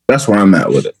 bro. That's where I'm at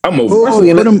with it. I'm over. Put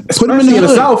him in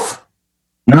the South.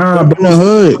 Nah, bro. In the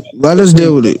hood. Let us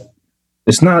deal with it.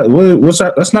 It's not. What's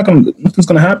that? That's not gonna. Nothing's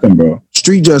gonna happen, bro.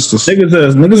 Street justice.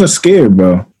 Niggas are scared,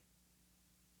 bro.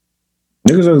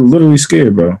 Niggas are literally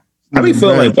scared, bro. I be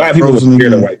feeling like black people are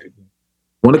scared of white people.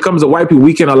 When it comes to white people,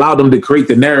 we can allow them to create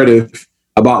the narrative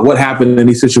about what happened in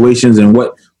these situations and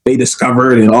what they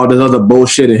discovered and all this other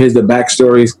bullshit and here's the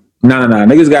backstories. No.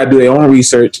 Niggas got to do their own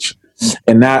research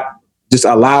and not just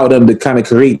allow them to kind of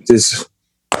create this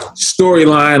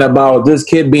storyline about this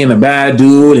kid being a bad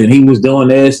dude and he was doing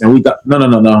this and we thought,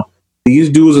 no. These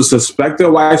dudes are suspected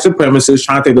white supremacists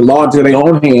trying to take the law into their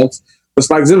own hands,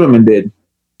 just like Zimmerman did.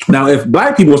 Now, if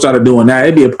black people started doing that,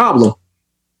 it'd be a problem.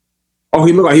 Oh,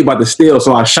 he looked like he about to steal,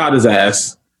 so I shot his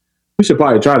ass. We should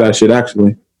probably try that shit,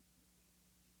 actually.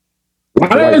 Why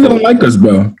they don't like us,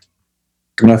 bro?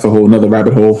 That's a whole nother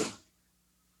rabbit hole.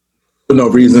 For no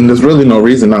reason. There's really no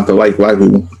reason not to like black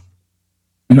people.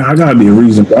 No, I gotta be a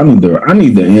reason. I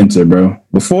need the answer, bro.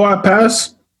 Before I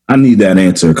pass, I need that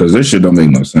answer because this shit don't make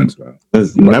no sense, bro.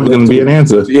 There's never gonna be an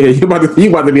answer. Yeah, you about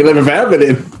to be living forever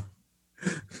then.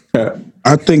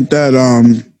 I think that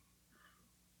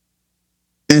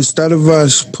instead of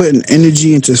us putting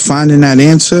energy into finding that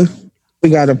answer, we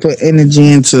got to put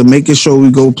energy into making sure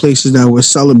we go places that we're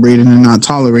celebrated and not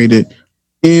tolerated,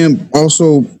 and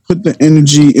also put the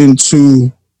energy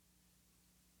into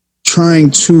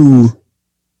trying to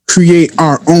create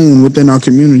our own within our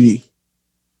community.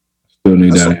 Still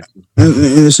need that. And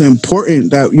it's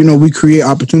important that, we create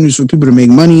opportunities for people to make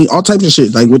money, all types of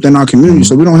shit, like within our community.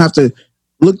 So we don't have to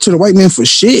look to the white man for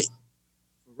shit.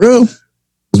 For real.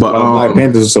 But Black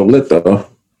Panthers are so lit, though.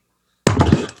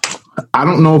 I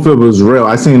don't know if it was real.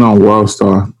 I seen it on World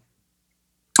Star,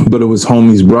 but it was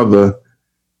homie's brother.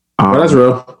 That's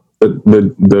real.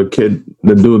 The kid,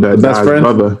 the dude that died,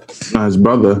 his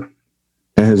brother,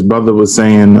 and his brother was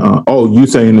saying, you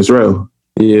saying it's real?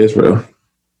 Yeah, it's real.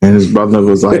 And his brother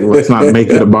was like, let's not make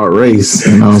it about race.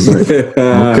 And I was like,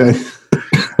 okay.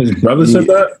 His brother said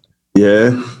that?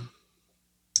 Yeah.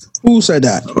 Who said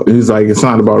that? He's like, it's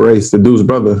not about race. The dude's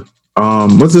brother.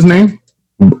 What's his name?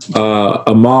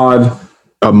 Ahmaud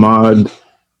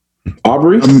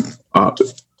Arbery.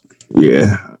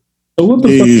 Yeah. So what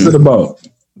the fuck is it about?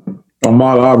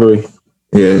 Ahmaud Arbery.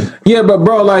 Yeah, but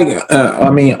bro, like,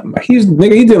 he's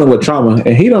dealing with trauma,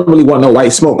 and he don't really want no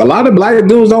white smoke. A lot of black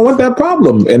dudes don't want that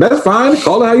problem, and that's fine.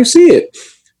 Call it how you see it.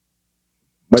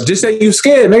 But just say you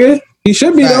scared, nigga. He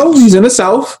should be though. He's in the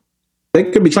South. They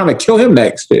could be trying to kill him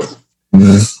next.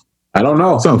 Mm-hmm. I don't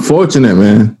know. It's unfortunate,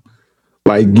 man.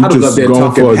 Like, you just up there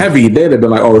talking heavy. They'd have been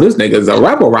like, "Oh, this nigga's a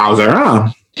rebel rouser,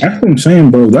 huh?" That's what I'm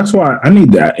saying, bro. That's why I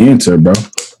need that answer, bro.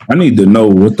 I need to know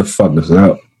what the fuck is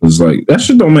up. It's like that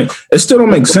shit still don't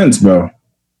make sense, bro.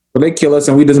 But they kill us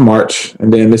and we just march,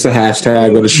 and then it's a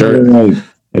hashtag or the shirt,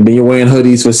 and then you're wearing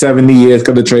hoodies for 70 years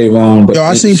because of Trayvon. But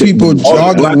I see people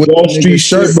jogging with Wall Street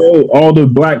shit, bro. All the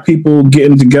black people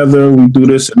getting together, we do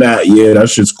this and that. Yeah, that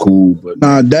shit's cool. But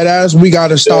dead ass, we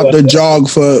gotta stop the jog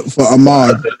for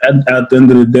Ahmaud. At the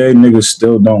end of the day, niggas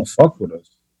still don't fuck with us.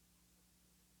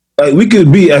 Like, we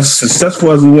could be as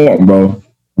successful as we want, bro.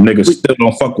 Niggas still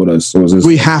don't fuck with us. So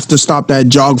we have to stop that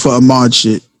jog for Ahmaud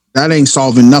shit. That ain't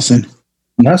solving nothing.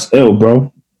 That's ill,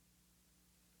 bro.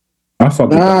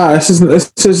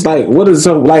 It's just like, what is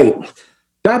so like?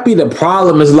 That be the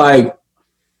problem. Is like,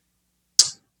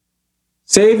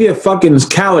 save your fucking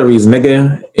calories,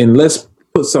 nigga, and let's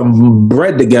put some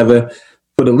bread together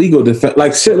for the legal defense,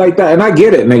 like shit like that. And I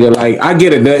get it, nigga. Like I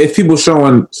get it. If people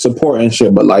showing support and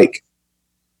shit, but like,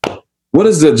 what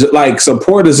is the like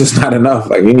support is just not enough.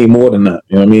 Like we need more than that.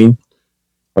 You know what I mean?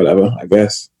 Whatever. I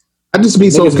guess. I just be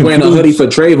so confused. Wearing a hoodie for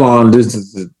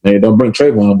Trayvon. They don't bring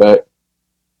Trayvon back.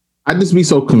 I just be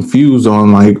so confused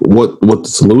on like what the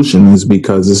solution is,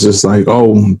 because it's just like,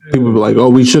 oh, people be like, oh,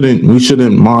 we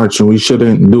shouldn't march and we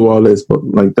shouldn't do all this, but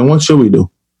like, then what should we do?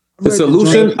 The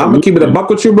solution, I'm gonna keep it a buck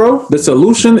with you, bro. The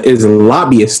solution is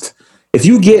lobbyists. If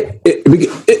you get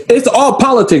it's all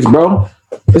politics, bro.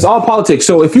 It's all politics.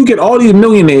 So if you get all these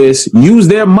millionaires use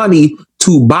their money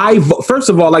to buy, first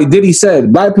of all, like Diddy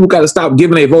said, black people got to stop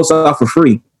giving their votes out for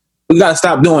free. We got to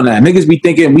stop doing that. Niggas be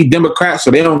thinking we Democrats,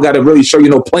 so they don't got to really show you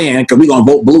no plan because we going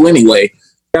to vote blue anyway.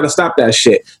 Got to stop that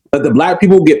shit. Let the black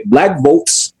people get black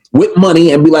votes with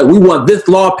money and be like, we want this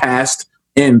law passed,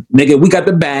 and nigga, we got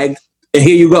the bag, and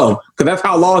here you go. Because that's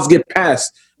how laws get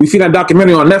passed. We see that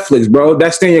documentary on Netflix, bro.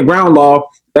 That stand your ground law.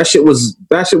 That shit was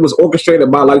orchestrated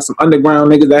by like some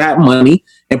underground niggas that had money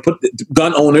and put the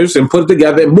gun owners and put it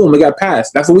together, and boom, it got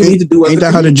passed. That's what we need to do. Ain't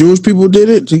that how the Jewish people did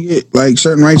it to get like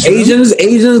certain rights? Asians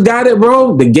got it,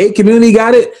 bro. The gay community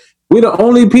got it. We're the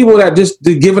only people that just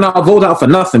giving our vote out for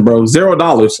nothing, bro.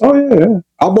 $0. Oh yeah,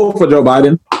 I'll vote for Joe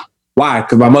Biden. Why?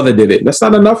 Because my mother did it. That's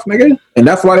not enough, nigga. And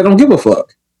that's why they don't give a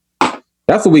fuck.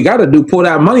 That's what we got to do. Pull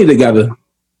that money together.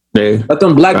 Yeah. Let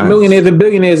them black millionaires and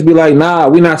billionaires be like, nah,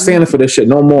 we're not standing for this shit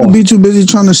no more. We'll be too busy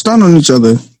trying to stun on each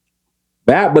other.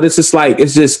 That, but it's just like,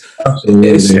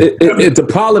 the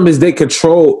problem is they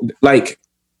control, like,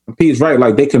 P's right,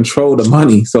 like they control the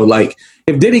money. So like,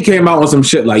 if Diddy came out with some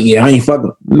shit like, yeah, I ain't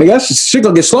fucking, nigga, that shit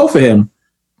gonna get slow for him.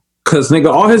 Cause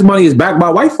nigga, all his money is backed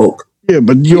by white folk. Yeah,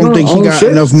 but you don't think he got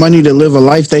enough money to live a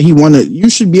life that he wanted? You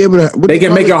should be able to. They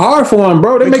can make it hard for him,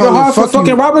 bro. They make it hard for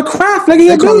fucking Robert Kraft. Nigga,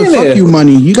 you're a billionaire. Fuck you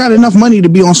money. You got enough money to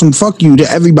be on some fuck you to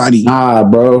everybody. Nah,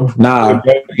 bro. Nah.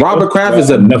 Robert Kraft is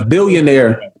a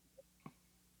billionaire.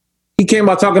 He came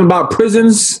out talking about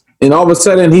prisons, and all of a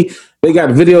sudden they got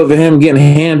video of him getting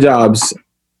hand jobs.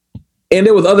 And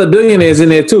there was other billionaires in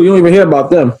there too. You don't even hear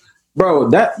about them. Bro,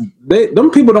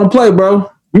 them people don't play,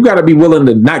 bro. You gotta be willing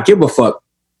to not give a fuck.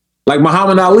 Like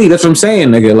Muhammad Ali, that's what I'm saying,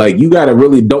 nigga. Like, you gotta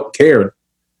really don't care.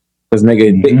 Because,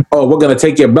 nigga, we're gonna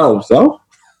take your belt. So,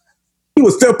 he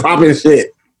was still popping shit.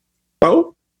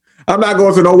 So, I'm not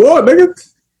going to no war,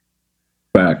 nigga.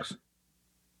 Facts.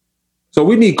 So,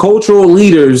 we need cultural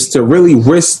leaders to really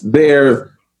risk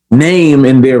their name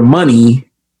and their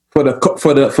money for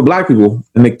black people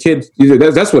and the kids.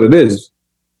 That's what it is.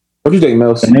 What do you think,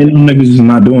 Mels? And them niggas is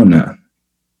not doing that.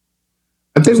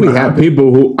 I think we have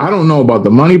people who, I don't know about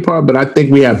the money part, but I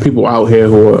think we have people out here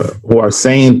who are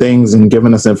saying things and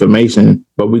giving us information,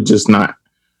 but we just not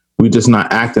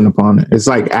acting upon it. It's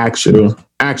like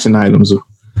action items.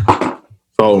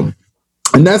 So,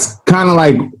 and that's kind of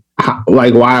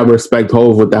like why I respect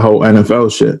Hov with that whole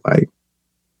NFL shit. Like,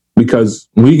 because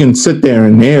we can sit there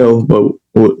and nail, but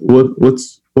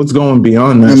what's going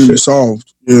beyond that shit?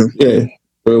 Solved. Yeah.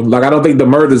 Like, I don't think the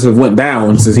murders have went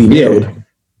down since he nailed.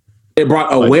 It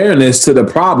brought awareness to the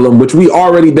problem, which we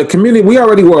already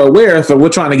were aware, so we're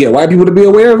trying to get white people to be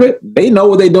aware of it. They know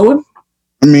what they're doing.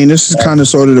 I mean, this is kind of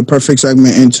sort of the perfect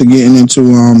segment into getting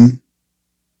into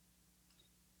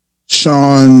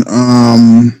Sean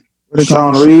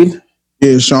Reed.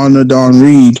 Yeah, Sean the Don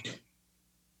Reed,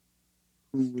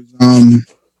 who was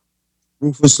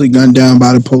ruthlessly gunned down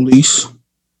by the police.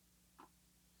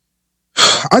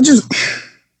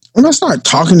 When I start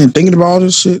talking and thinking about all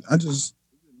this shit,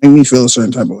 make me feel a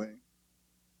certain type of way.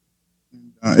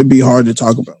 It'd be hard to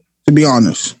talk about, to be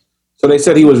honest. So they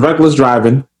said he was reckless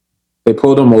driving. They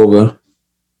pulled him over.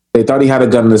 They thought he had a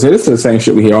gun in his hand. This is the same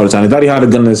shit we hear all the time. They thought he had a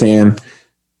gun in his hand.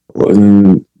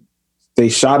 And they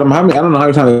shot him. I don't know how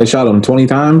many times they shot him. 20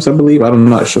 times, I believe. I'm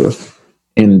not sure.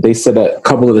 And they said that a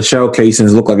couple of the shell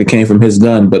casings looked like it came from his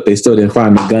gun, but they still didn't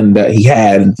find the gun that he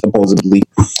had, supposedly.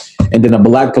 And then a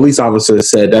black police officer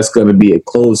said that's going to be a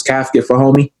closed casket for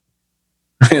homie.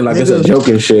 Like, it's a joke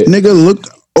and shit. Nigga looked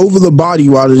over the body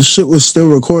while the shit was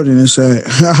still recording and said,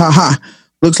 ha ha ha,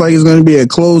 looks like it's going to be a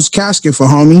closed casket for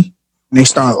homie. And they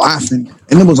started laughing.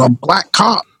 And it was a black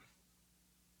cop.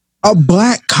 A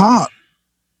black cop.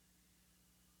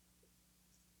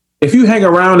 If you hang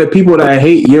around with people that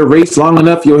hate your race long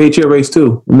enough, you'll hate your race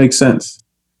too. It makes sense.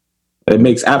 It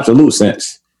makes absolute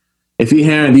sense. If you're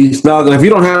hearing these thugs, and if you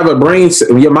don't have a brain,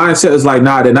 your mindset is like,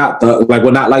 nah, they're not thugs. Like,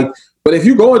 we're not like. But if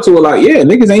you go into it like, yeah,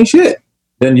 niggas ain't shit,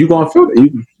 then you're gonna feel it. You're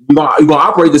gonna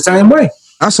operate the same way.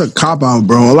 That's a cop out,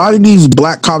 bro. A lot of these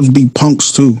black cops be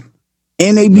punks too,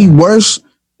 and they be worse.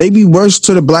 They be worse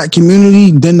to the black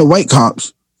community than the white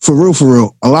cops. For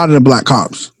real. A lot of the black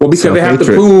cops. Well, because they have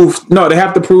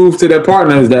to prove to their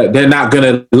partners that they're not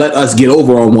gonna let us get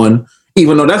over on one.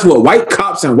 Even though that's what white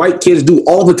cops and white kids do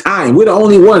all the time. We're the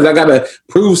only ones that gotta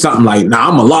prove something like, nah,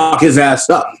 I'm gonna lock his ass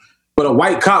up. But a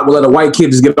white cop will let a white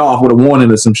kid just get off with a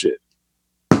warning or some shit.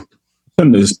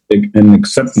 It's an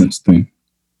acceptance thing.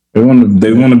 They want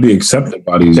to be accepted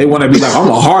by these. They want to be like, I'm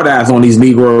a hard ass on these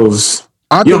Negroes.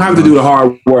 You don't have to do the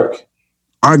hard work.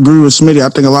 I agree with Smitty. I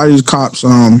think a lot of these cops,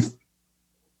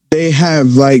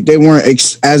 they weren't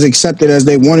as accepted as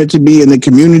they wanted to be in the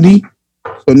community.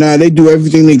 So now they do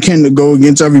everything they can to go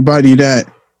against everybody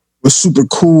that was super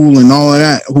cool and all of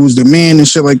that, who's the man and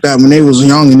shit like that when they was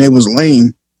young and they was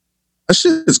lame. That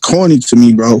shit is corny to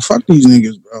me, bro. Fuck these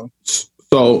niggas, bro.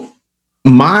 So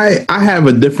I have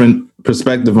a different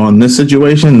perspective on this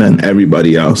situation than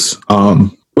everybody else.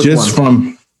 From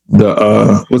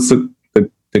the what's the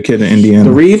kid in Indiana?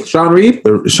 Sean Reed.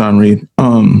 Sean Reed.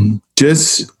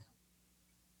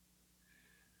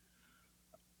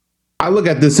 I look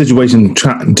at this situation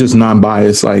just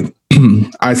non-biased. Like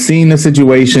I seen the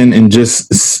situation and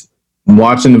just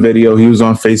watching the video. He was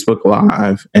on Facebook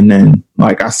Live, and then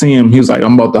like I see him. He was like,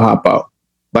 "I'm about to hop out."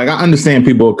 Like I understand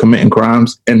people are committing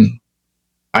crimes, and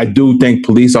I do think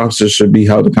police officers should be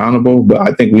held accountable. But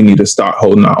I think we need to start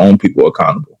holding our own people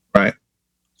accountable, right?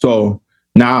 So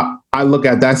now I look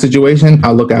at that situation.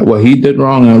 I look at what he did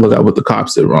wrong, and I look at what the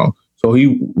cops did wrong. So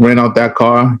he ran out that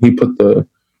car. He put the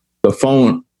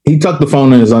phone. He tucked the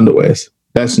phone in his underwears.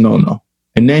 That's no.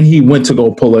 And then he went to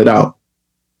go pull it out.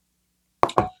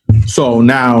 So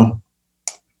now,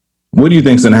 what do you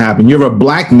think's gonna happen? You're a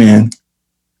black man,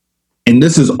 and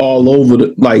this is all over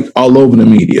the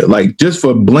media. Like just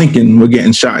for blinking, we're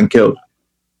getting shot and killed,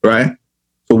 right?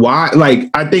 So why?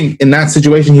 Like I think in that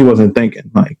situation, he wasn't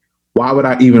thinking. Like, why would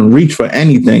I even reach for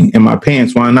anything in my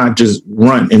pants? Why not just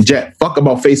run and jet? Fuck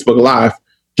about Facebook Live,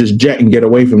 just jet and get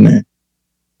away from there.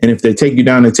 And if they take you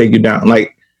down, they take you down.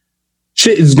 Like,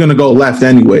 shit is going to go left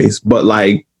anyways. But,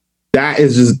 like, that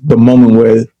is just the moment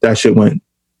where that shit went.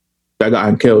 That got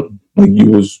him killed. Like, you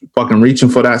was fucking reaching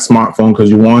for that smartphone because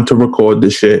you wanted to record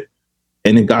the shit.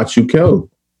 And it got you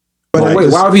killed. But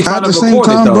wait, why would he trying at to the same record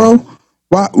time, it, though?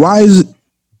 bro? Why is it?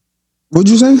 What'd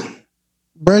you say,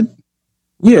 Brad?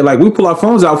 Yeah, like, we pull our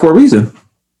phones out for a reason.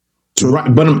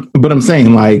 Right, but I'm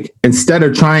saying, like, instead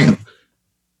of trying...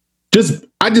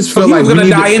 I just feel like we're gonna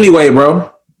die anyway,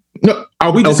 bro. No,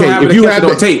 we just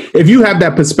okay. If you have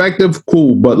that perspective,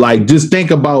 cool. But like, just think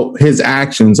about his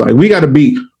actions. Like, we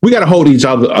gotta hold each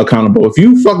other accountable. If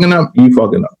you fucking up, you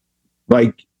fucking up.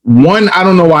 Like, one, I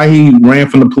don't know why he ran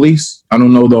from the police. I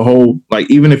don't know the whole. Like,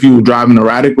 even if you were driving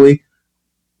erratically,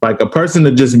 like a person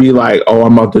to just be like, "Oh,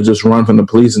 I'm about to just run from the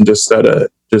police," and just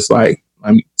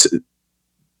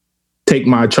take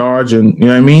my charge, and you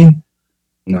know what I mean?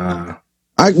 Nah.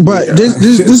 This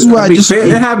is why I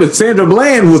disagree. It happened. Sandra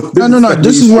Bland with no.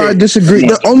 This is why I disagree.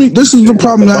 This is the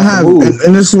problem I have,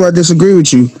 and this is why I disagree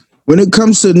with you. When it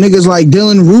comes to niggas like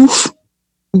Dylan Roof,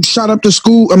 who shot up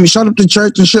the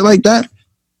church and shit like that,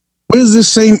 where's this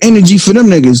same energy for them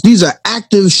niggas? These are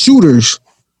active shooters.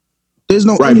 There's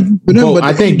no energy for them. But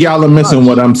I think y'all are missing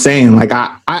what I'm saying. Like,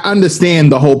 I understand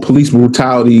the whole police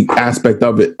brutality aspect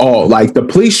of it all. Like, the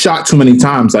police shot too many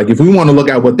times. Like, if we want to look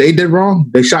at what they did wrong,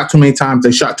 they shot too many times.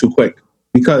 They shot too quick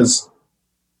because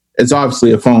it's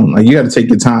obviously a phone. Like, you got to take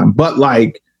your time. But,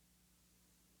 like,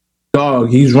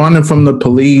 dog, he's running from the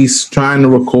police, trying to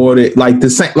record it. Like,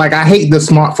 I hate the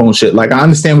smartphone shit. Like, I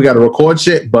understand we got to record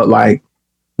shit, but, like,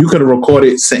 you could have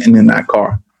recorded sitting in that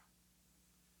car.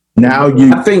 Now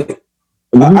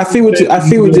I see what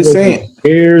you're saying.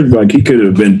 Like, he could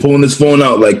have been pulling his phone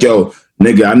out like, "Yo,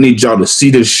 nigga, I need y'all to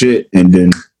see this shit," and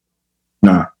then,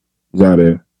 nah, he's out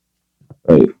there.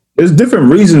 Like, there's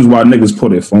different reasons why niggas pull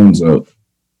their phones out.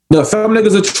 No, some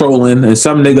niggas are trolling, and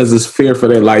some niggas is fear for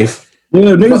their life.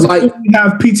 Yeah, niggas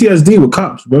have PTSD with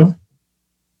cops, bro.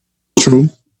 True.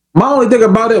 My only thing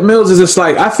about it, Mills, is it's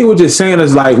like, I see what you're saying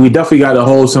is like, we definitely got to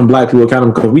hold some black people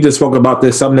accountable because we just spoke about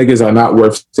this. Some niggas are not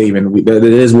worth saving. It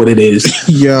is what it is.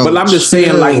 Yeah, but I'm just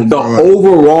saying, like, the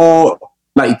overall,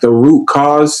 like, the root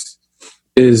cause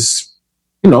is,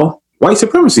 white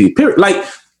supremacy. Period. Like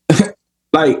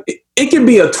it can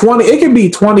be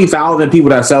 20,000 people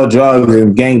that sell drugs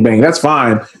and gangbang. That's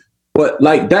fine. But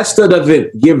like that still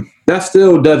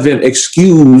doesn't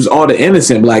excuse all the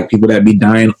innocent black people that be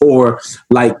dying or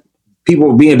like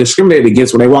people being discriminated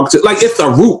against when they walk to, like, it's the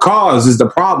root cause is the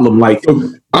problem. Like,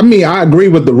 I mean, I agree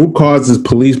with the root cause is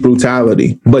police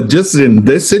brutality, but just in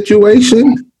this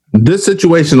situation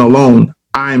alone,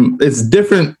 it's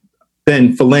different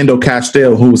than Philando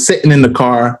Castile, who was sitting in the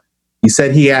car. He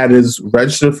said he had his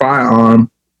registered firearm.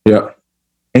 Yeah.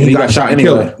 And he got shot and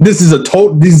killed. This is a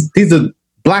total. These are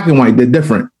black and white. They're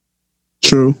different.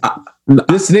 True.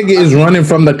 This nigga is running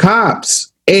from the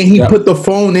cops, and he put the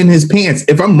phone in his pants.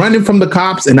 If I'm running from the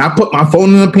cops and I put my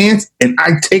phone in the pants and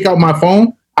I take out my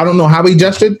phone, I don't know how he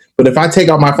gestured, but if I take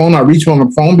out my phone, I reach for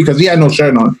my phone because he had no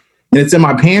shirt on, and it's in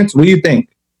my pants. What do you think?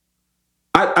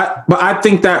 But I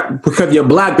think that because you're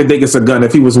black, they think it's a gun.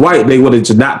 If he was white, they would have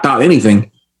just not thought anything.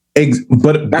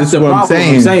 But that's this is what I'm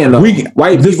saying.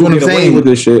 White people get away with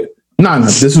this shit. No.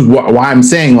 This is why I'm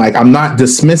saying, like, I'm not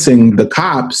dismissing the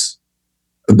cops'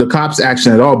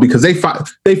 action at all, because they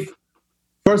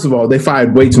first of all, they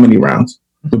fired way too many rounds.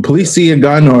 The police see a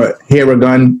gun or hear a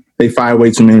gun, they fire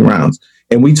way too many rounds.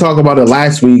 And we talked about it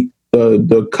last week.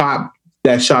 The cop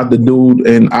that shot the dude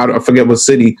in, I forget what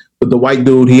city, but the white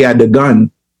dude, he had the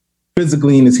gun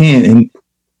physically in his hand, and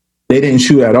they didn't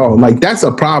shoot at all. Like, that's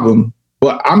a problem.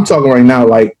 But I'm talking right now,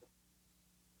 like,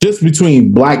 just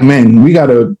between black men, we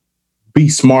gotta be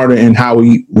smarter in how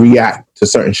we react to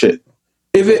certain shit.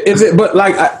 But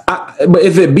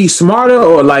if it be smarter,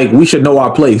 or like we should know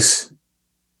our place.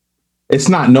 It's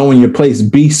not knowing your place.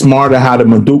 Be smarter how to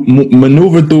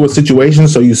maneuver through a situation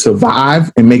so you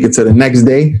survive and make it to the next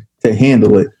day to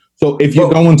handle it. So if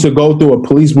you're going to go through a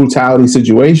police brutality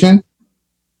situation,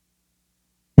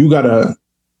 we gotta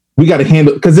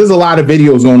handle, because there's a lot of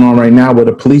videos going on right now where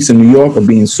the police in New York are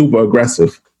being super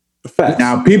aggressive. Facts.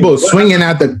 Now people are swinging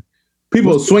at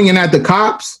the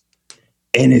cops,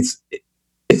 and it's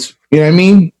you know what I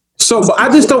mean. So, but I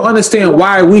just don't understand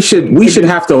why we should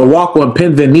have to walk on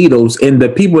pins and needles, and the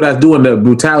people that's doing the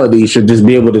brutality should just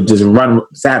be able to just run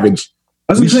savage.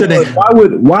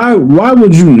 Why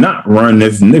would you not run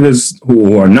if niggas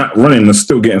who are not running are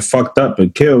still getting fucked up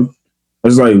and killed?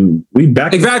 It's like, we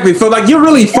back. Exactly. So, like, you're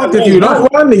really fucked if you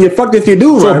don't run, and you're fucked if you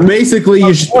do run. So basically,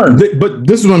 you should, but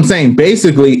this is what I'm saying.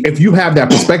 Basically, if you have that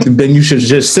perspective, then you should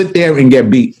just sit there and get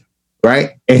beat,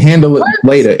 right? And handle it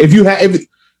later. If you have,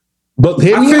 but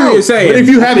hear me out. But if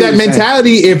you have that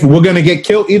mentality, if we're gonna get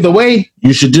killed either way,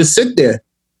 you should just sit there.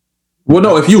 Well,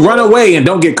 no, if you run away and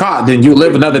don't get caught, then you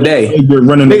live another day. You're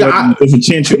running away. There's a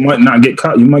chance you might not get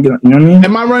caught. You might get, you know what I mean?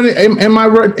 Am I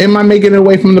running? Am I making it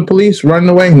away from the police? Running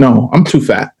away? No, I'm too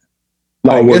fat.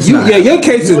 Like, your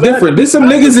case is different. There's some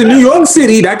niggas in New York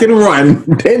City that can run.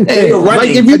 Like,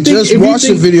 if you just watch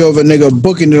a video of a nigga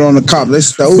booking it on the cop,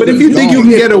 but if you think you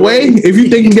can get away,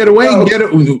 get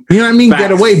it. You know what I mean? Facts.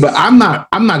 Get away. But I'm not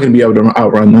gonna be able to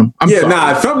outrun them.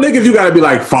 Some niggas you gotta be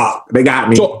like, fuck, they got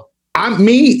me. So, I'm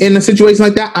me in a situation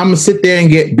like that. I'm gonna sit there and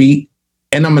get beat,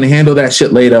 and I'm gonna handle that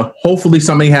shit later. Hopefully,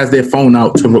 somebody has their phone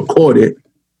out to record it,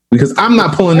 because I'm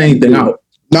not pulling anything out.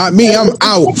 Not me. I'm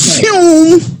out.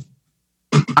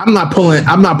 I'm not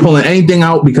pulling anything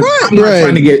out because I'm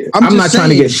not trying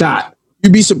to get shot.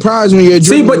 You'd be surprised when you're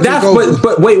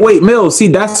but wait, Mills. See,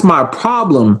 that's my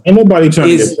problem. Ain't nobody trying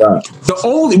to get shot.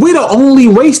 We're the only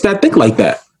race that think like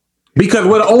that. Because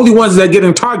we're the only ones that are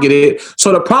getting targeted.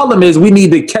 So the problem is we need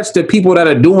to catch the people that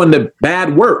are doing the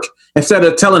bad work instead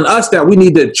of telling us that we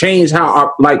need to change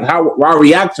how our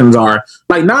reactions are.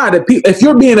 Like, if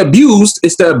you're being abused,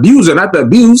 it's the abuser, not the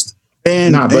abused.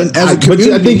 I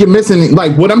think you're missing.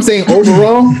 Like, what I'm saying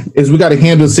overall is we got to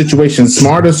handle the situation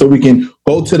smarter so we can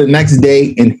go to the next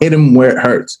day and hit them where it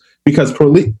hurts. Because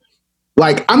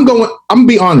I'm gonna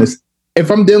be honest. If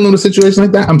I'm dealing with a situation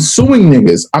like that, I'm suing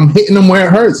niggas. I'm hitting them where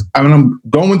it hurts. I mean, I'm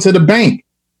going to the bank.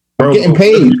 I'm getting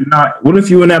paid. What if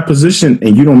you're in that position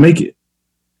and you don't make it?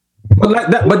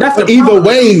 But that's either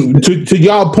way. To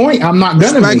y'all point, I'm not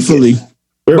gonna make it.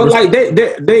 But like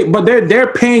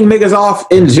they're paying niggas off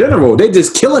in general. They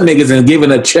just killing niggas and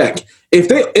giving a check.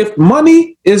 If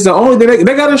money is the only thing,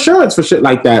 they got insurance for shit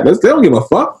like that. They don't give a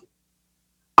fuck.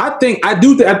 I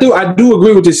do agree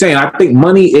with what you're saying. I think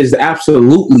money is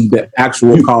absolutely the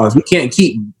actual cause. We can't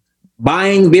keep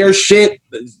buying their shit,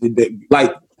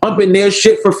 like pumping their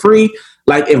shit for free.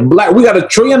 Like, if we got $1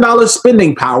 trillion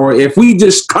spending power, if we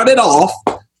just cut it off,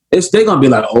 they're gonna be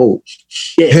like, oh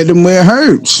shit, hit them where it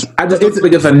hurts. I just don't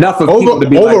think it's enough of people to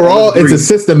be overall. Like, it's a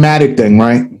systematic thing,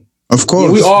 right? Of course,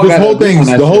 yeah, we all the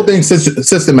whole thing's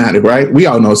systematic, right? We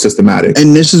all know it's systematic,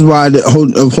 and this is why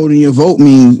holding your vote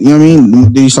means. You know what I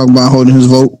mean? Did you talk about holding his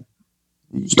vote?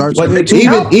 But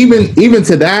even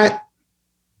to that.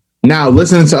 Now,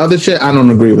 listening to other shit, I don't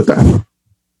agree with that.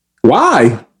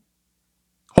 Why?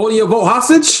 Holding your vote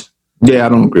hostage? Yeah, I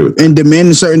don't agree with that. And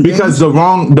demanding certain because the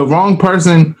wrong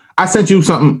person. I sent you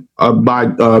something by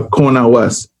Cornel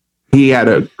West. He had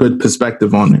a good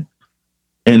perspective on it.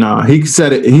 And he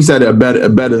said it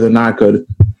better than I could.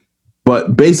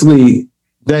 But basically,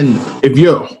 then if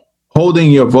you're holding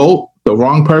your vote, the the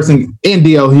wrong person, and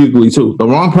DL Hughley too. The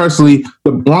wrong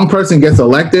person gets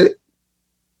elected,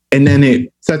 and then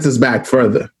it sets us back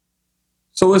further.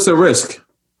 So it's a risk.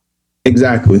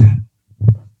 Exactly.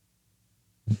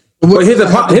 But here's the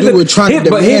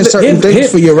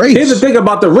thing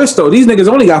about the risk, though. These niggas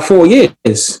only got 4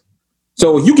 years.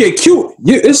 So you get cute,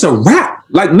 it's a wrap.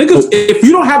 Like, niggas, if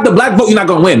you don't have the black vote, you're not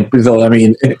going to win. So, I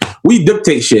mean, we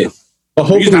dictate shit. But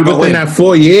hopefully within that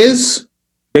 4 years,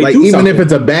 like, even if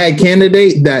it's a bad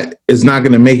candidate that is not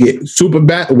going to make it super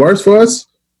bad, worse for us,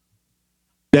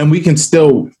 then we can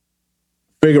still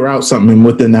figure out something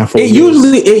within that 4 years.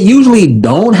 It usually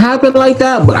don't happen like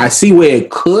that, but I see where it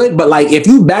could. But like, if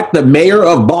you back the mayor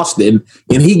of Boston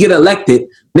and he get elected,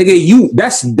 nigga,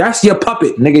 that's your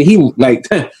puppet, nigga. He like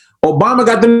Obama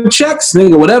got them checks,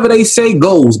 nigga. Whatever they say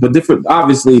goes. But different,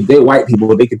 obviously, they white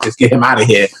people, they could just get him out of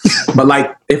here. But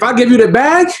like, if I give you the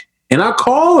bag and I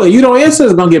call and you don't answer,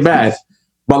 it's gonna get bad.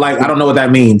 But like, I don't know what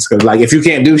that means, because like, if you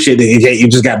can't do shit, then you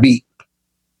just got beat.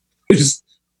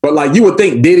 But like, you would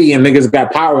think Diddy and niggas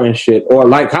got power and shit. Or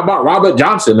like, how about Robert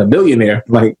Johnson, a billionaire?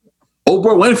 Like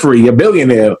Oprah Winfrey, a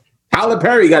billionaire. Tyler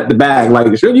Perry got the bag.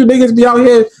 Like, should you niggas be out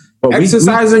here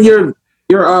exercising your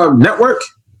network?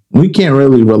 We can't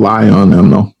really rely on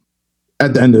them though.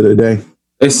 At the end of the day,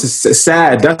 it's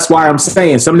sad. That's why I'm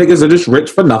saying some niggas are just rich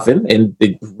for nothing, and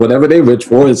whatever they rich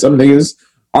for, and some niggas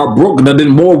are broke and did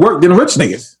more work than rich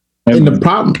niggas. And the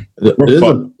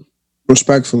problem,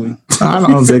 respectfully, I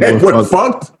don't think we're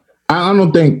fucked. I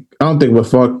don't think we're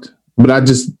fucked. But I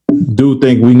just do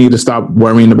think we need to stop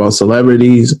worrying about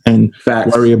celebrities and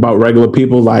worry about regular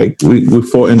people. Like we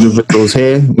fought individuals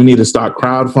here. We need to start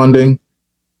crowdfunding,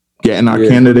 getting our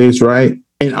candidates right,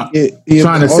 and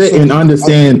trying to sit and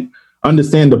understand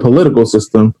the political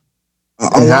system.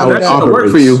 A lot of that work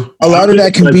for you. A lot of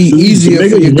that can be easier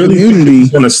for your community.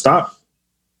 Going to stop.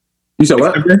 You said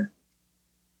what? You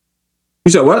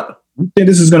said what? You think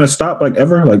this is gonna stop like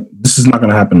ever? Like this is not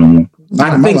gonna happen no more.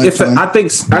 I think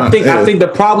the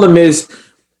problem is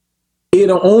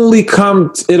it'll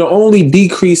only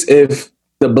decrease if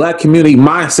the black community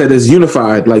mindset is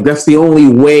unified. Like that's the only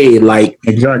way. Like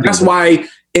exactly. That's why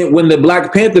when the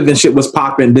Black Panther and shit was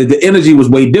popping, the energy was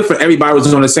way different. Everybody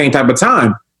was on the same type of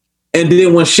time. And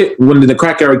then when the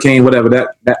crack era came, whatever,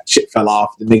 that shit fell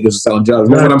off. The niggas were selling drugs.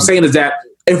 But what I'm saying is that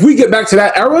if we get back to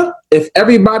that era, if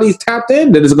everybody's tapped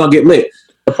in, then it's gonna get lit.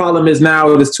 The problem is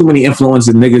now there's too many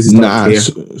influencers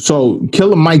niggas. So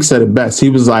Killer Mike said it best. He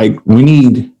was like, we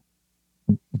need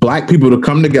black people to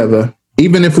come together,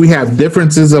 even if we have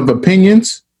differences of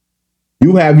opinions.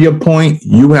 You have your point.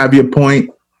 You have your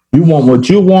point. You want what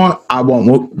you want. I want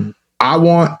what I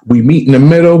want. We meet in the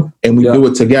middle and we do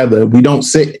it together. We don't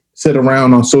sit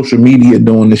around on social media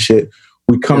doing this shit.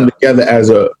 We come together as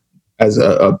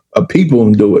a people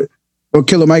and do it. Well,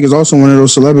 Killer Mike is also one of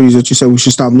those celebrities that you said we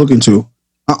should stop looking to.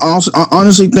 I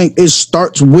honestly think it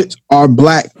starts with our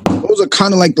black. Those are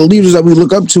kind of like the leaders that we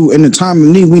look up to in the time of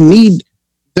need. We need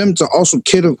them to also I'm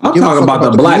talking about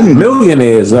the black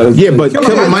millionaires. But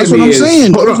Killer Mike, that's what I'm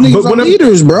saying. Those niggas are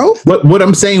leaders, bro. But what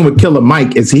I'm saying with Killer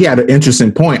Mike is he had an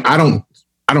interesting point. I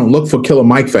don't look for Killer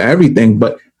Mike for everything,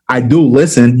 but I do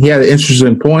listen. He had an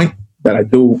interesting point that I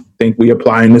do think we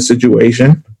apply in this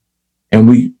situation. And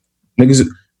we niggas,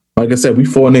 like I said, we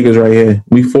 4 niggas right here.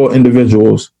 We 4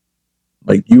 individuals.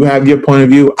 Like you have your point of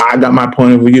view. I got my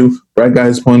point of view. Brett got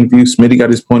his point of view. Smitty got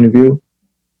his point of view.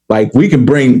 Like we can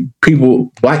bring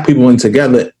black people in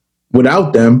together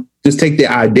without them. Just take their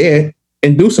idea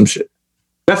and do some shit.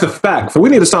 That's a fact. So we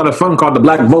need to start a fund called the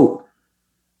Black Vote.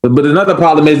 But another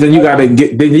problem is then you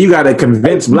gotta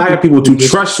convince black people to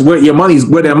trust where their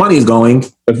money's going.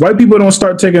 If white people don't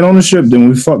start taking ownership, then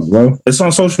we fuck, bro. It's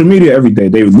on social media every day.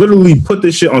 They literally put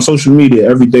this shit on social media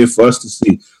every day for us to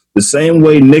see. The same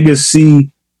way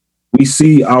niggas we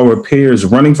see our peers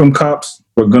running from cops,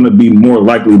 we're gonna be more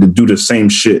likely to do the same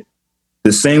shit.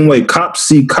 The same way cops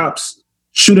see cops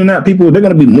shooting at people, they're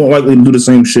gonna be more likely to do the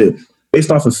same shit based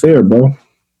off of fear, bro.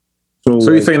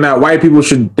 So you're saying that white people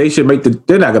should make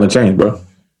they're not gonna change, bro?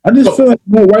 I just feel like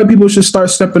more white people should start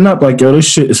stepping up. Like, yo, this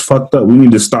shit is fucked up. We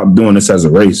need to stop doing this as a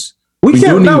race. We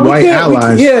do need white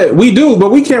allies. We do, but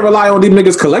we can't rely on these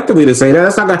niggas collectively to say that.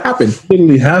 That's not gonna happen. We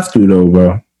literally have to though,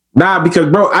 bro. Nah,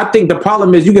 because bro, I think the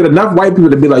problem is you get enough white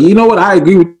people to be like, you know what, I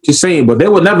agree with what you're saying, but they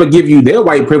will never give you their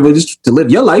white privilege to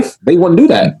live your life. They wouldn't do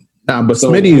that. Nah, but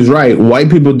Smitty is right. White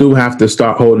people do have to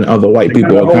start holding other white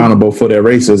people accountable for their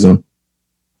racism.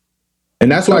 And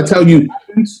that's why I tell you,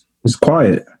 it's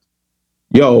quiet.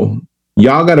 Yo,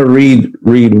 y'all gotta read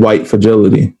White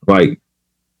Fragility. Like,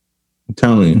 I'm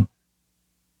telling you.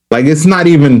 Like, it's not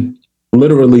even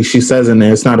literally, she says in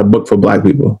there, it's not a book for black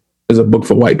people. It's a book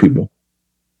for white people.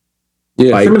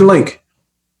 Yeah, Like- send me the link.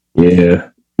 Yeah.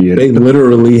 They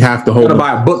literally have to I'm hold. gonna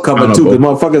buy a book cover too, accountable.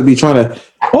 because motherfuckers be trying to.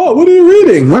 Oh, what are you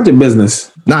reading? Mind your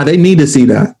business. Nah, they need to see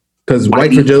that because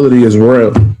white fragility is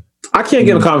real. I can't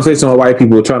get a conversation with white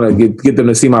people trying to get them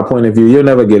to see my point of view. You'll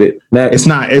never get it. It's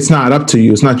not up to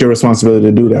you. It's not your responsibility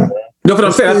to do that. You know what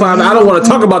I'm saying? That's why I don't want to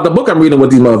talk about the book I'm reading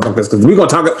with these motherfuckers, because we're gonna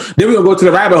talk. Then we're gonna go to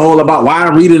the rabbit hole about why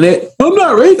I'm reading it. I'm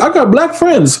not reading. I got black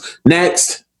friends.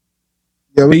 Next,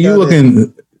 Yeah, we You got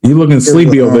it. looking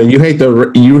sleepy over there. You hate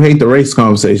the race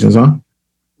conversations, huh?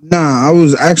 Nah, I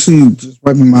was actually just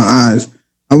wiping my eyes.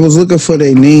 I was looking for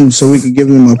their names so we could give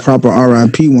them a proper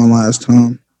RIP one last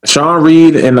time. Sean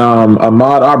Reed and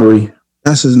Ahmaud Arbery.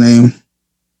 That's his name.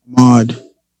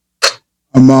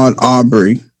 Ahmaud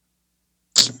Arbery.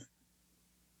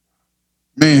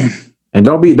 Man, And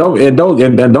don't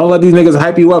let these niggas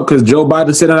hype you up because Joe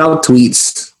Biden sending out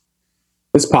tweets.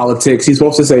 It's politics. He's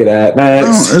supposed to say that.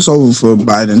 Next. it's over for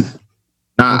Biden.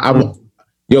 Nah, go.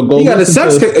 He got a listen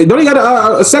sex. to- Don't he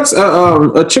got a sex?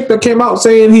 A chick that came out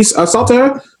saying he's assaulted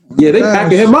her. Yeah, they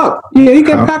packing him up. Yeah, he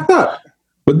got packed up.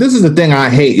 But this is the thing I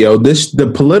hate, yo. The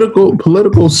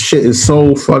political shit is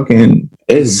so fucking.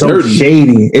 It's so dirty.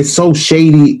 shady. It's so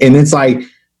shady, and it's like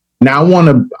now I want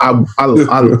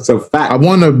to. It's a fact. I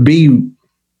want to be.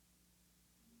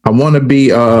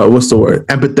 What's the word?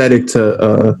 Empathetic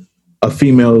to a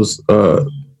female's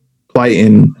plight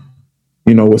in,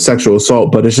 with sexual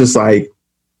assault. But it's just like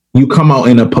you come out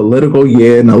in a political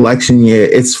year, an election year.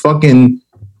 It's fucking.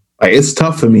 Like, it's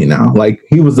tough for me now. Like,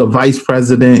 he was the vice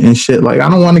president and shit. Like, I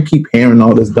don't want to keep hearing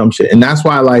all this dumb shit. And that's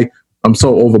why, like, I'm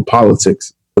so over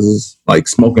politics. Because it's like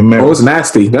smoking mirrors. Oh, it's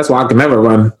nasty. That's why I can never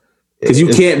run. Because you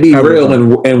can't be real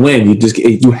and win.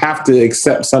 You have to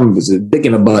accept some of it's a dick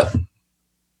in the butt.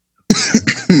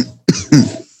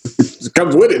 It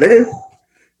comes with it, nigga.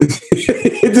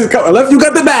 It just comes, unless you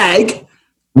got the bag.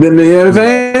 Then, you know what I'm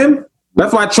saying?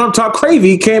 That's why Trump talk crazy.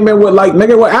 He came in with, like,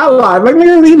 nigga, we're allies. Like,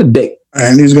 nigga, he's a dick.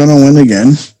 And he's gonna win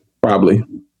again. Probably.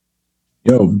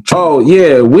 Yo, Oh,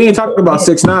 yeah. We ain't talking about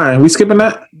 6ix9ine. We skipping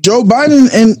that? Joe Biden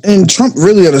and Trump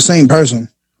really are the same person.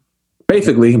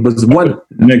 Basically. But one.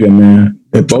 nigga, man.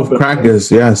 They're both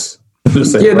crackers, yes.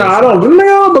 Yeah, no, I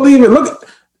don't believe it. Look.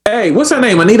 Hey, what's her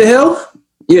name? Anita Hill?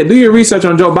 Yeah, do your research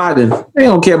on Joe Biden. They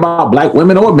don't care about black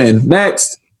women or men.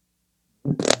 Next.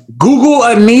 Google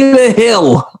Anita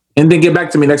Hill. And then get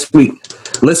back to me next week.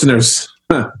 Listeners,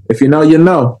 if you know, you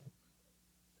know.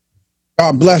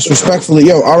 God bless, respectfully.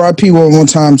 Yo, RIP one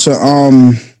time to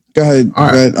go ahead. All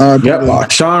right. Go ahead.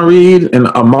 Yep. Sean Reed and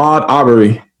Ahmaud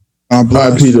Arbery. God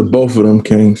bless. RIP to both of them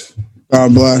kings.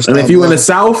 God bless. And God if you in the bless.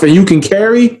 South and you can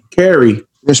carry.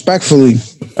 Respectfully.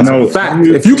 No, Fact.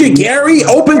 If you can carry,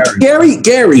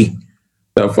 carry.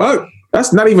 The fuck?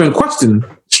 That's not even a question.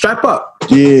 Strap up.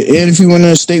 Yeah, and if you in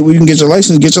a state where you can get your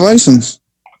license, get your license.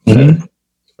 Right.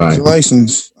 Get your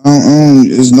license.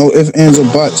 There's no ifs, ands, or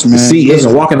buts, man. See, You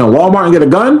can walk into Walmart and get a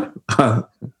gun?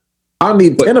 I'll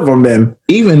need 10 of them then.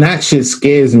 even that shit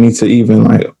scares me to even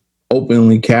like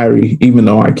openly carry, even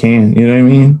though I can. You know what I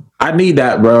mean? I need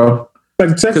that, bro.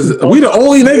 like Texas. Because we the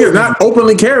only niggas not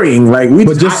openly carrying. Like we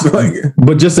But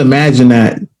just imagine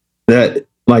that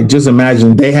like just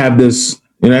imagine they have this.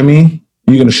 You know what I mean?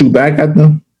 You're gonna shoot back at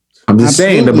them. I'm just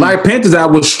saying the Absolutely. Black Panthers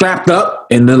out was strapped up,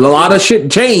 and then a lot of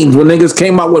shit changed when niggas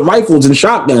came out with rifles and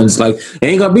shotguns. Like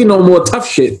ain't gonna be no more tough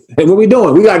shit. Hey, what we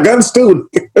doing? We got guns too.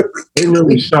 They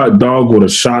really shot dog with a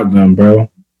shotgun,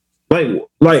 bro.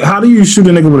 Like, how do you shoot a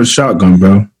nigga with a shotgun,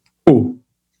 bro? Ooh.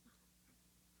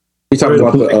 You talking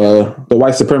about the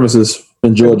white supremacists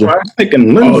in Georgia? I was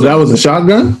thinking, Oh, that was a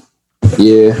shotgun?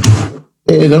 Yeah,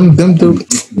 Yeah, them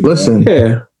dudes. Listen,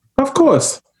 yeah, of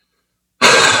course.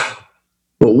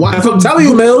 but why? That's what I'm telling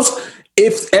you, Mills.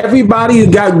 If everybody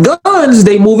got guns,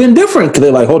 they moving different. Cause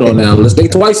they're like, hold on now, let's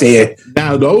think twice here.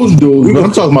 Now those dudes, but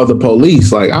I'm talking about the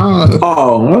police. Like,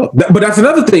 Oh, well, but that's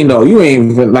another thing though. You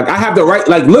ain't even like I have the right,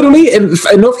 like literally in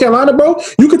North Carolina, bro.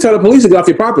 You can tell the police to get off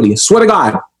your property. Swear to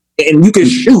God, and you can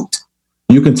shoot.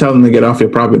 you can tell them to get off your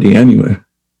property anyway.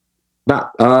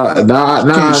 Nah.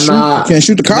 Can't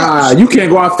shoot the cops. Nah, you can't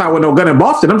go outside with no gun in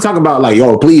Boston. I'm talking about like,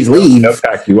 yo, please leave. They'll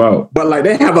pack you out. But like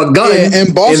they have a gun. Yeah,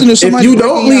 in Boston, and if somebody you break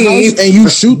don't in your leave, house and you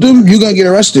shoot them, you're gonna get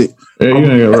arrested. Yeah, you're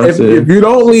gonna get arrested. if you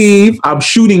don't leave, I'm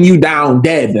shooting you down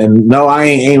dead. And no, I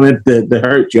ain't aiming to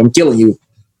hurt you. I'm killing you.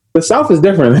 The South is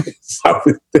different. South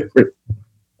is different.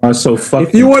 I'm so fucking.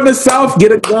 If you in the South,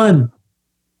 get a gun.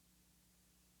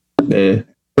 Yeah,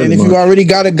 And if you already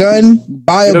got a gun,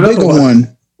 buy a Get another bigger one.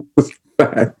 one.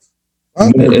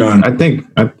 I think.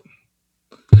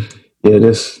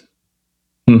 This.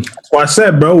 That's why I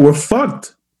said, bro, we're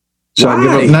fucked. Should I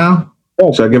give Why? up now?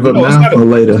 Should I give up No, it's now not or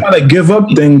later? It's not a give up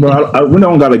thing, bro. We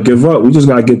don't gotta give up. We just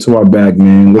gotta get to our bag,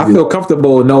 man. I feel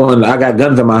comfortable knowing I got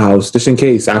guns in my house just in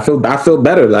case. I feel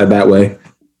better like that way.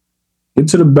 Get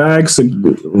to the bag. So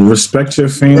respect your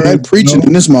family. Right, preaching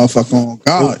in this motherfucker. Oh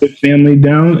God, put your family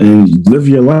down and live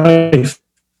your life.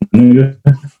 Nigga.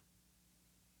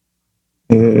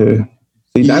 Yeah.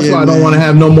 See, that's Yeah, why I don't man. want to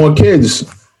have no more kids.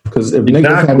 Because if niggas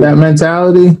have Exactly. that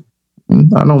mentality,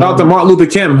 I don't Shout out to Martin Luther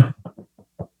Kim.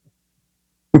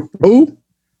 who?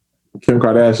 Kim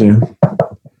Kardashian.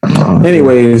 know.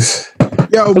 Anyways,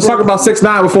 Yo, let's bro, talk about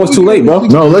 6ix9ine before it's too late, bro.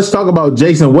 No, let's talk about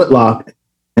Jason Whitlock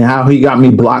and how he got me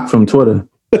blocked from Twitter.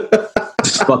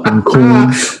 Fucking cool.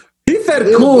 He said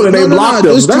cool and they blocked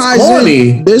him. That's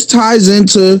corny. This ties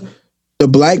into the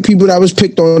black people that was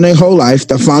picked on their whole life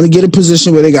that finally get a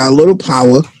position where they got a little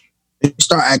power and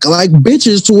start acting like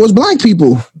bitches towards black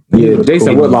people. Yeah,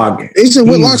 Jason Whitlock. Jason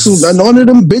Whitlock's one of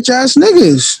them bitch ass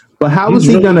niggas. But how is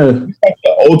he gonna?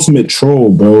 The ultimate troll,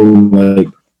 bro. Like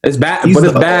It's bad, but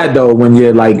it's bad though when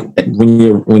you're like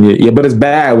yeah. But it's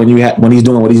bad when when he's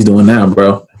doing what he's doing now,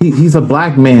 bro. He's a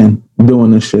black man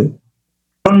doing this shit.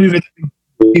 I don't even think he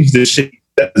believes this shit,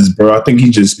 bro. I think he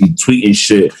just be tweeting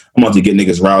shit. I'm about to get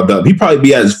niggas riled up. He probably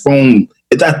be at his phone,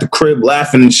 it's at the crib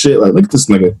laughing and shit. Like, look at this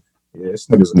nigga. Yeah, this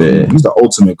nigga's he's the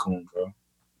ultimate coon, bro.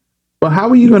 But how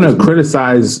are you gonna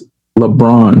criticize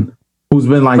LeBron, who's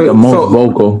been like the most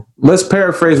vocal? Let's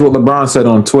paraphrase what LeBron said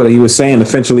on Twitter. He was saying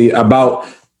essentially about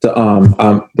the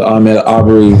Ahmaud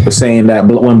Arbery, was saying that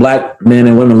when black men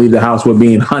and women leave the house, we're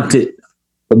being hunted,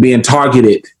 we're being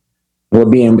targeted, we're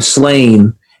being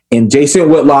slain. And Jason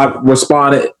Whitlock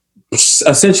responded,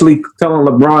 essentially telling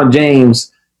LeBron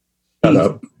James,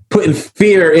 putting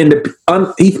fear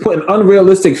he's putting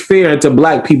unrealistic fear into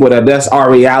black people that's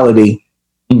our reality,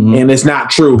 and it's not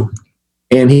true.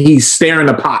 And he's stirring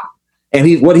the pot.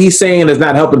 And what he's saying is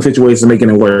not helping situations, making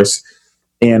it worse.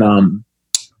 And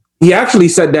he actually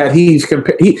said that he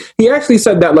actually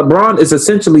said that LeBron is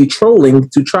essentially trolling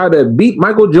to try to beat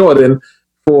Michael Jordan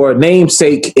for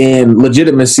namesake and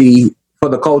legitimacy for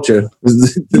the culture.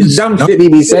 The dumb shit he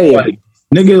be saying. Like,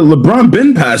 nigga, LeBron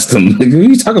been past him. What are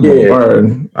you talking about?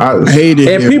 Word. I hate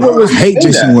it. And people I hate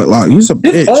Jason Whitlock. He's a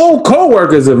His bitch. own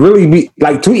co-workers are really be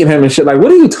like tweeting him and shit. Like,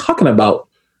 what are you talking about?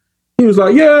 He was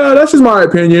like, yeah, that's just my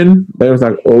opinion. They was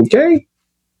like, okay.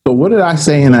 So what did I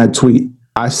say in that tweet?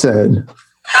 I said,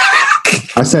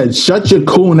 shut your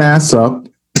coon ass up.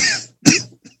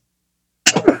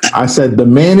 I said, the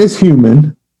man is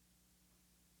human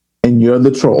and you're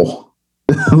the troll.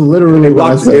 Literally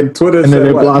what I said. Twitter and then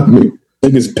they blocked me.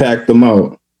 Niggas packed them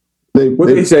out. What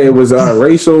did they say? It was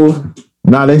racial.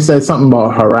 No, they said something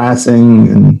about harassing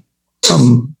and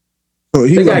something. So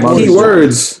he They got key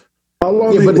words. How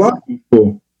long Yeah, they but blocked you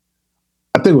for?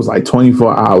 I think it was like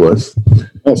 24 hours.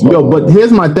 That's Yo, not but bad.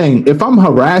 here's my thing. If I'm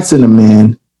harassing a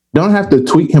man, don't have to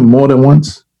tweet him more than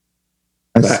once.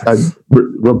 I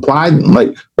replied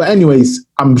like, but anyways,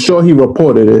 I'm sure he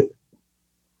reported it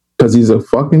because he's a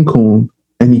fucking coon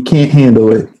and he can't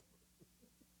handle it.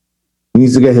 He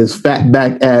needs to get his fat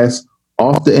back ass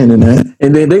off the internet.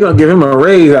 And then they're gonna give him a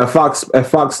raise at Fox.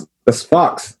 That's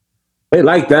Fox. They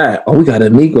like that. Oh, we got a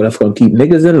Nico that's gonna keep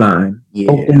niggas in line. Yeah.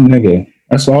 Fucking nigga.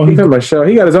 That's all He he got a show.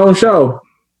 He got his own show.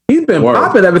 He's been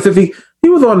popping ever since he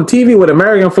was on TV with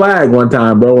American flag one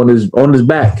time, bro, on his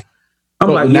back. I'm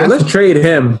So, like, and yeah, that's- let's trade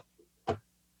him.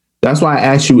 That's why I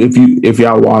asked you if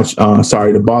y'all watch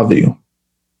Sorry to Bother You.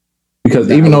 Because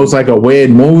even though it's like a weird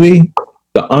movie,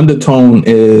 the undertone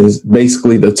is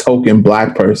basically the token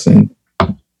black person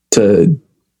to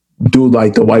do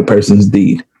like the white person's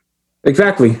deed.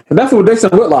 Exactly. And that's what Jason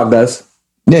Whitlock does.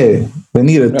 Yeah. They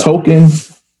need a token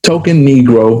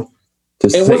Negro to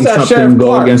And say what's that something Sheriff and go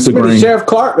Clark? against the grain. Sheriff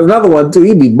Clark is another one too.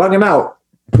 He be bugging out.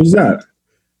 Who's that?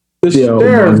 The Yo,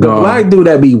 sheriff, my the God. black dude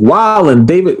that be wilding,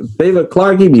 David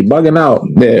Clark, he be bugging out.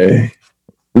 Yeah.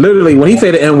 Literally, when he say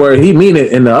the N-word, he mean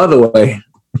it in the other way.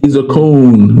 He's a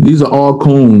coon. These are all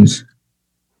coons.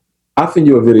 I'll send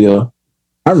you a video.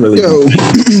 I really Yo,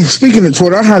 speaking of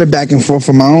Twitter, I had it back and forth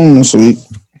for my own this week.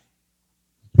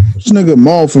 This nigga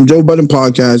Maul from Joe Budden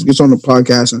podcast gets on the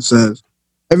podcast and says,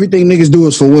 everything niggas do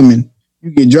is for women. You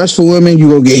get dressed for women, you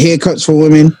go get haircuts for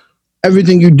women.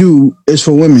 Everything you do is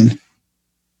for women.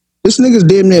 This nigga's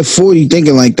damn near 40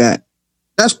 thinking like that.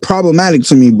 That's problematic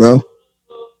to me, bro.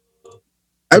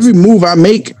 Every move I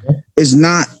make is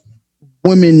not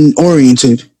women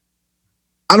oriented.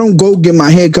 I don't go get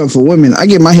my haircut for women. I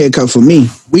get my haircut for me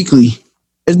weekly.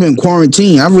 It's been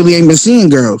quarantine. I really ain't been seeing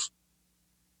girls.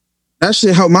 That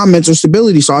shit helped my mental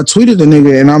stability. So I tweeted the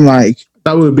nigga and I'm like,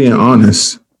 That would be being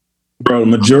honest. Bro, the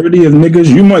majority of niggas,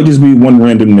 you might just be one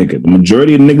random nigga. The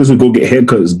majority of niggas who go get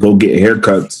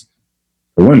haircuts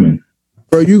for women.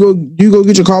 Bro, you go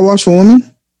get your car washed for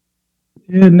women?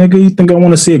 Yeah, nigga, you think I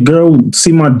want to see a girl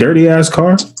see my dirty ass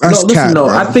car? That's cat, bro.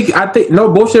 I think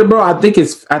no bullshit, bro. I think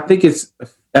it's like if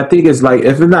it's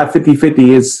not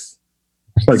 50-50, it's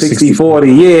like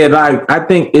 60-40. Yeah, like I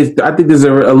think there's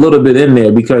a little bit in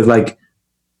there because like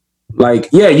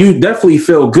yeah, you definitely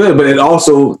feel good, but it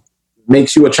also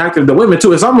makes you attractive to women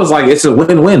too. It's almost like it's a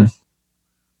win-win.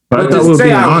 But that would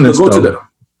be honest,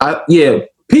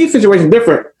 P situation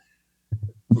different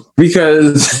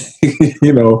because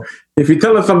you know, if you're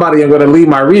telling somebody I'm going to leave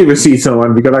my read receipts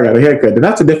on because I got a haircut, then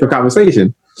that's a different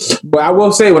conversation. But I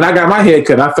will say, when I got my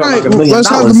haircut, I felt like $1 million. Let's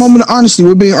have the moment of honesty.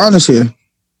 We're being honest here.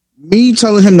 Me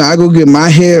telling him that I go get my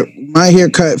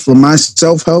haircut for my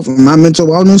self-help and my mental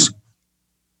wellness,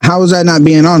 how is that not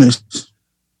being honest?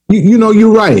 You know,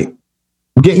 you're right.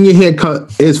 Getting your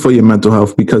haircut is for your mental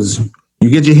health because you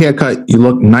get your haircut, you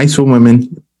look nice for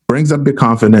women, brings up your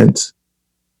confidence.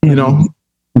 You know,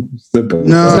 that's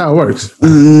how it works.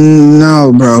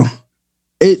 No, bro.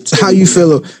 It's how you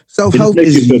feel. Self-help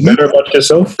is you feel better about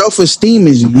yourself. Self-esteem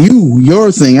is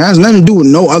your thing. It has nothing to do with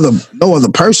no other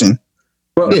person.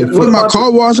 But Yeah, for my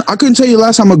car wash, I couldn't tell you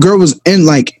last time a girl was in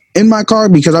my car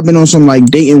because I've been on some like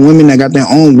dating women that got their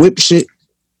own whip shit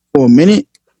for a minute.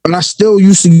 But I still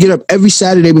used to get up every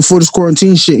Saturday before this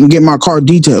quarantine shit and get my car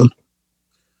detailed.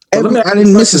 I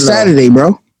didn't miss a Saturday,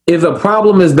 bro. If the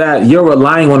problem is that you're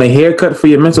relying on a haircut for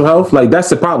your mental health, like that's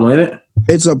the problem, isn't it?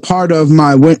 It's a part of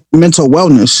my mental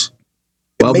wellness.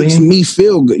 It makes me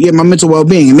feel good. Yeah, my mental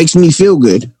well-being. It makes me feel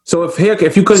good. So if you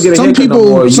couldn't get a haircut no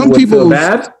more, you would feel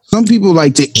bad? Some people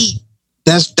like to eat.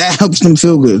 That helps them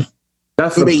feel good. You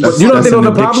don't think those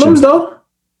are problems though?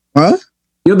 Huh?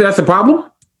 You don't think that's a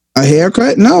problem? A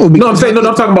haircut? No. No, I'm saying I'm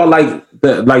talking about like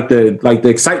the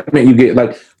excitement you get.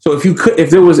 Like, so if you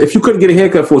couldn't get a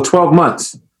haircut for 12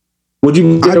 months, would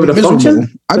you be able to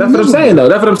function? That's what I'm saying though.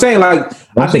 That's what I'm saying. Like,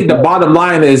 I think the bottom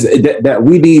line is that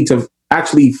we need to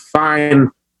actually find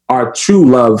our true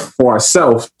love for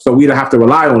ourselves, so we don't have to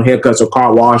rely on haircuts or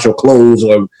car wash or clothes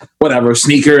or whatever,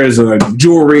 sneakers or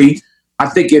jewelry. I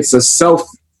think it's a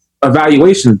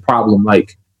self-evaluation problem.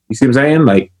 Like, you see what I'm saying?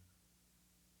 Like,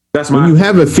 that's when you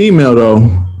have a female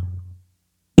though,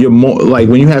 you're more like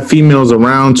when you have females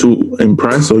around to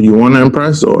impress or you want to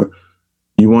impress or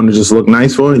you want to just look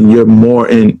nice for it, you're more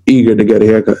eager to get a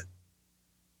haircut.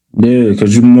 Yeah,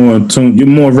 because you're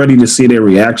more ready to see their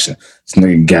reaction. This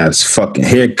nigga got his fucking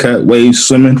haircut, wave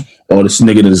swimming, or this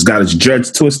nigga that's got his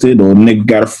dreads twisted, or nigga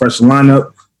got a fresh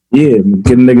lineup. Yeah,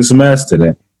 get a nigga some ass to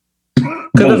that.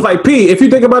 Because it's like, P, if you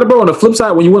think about it, bro, on the flip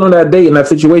side, when you went on that date in that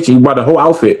situation, you bought a whole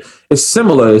outfit. It's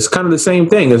similar. It's kind of the same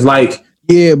thing. It's like,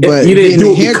 yeah, but you didn't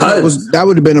do it haircut that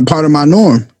would have been a part of my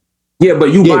norm. Yeah,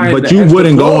 but you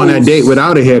wouldn't go on that date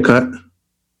without a haircut.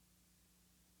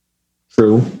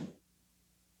 True.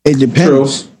 It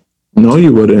depends. True. No,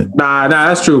 you wouldn't. Nah,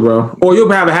 that's true, bro. Or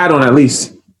you'll have a hat on at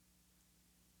least.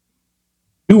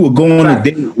 You would go on a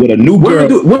date with a new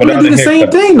girl. Women do the same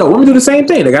thing, though. Women do the same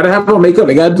thing. They got to have on makeup.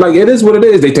 They got it is what it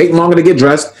is. They take longer to get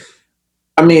dressed.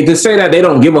 I mean, to say that they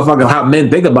don't give a fuck how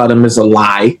men think about them is a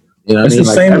lie. You know what I mean?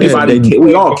 Like, everybody,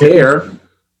 we all care.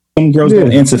 Some girls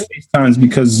don't answer FaceTimes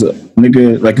because,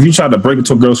 nigga, like if you try to break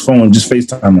into a girl's phone and just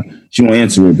FaceTime her, she won't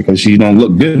answer it because she don't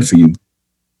look good for you.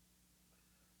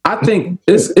 I think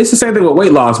it's the same thing with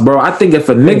weight loss, bro. I think if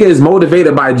a nigga is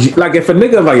motivated by, like, if a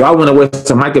nigga is like, I want to wear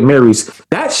some Mike and Mary's,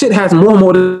 that shit has more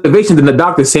motivation than the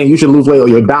doctor saying you should lose weight or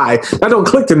you'll die. That don't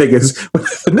click to niggas.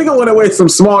 If a nigga want to wear some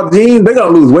small jeans, they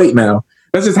gonna lose weight now.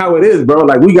 That's just how it is, bro.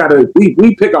 Like,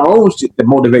 we pick our own shit to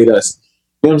motivate us.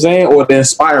 You know what I'm saying? Or to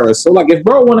inspire us. So, like, if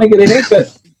bro want to get a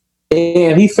haircut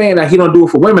and he's saying that he don't do it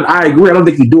for women, I agree. I don't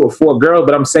think he do it for a girl,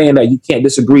 but I'm saying that you can't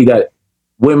disagree that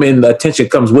women, the attention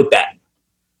comes with that.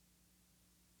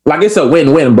 Like, it's a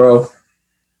win-win, bro.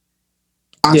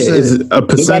 It's a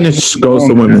percentage goes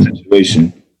to women.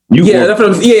 Situation. That's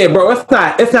what I'm, bro.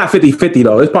 It's not 50-50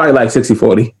 though. It's probably like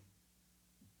 60-40.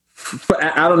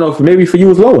 I don't know if maybe for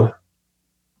you it's lower.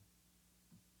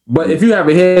 But if you have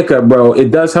a haircut, bro,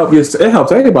 it does help you. It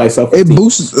helps everybody's self-esteem. It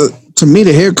boosts. To me,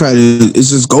 the haircut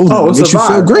is just golden. Oh, it makes you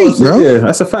feel great, bro. Yeah,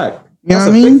 that's a fact. You know what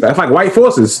I mean? That's like white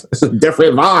forces. It's a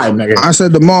different vibe, nigga. I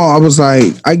said to Maul, I was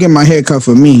like, I get my haircut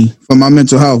for me, for my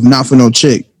mental health, not for no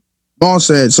chick. Maul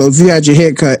said, so if you had your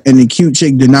haircut and the cute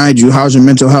chick denied you, how's your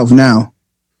mental health now?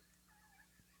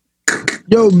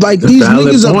 Yo, like these valid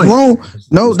niggas point. are grown.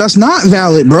 No, that's not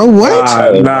valid, bro.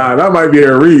 What? Nah, that might be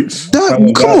a reach.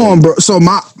 Come on, bro. So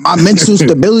my mental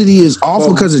stability is off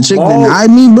because a chick denied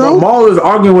me, bro. Maul is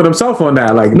arguing with himself on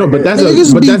that. Like, No, but that's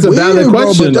Niggas be a valid weird, bro,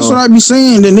 question. but that's though. what I be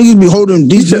saying. The niggas be holding he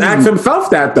these. should ask himself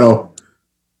that though.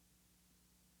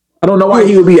 I don't know why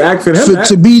he would be asking him that.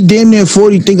 To be damn near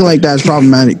 40 thinking like that is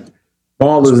problematic.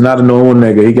 Maul is not a normal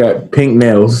nigga. He got pink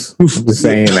nails. Just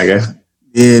saying, nigga.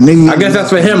 Yeah, nigga. I guess that's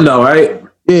for him though, right?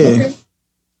 Yeah.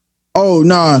 Oh,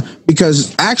 nah,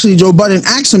 because actually Joe Budden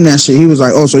asked him that shit. He was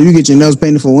like, oh, so you get your nails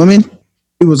painted for women?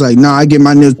 He was like, nah, I get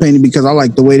my nails painted because I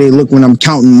like the way they look when I'm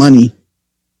counting money.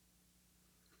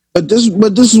 But this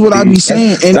is what I be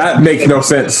saying. And That makes no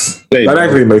sense. Hey, That bro.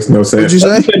 actually makes no sense. What'd you say?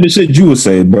 That's the shit you would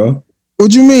say, bro.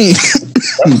 What you mean?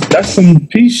 That's some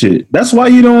P shit. That's why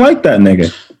you don't like that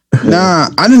nigga. Nah,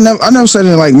 I never said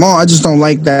it like Ma. I just don't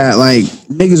like that. Like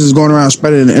niggas is going around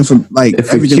spreading the info. Like If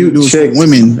a everything cute we do is chick for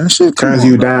women. That shit come Turns on,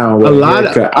 you bro. down. with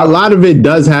A lot of it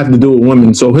does have to do with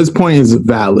women. So his point is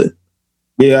valid.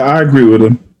 Yeah, I agree with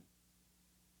him.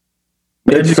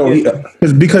 So he-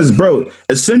 Because, bro,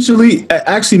 essentially, it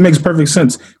actually makes perfect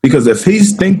sense. Because if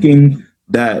he's thinking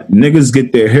that niggas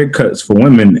get their haircuts for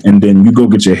women and then you go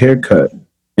get your haircut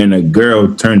and a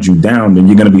girl turns you down, then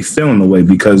you're going to be feeling the way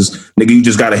because, nigga, you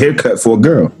just got a haircut for a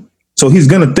girl. So he's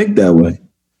going to think that way.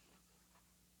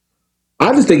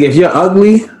 I just think if you're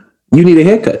ugly, you need a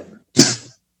haircut.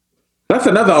 That's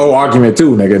another old argument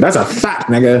too, nigga. That's a fact,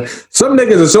 nigga. Some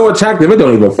niggas are so attractive, it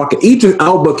don't even fucking. Idris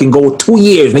Elba can go 2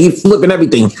 years and he's flipping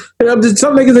everything.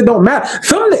 Some niggas, it don't matter.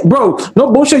 Bro,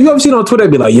 no bullshit. You ever seen on Twitter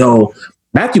be like, yo,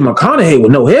 Matthew McConaughey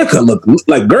with no haircut look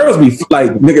like girls be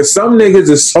like, nigga, some niggas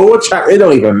is so attractive, it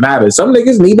don't even matter. Some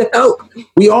niggas need the help.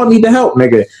 We all need the help,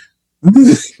 nigga.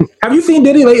 Have you seen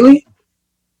Diddy lately?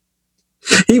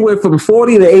 He went from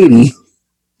 40 to 80.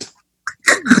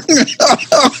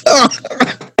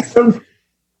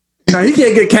 Now he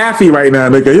can't get Kathy right now,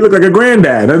 nigga. He look like a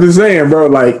granddad. I'm just saying, bro.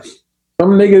 Like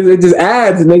some niggas, it just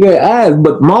adds, nigga, it adds.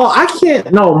 But Maul, I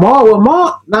can't. No,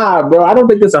 Maul, nah, bro. I don't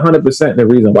think it's 100% the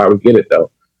reason why we get it though.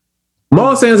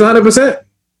 Maul saying it's 100%,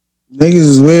 Niggas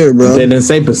is weird, bro. They didn't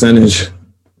say percentage.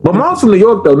 but Maul's from New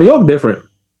York though. New York different.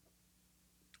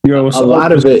 You know, it's A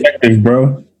lot of it.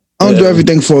 bro. I don't do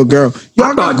everything for a girl. Yo, I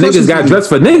thought got a question niggas got for you. dressed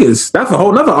for niggas. That's a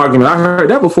whole nother argument. I heard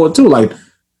that before too. Like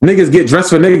niggas get dressed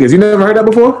for niggas. You never heard that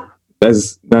before?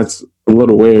 That's a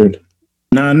little weird.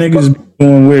 Nah, niggas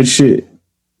doing weird shit.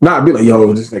 Nah, I'd be like,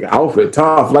 yo, this nigga outfit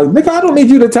tough. Like, nigga, I don't need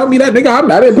you to tell me that,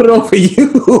 nigga. I didn't put it on for you.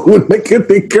 Nigga,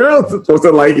 the girls are supposed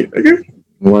to like it, nigga.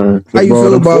 Word. How you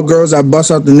feel about girls that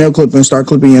bust out the nail clip and start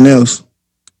clipping your nails?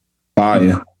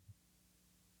 Fire.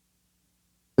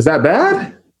 Is that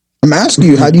bad? I'm asking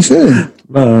you, how do you feel?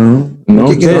 No,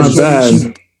 Kicking it it's not with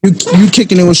bad. shorty, you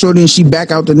kicking it with shorty and she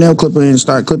back out the nail clipper and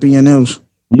start clipping your nails.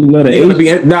 You let Niggas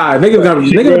it. niggas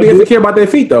gonna be insecure about their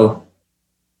feet though.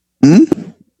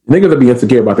 Niggas will be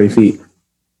insecure about their feet.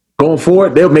 Going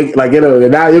forward, they'll make like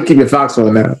now you'll keep your socks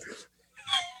on now.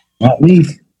 Not me.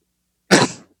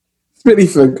 Spitty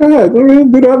said, go ahead,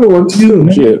 do the other one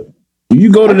too. Shit. If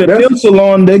you go to the nail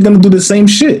salon, they're gonna do the same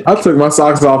shit. I took my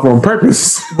socks off on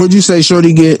purpose. Would you say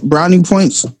shorty get brownie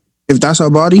points if that's her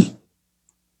body?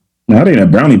 No, that ain't a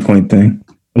brownie point thing.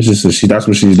 It's just that's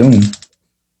what she's doing.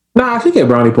 Nah, she get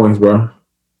brownie points, bro.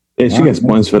 Yeah, she gets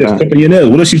points for Just that. clipping your nails.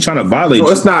 What if she's trying to violate? No,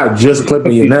 you? it's not just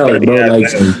clipping your nails, bro. Like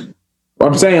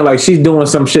I'm saying, like she's doing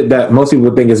some shit that most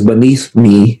people think is beneath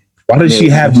me. Why does she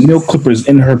have nail clippers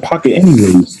in her pocket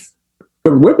anyways?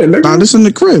 For women, Nah, nigga. this in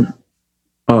the crib.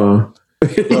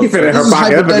 You fit in her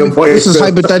pocket. That's a good point. This is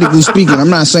hypothetically speaking. I'm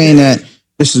not saying that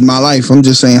this is my life. I'm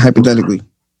just saying hypothetically.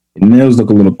 Your nails look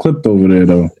a little clipped over there,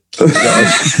 though.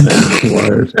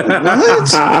 Word.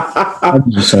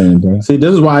 I'm just saying, bro. See,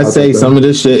 this is why I say some of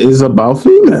this shit is about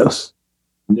females.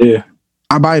 Yeah.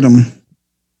 I bite them.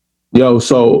 Yo,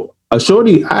 so a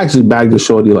shorty, I actually bagged a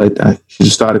shorty like that. She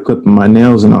just started clipping my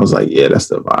nails, and I was like, yeah, that's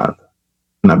the vibe.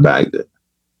 And I bagged it.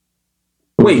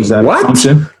 Wait, Was at what? A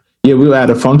function. Yeah, we were at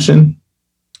a function,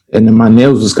 and then my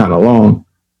nails was kind of long.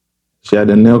 She had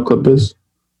the nail clippers,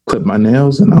 clipped my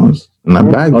nails, and I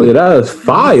bagged Oh it. yeah, that is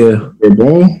fire. Yeah,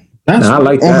 bro. That's Nah, I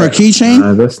like On that. her keychain?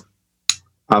 Nah, that's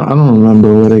I don't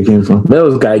remember where they came from.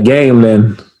 Mills got game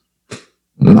then.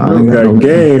 Nah, I ain't got no Mills got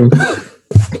game.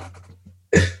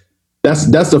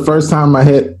 That's the first time I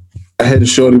had a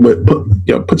shorty, but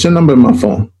put your number in my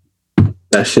phone.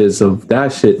 That shit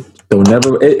don't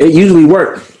never. It usually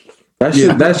work. That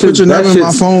shit. That shit. Put your That number in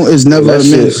my shit. phone is never a That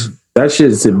shit. miss. That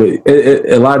shit's. But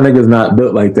a lot of niggas not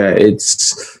built like that.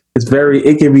 It's very.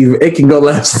 It can go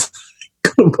left.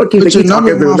 Put your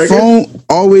number on my phone.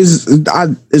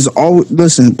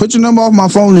 Listen. Put your number off my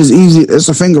phone is easy. It's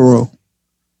a finger roll.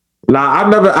 Nah, I've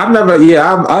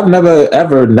never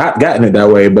ever not gotten it that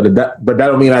way. But that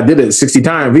don't mean I did it 60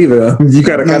 times either. You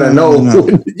gotta know.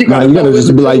 You gotta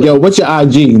just be like, yo, what's your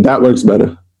IG? That works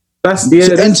better. That's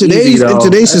in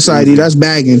today's society, that's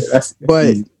bagging.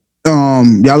 But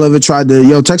y'all ever tried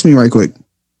to text me right quick?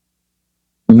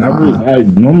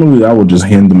 Normally I would just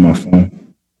hand them my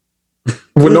phone.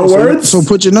 With no words? So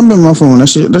put your number in my phone.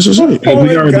 That's your shit. Oh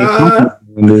we already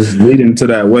it's leading to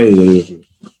that way.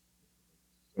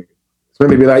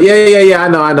 Really be like, yeah, I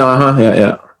know,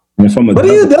 yeah. What are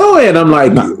you doing? I'm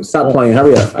like, stop playing,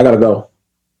 hurry up, I gotta go.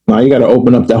 Now you gotta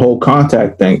open up the whole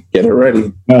contact thing, get it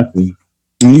ready. Exactly.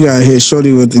 You gotta hit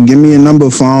shorty with the give me a number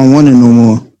for I don't want it no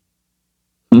more.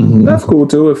 Mm-hmm. That's cool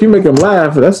too. If you make them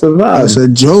laugh, that's a vibe. That's a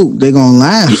joke. They gonna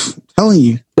laugh. I'm telling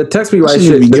you. The text me right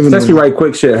shit. The text me right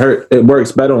quick shit hurt. It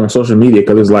works better on social media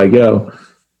because it's like, yo,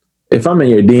 if I'm in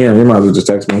your DM, you might as well just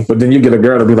text me. But then you get a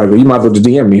girl to be like, well, you might as well just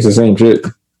DM me. It's the same shit.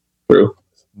 True.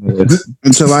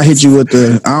 Until I hit you with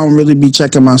I don't really be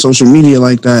checking my social media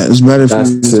like that. It's better for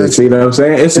you. See what I'm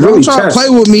saying? It's really don't try to play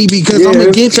with me because I'm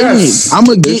gonna get in it. I'm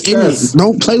gonna get in it.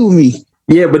 Don't play with me.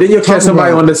 Yeah, but then you'll catch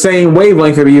somebody on the same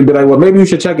wavelength of you and be like, well, maybe you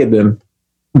should check it then.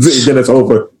 Then it's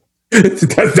over.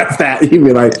 that's that. You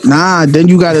be like, nah, then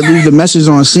you gotta leave the message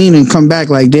on scene and come back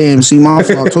like, damn, see, my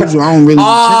fault. I told you I don't really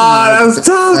that's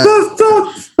tough. That's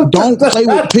tough. Don't play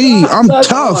with P. I'm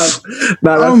tough.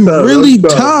 I'm really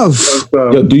tough.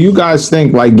 Yo, do you guys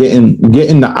think like getting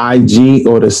the IG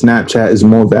or the Snapchat is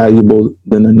more valuable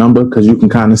than the number because you can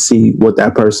kind of see what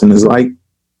that person is like?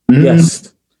 Mm-hmm.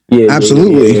 Yes. Yeah,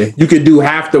 absolutely. Yeah. You could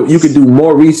do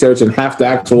more research and half the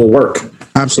actual work.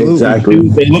 Absolutely. Exactly.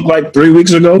 They look like 3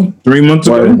 weeks ago, 3 months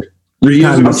ago. 3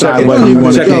 years ago.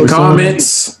 I'm checking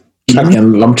comments.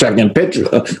 I'm checking pictures.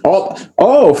 Oh,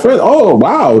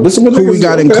 wow. This is what we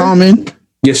got in common.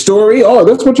 Your story. Oh,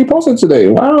 that's what you posted today.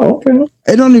 Wow. Okay.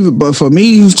 It don't even. But for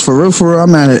me, for real,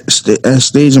 I'm at a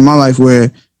stage in my life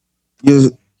where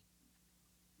your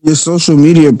social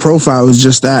media profile is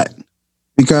just that.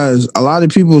 Because a lot of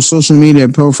people's social media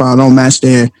profile don't match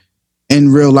their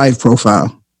in real life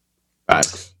profile. Right.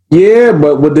 Yeah,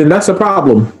 but then that's a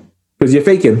problem because you're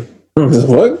faking.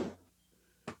 What?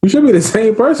 You should be the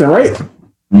same person, right?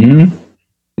 Mm-hmm.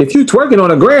 If you twerking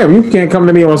on a gram, you can't come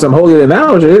to me on some holier than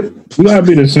thou shit. You gotta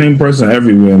be the same person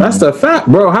everywhere. That's the fact,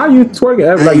 bro. How you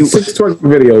twerking? Like 6 twerking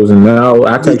videos, and now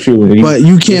I text you. But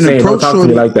you can't approach her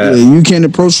like that. Yeah, you can't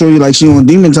approach her like she on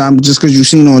Demon Time just because you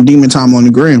seen her on Demon Time on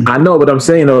the gram. I know, but I'm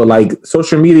saying though, like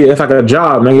social media, it's like a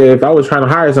job, nigga. If I was trying to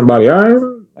hire somebody, all right,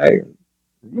 like,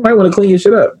 you might want to clean your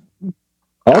shit up.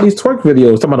 All these twerk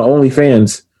videos, talking about the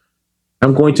OnlyFans.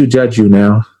 I'm going to judge you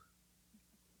now.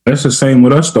 That's the same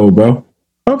with us though, bro.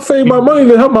 I'm saving my money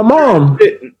to help my mom.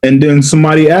 And then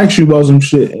somebody asks you about some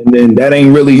shit, and then that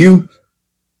ain't really you.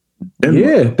 Then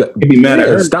you be mad at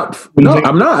her. Stop. No,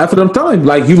 I'm not. That's what I'm telling you.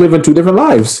 Like, you live in 2 different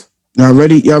lives. Y'all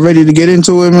ready to get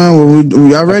into it, man?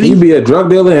 Y'all ready? You be a drug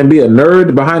dealer and be a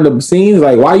nerd behind the scenes.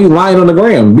 Like, why are you lying on the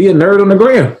gram? Be a nerd on the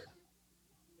gram.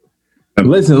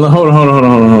 Listen, hold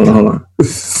on.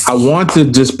 I want to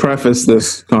just preface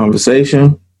this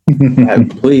conversation. And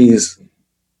please,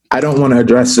 I don't want to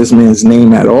address this man's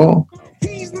name at all.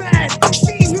 He's mad,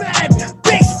 she's mad,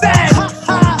 big sad, ha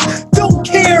ha, don't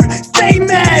care, stay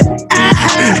mad,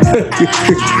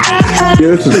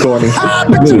 Yeah, this is corny.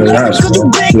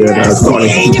 That's corny.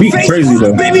 Be crazy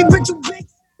though.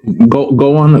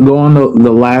 Go on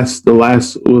the last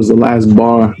what was the last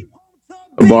bar?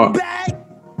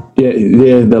 Yeah,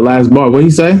 the last bar. What did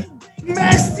he say?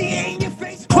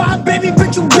 Baby,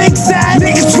 bitch, you big sad.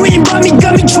 Niggas tweeting about me,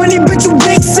 got me 20, bitch, you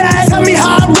big sad. Tell me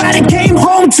how I ran and came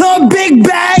home to a big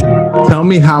bag. Tell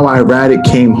me how Iradic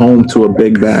came home to a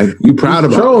big bag. You proud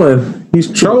of trolling?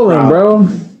 He's trolling, bro.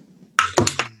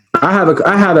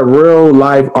 I had a real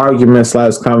life argument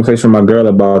 / conversation with my girl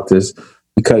about this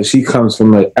because she comes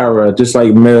from an era just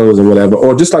like Mills or whatever,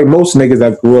 or just like most niggas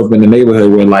that grew up in the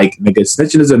neighborhood where like nigga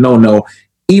snitching is a no.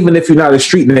 Even if you're not a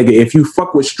street nigga, if you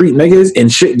fuck with street niggas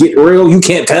and shit get real, you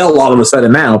can't tell all of a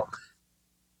sudden now.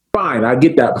 Fine, I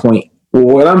get that point. Well,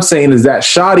 what I'm saying is that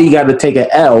Shawty got to take an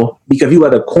L because you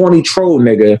let a corny troll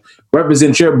nigga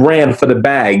represent your brand for the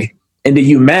bag. And then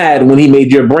you mad when he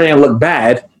made your brand look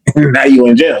bad. And now you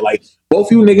in jail. Like,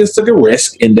 both you niggas took a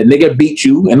risk and the nigga beat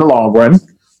you in the long run.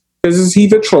 Because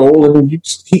he's a troll and he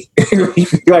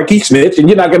snitched and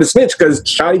you're not going to snitch because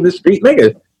Shawty's the street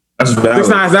nigga. That's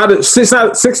valid.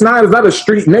 6ix9ine is not a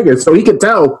street nigga, so he could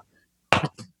tell.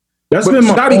 That's But been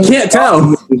my Scotty can't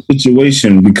tell.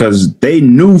 situation because they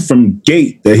knew from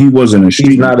gate that he wasn't a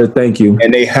street. He's not a thank you.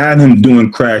 And they had him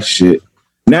doing crash shit.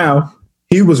 Now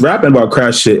he was rapping about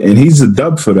crash shit, and he's a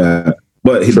dub for that.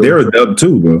 But they're a dub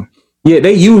too, bro. Yeah,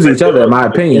 they use each other, in my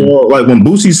opinion. Like when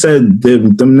Boosie said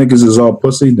them niggas is all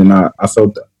pussy, then I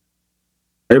felt that.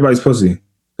 Everybody's pussy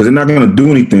because they're not gonna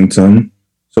do anything to him.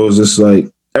 So it's just like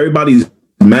everybody's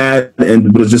mad,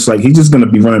 and but it's just like he's just gonna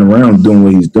be running around doing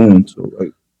what he's doing. So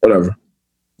like whatever.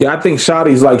 Yeah, I think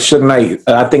Shotty's like Suge Knight.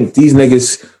 I think these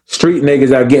niggas, street niggas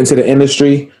that get into the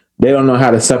industry, they don't know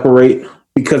how to separate.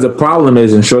 Because the problem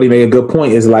is, and Shorty made a good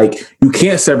point, is like you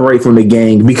can't separate from the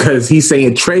gang because he's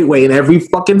saying Treyway in every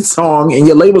fucking song, and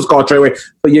your label's called Treyway.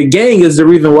 But your gang is the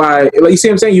reason why. Like you see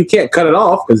what I'm saying? You can't cut it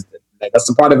off because that's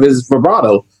the part of his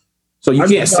vibrato. So you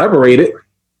can't separate it.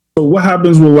 So what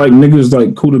happens with like niggas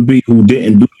like Kuda B who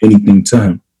didn't do anything to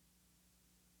him?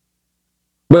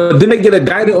 But didn't they get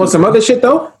indicted on some other shit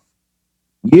though?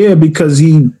 Yeah, because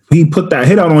he put that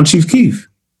hit out on Chief Keef.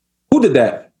 Who did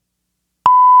that?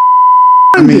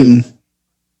 I mean,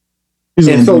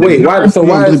 And so wait, why? So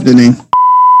why? bleep the name?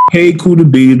 Paid Kuda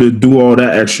B to do all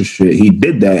that extra shit. He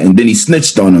did that, and then he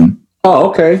snitched on him. Oh,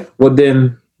 okay. Well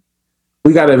then,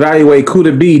 we got to evaluate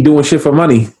Kuda B doing shit for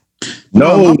money.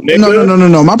 No, nigga.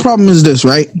 No. My problem is this,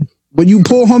 right? When you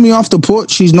pull homie off the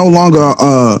porch, he's no longer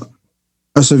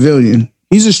a civilian.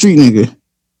 He's a street nigga.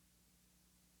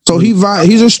 So he's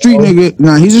a street nigga.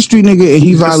 Nah, he's a street nigga, and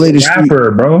he violated street.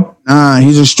 Rapper, bro. Nah,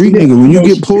 he's a street nigga. When you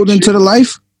get pulled into the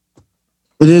life,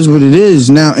 it is what it is.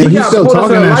 Now, and He's still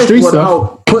talking that street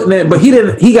stuff. Putting it, but he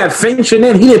didn't. He got sanctioned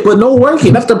in. He didn't put no work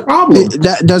in. That's the problem.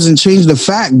 That doesn't change the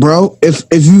fact, bro. If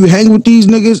you hang with these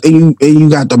niggas and you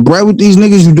got the bread with these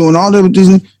niggas, you doing all that with these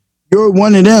niggas, you're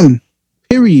one of them.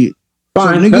 Period.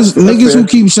 Fine. So niggas who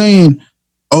keep saying,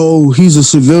 "Oh, he's a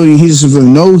civilian. He's a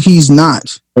civilian." No, he's not.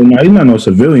 Oh, no, he's not no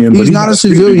civilian. He's not a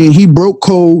civilian. He broke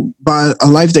code by a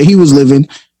life that he was living.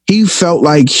 He felt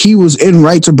like he was in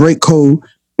right to break code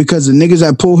because the niggas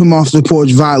that pulled him off the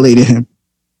porch violated him.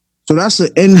 So that's an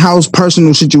in-house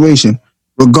personal situation.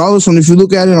 Regardless on if you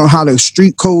look at it on how the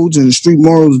street codes and the street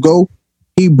morals go,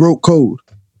 he broke code.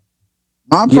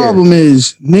 My problem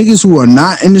is niggas who are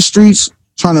not in the streets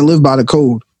trying to live by the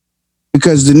code.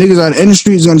 Because the niggas out in the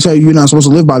streets going to tell you you're not supposed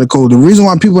to live by the code. The reason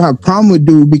why people have problem with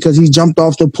dude because he jumped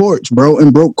off the porch, bro,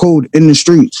 and broke code in the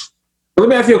streets. Let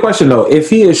me ask you a question though. If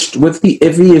he is street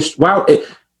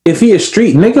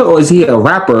nigga or is he a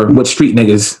rapper with street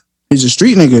niggas? He's a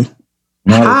street nigga.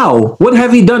 How? What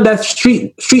have he done that's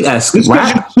street-esque? Just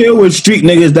because you chill with street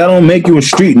niggas, that don't make you a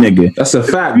street nigga. That's a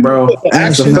fact, bro.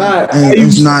 That's a fact.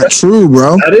 It's not true,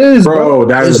 bro. That is, bro.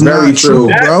 That is It's very not true,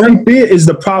 That bro. right there is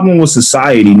the problem with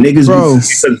society, niggas. Bro.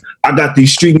 Because I got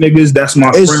these street niggas. That's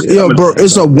my friend.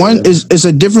 It's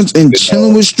a difference in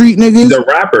chilling with street niggas. He's a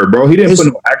rapper, bro. He didn't put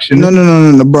no action.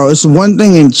 No, bro. It's one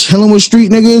thing in chilling with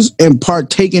street niggas and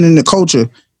partaking in the culture.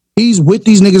 He's with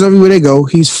these niggas everywhere they go.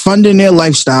 He's funding their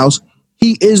lifestyles.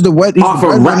 He is the wet.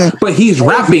 But he's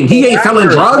rapping. He ain't selling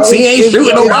drugs. He ain't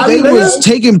shooting nobody. They was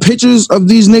taking pictures of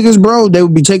these niggas, bro. They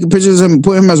would be taking pictures of him and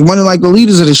put him as one of like the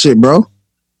leaders of the shit, bro.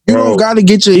 You don't got to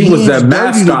get your He hands was a dirty to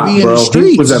mascot, be in bro. the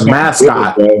streets. He was a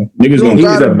mascot. Niggas You gonna He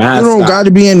get was a mascot. You don't got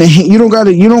to be in the. You don't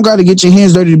got to get your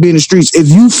hands dirty to be in the streets. If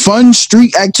you fund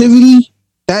street activity,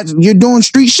 you're doing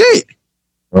street shit.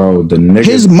 bro. The nigga.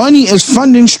 His money is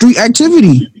funding street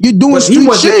activity. You're doing But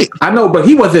street shit. I know, but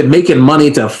he wasn't making money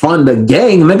to fund the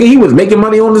gang, nigga. He was making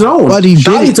money on his own. But he did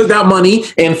Shawty it. took that money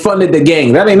and funded the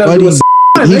gang. That ain't nothing But to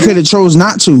do with he could have chose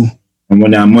not to. And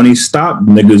when that money stopped,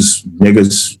 niggas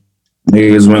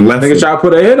went left. Nigga try to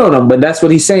put a hit on him, but that's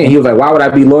what he's saying. He was like, why would I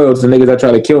be loyal to niggas that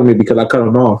try to kill me because I cut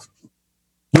them off?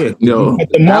 Yeah, Yo,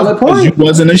 valid point. you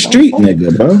wasn't a street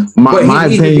nigga, bro. my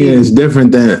opinion is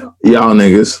different than y'all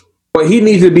niggas. But he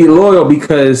needs to be loyal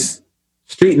because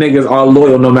street niggas are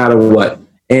loyal no matter what.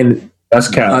 And That's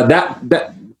cap. that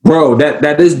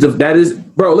is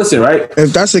bro, listen, right?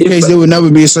 If that's the case, there would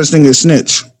never be such thing as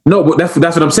snitch. No, but that's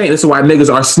what I'm saying. This is why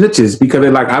niggas are snitches, because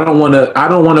they're like, I don't want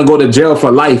to go to jail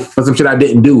for life for some shit I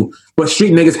didn't do. But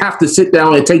street niggas have to sit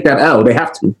down and take that L. They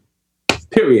have to.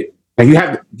 Period. And you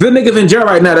have the niggas in jail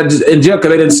right now that just in jail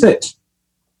because they didn't snitch.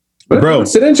 Bro,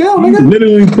 sit in jail, you nigga.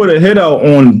 literally put a hit out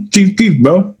on Chief Keef,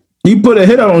 bro. He put a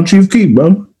hit out on Chief Keef, bro.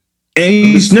 And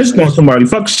he snitched on somebody.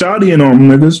 Fuck Shotty and all them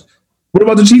niggas. What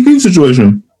about the Chief Keef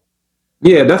situation?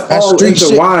 Yeah, that's all Street shit.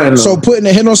 intertwined. So putting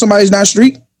a hit on somebody is not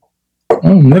street? Oh,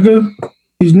 nigga.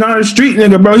 He's not a street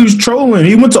nigga, bro. He's trolling.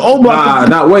 He went to O Block.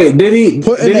 Nah, wait. Did he?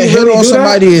 Putting did a he hit really on do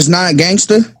somebody is not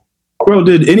gangster? Bro,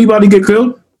 did anybody get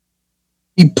killed?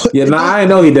 He put. Yeah, I didn't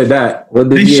know he did that. What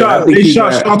did They shot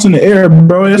shots in the air,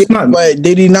 bro. That's not. But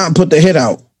did he not put the hit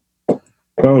out?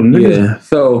 Bro, niggas, Yeah.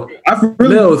 So I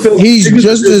really Mills, feel He's niggas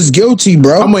just as guilty,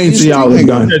 bro. I'm waiting till y'all is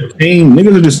done.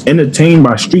 niggas are just entertained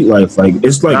by street life. Like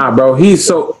it's like nah, bro. It's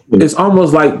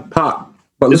almost like Pac.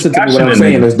 But listen to me what I'm passionate,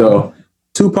 saying nigga. is though,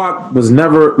 Tupac was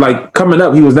never like coming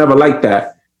up. He was never like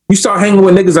that. You start hanging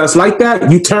with niggas that's like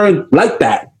that, you turn like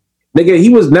that. Nigga, he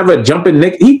was never jumping.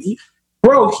 Nigga, he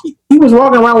was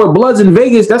walking around with Bloods in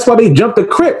Vegas. That's why they jumped the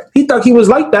Crip. He thought he was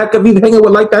like that because he's hanging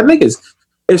with like that niggas.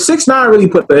 If 6ix9ine really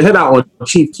put the hit out on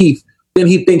Chief Keef, then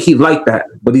he think he's like that,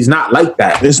 but he's not like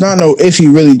that. It's not no if he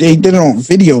really they did it on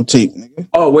videotape, nigga.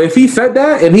 Oh, well, if he said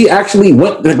that and he actually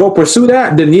went to go pursue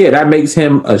that, then yeah, that makes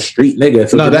him a street nigga.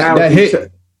 So No, that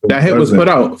hit was put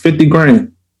out 50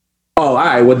 grand. Oh, all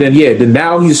right. Well, then yeah, then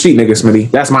now he's a street nigga,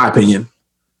 Smitty. That's my opinion.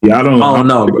 yeah, I don't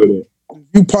know.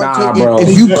 You partake bro.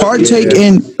 if you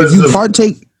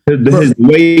partake the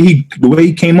way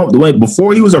he came up,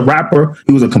 before he was a rapper,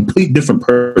 he was a complete different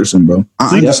person, bro.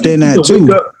 I understand that too.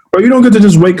 Bro, you don't get to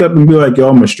just wake up and be like, yo,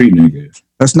 I'm a street nigga.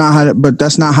 That's not how it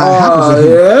happens.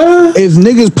 Yeah. If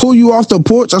niggas pull you off the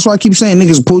porch, that's why I keep saying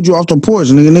niggas pulled you off the porch.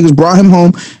 Niggas brought him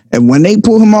home, and when they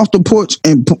pulled him off the porch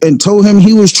and told him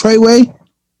he was Treyway,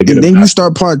 and then you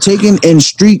start partaking in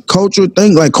street culture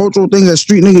thing, like cultural things that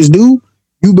street niggas do,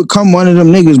 you become one of them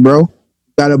niggas, bro.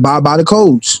 Gotta abide by the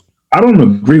codes. I don't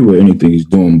agree with anything he's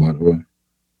doing, by the way.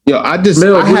 Yo, I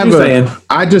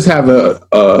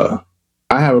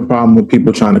have a problem with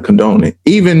people trying to condone it.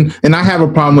 And I have a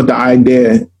problem with the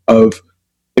idea of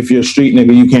if you're a street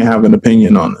nigga, you can't have an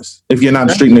opinion on this. If you're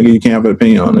not a street nigga, you can't have an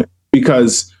opinion on it.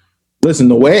 Because, listen,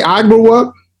 the way I grew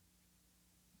up,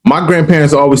 my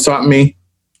grandparents always taught me,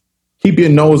 keep your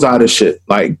nose out of shit.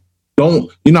 Like,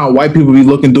 don't, you know how white people be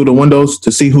looking through the windows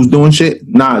to see who's doing shit?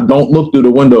 Nah, don't look through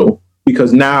the window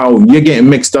because now you're getting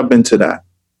mixed up into that.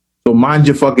 So mind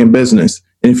your fucking business.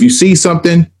 And if you see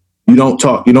something, you don't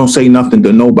talk. You don't say nothing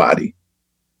to nobody.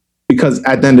 Because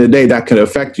at the end of the day, that could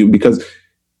affect you. Because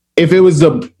if it was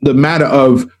the matter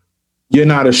of you're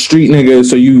not a street nigga,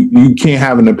 so you can't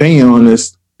have an opinion on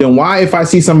this, then why if I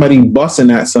see somebody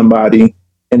busting at somebody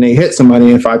and they hit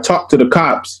somebody, if I talk to the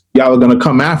cops, y'all are going to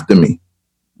come after me?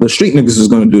 The street niggas is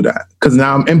going to do that because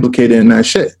now I'm implicated in that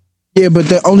shit. Yeah, but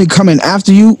they're only coming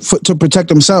after you to protect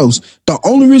themselves. The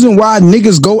only reason why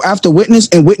niggas go after witness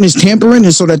and witness tampering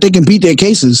is so that they can beat their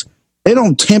cases. They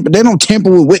don't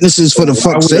tamper with witnesses for the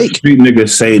fuck's sake. Street niggas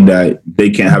say that they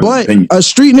can't have an opinion. A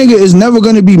street nigga is never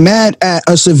going to be mad at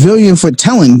a civilian for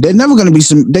telling. They're never going to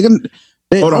be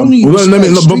Hold on.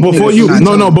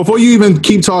 Before you even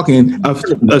keep talking,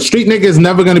 a street nigga is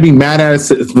never going to be mad at a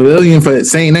civilian for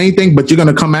saying anything, but you're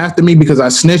going to come after me because I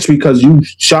snitched because you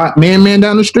shot man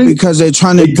down the street? Because they're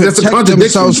trying to protect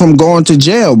themselves from going to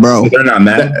jail, bro. They're not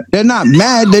mad. They're not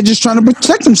mad. They're just trying to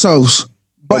protect themselves.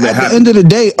 But at the end of the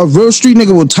day, a real street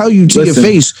nigga will tell you to your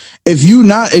face, if you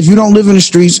don't live in the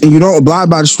streets and you don't abide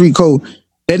by the street code,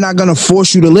 they're not going to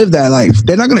force you to live that life.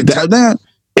 They're not going to tell that.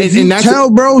 If you tell,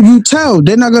 bro, you tell.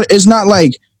 They're not gonna. It's not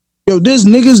like, yo, there's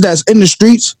niggas that's in the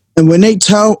streets, and when they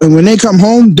tell, and when they come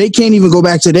home, they can't even go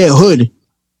back to their hood.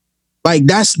 Like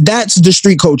that's the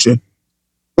street culture.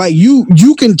 Like you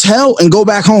can tell and go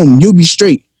back home, you'll be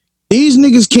straight. These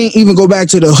niggas can't even go back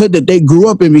to the hood that they grew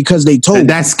up in because they told.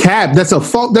 That's cap. That's a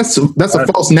false. That's a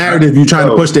false narrative you're trying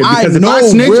to push there. Because I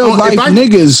know real life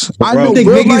niggas. I know think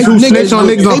niggas who snitch on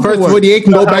niggas on First 48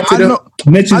 can go back to the.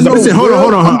 Listen, hold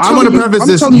on. I'm gonna preface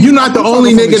this. You're not the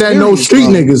only nigga that knows street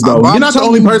niggas, though. You're not the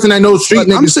only person that knows street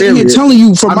niggas. I'm sitting here telling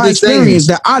you from my experience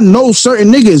that I know certain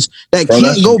niggas that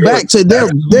can't go back to their.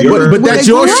 But that's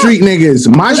your street niggas.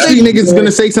 My street niggas is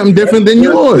gonna say something different than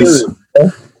yours.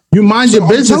 You mind your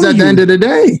business at the end of the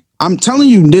day. I'm telling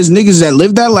you, there's niggas that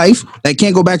live that life that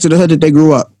can't go back to the hood that they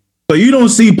grew up. So you don't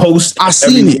see posts. I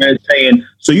seen it.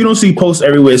 So you don't see posts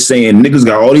everywhere saying niggas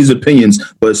got all these opinions,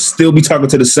 but still be talking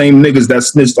to the same niggas that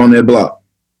snitched on their block.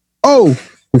 Oh,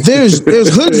 there's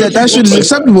hoods that shit is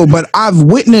acceptable, but I've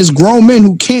witnessed grown men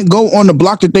who can't go on the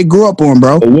block that they grew up on,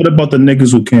 bro. But what about the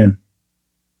niggas who can?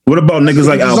 What about niggas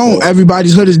like Alpo?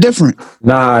 Everybody's hood is different.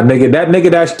 Nah, nigga, that nigga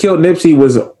that killed Nipsey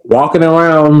was walking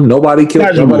around. Nobody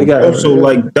killed. Nobody got hurt. So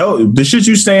like, the shit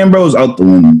you saying, bro, is out the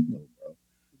window.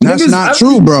 That's not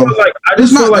true, bro.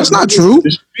 That's not true.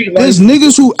 There's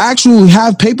niggas who actually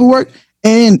have paperwork,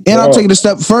 and I'll take it a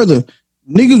step further.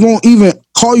 Niggas won't even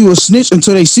call you a snitch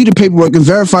until they see the paperwork and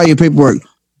verify your paperwork.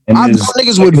 I've got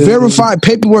niggas with verified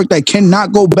paperwork that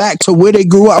cannot go back to where they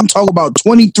grew up. I'm talking about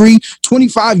 23,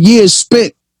 25 years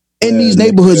spent in these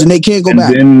neighborhoods, and they can't go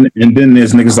back. And then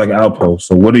there's niggas like Alpo.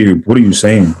 So what are you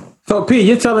saying? So P,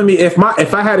 you're telling me if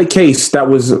I had a case that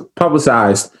was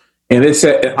publicized and it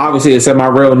said my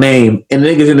real name and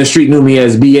niggas in the street knew me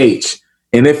as BH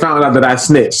and they found out that I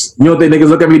snitched, you don't think niggas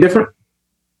look at me different?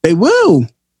 They will.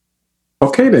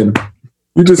 Okay then.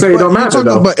 You just say it don't matter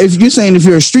though. But if you're saying if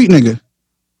you're a street nigga.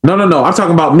 No. I'm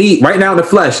talking about me right now in the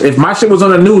flesh. If my shit was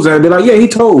on the news, I'd be like, yeah, he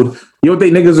told. You don't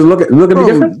think niggas would look at me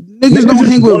different? Niggas don't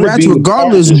hang with rats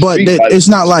regardless, but it's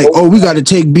not like, oh, we got to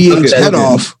take BH's head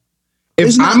off.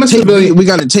 If I'm a civilian, we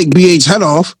got to take BH's head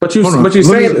off. But you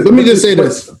saying, let me just say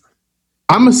this.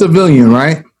 I'm a civilian,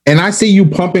 right? And I see you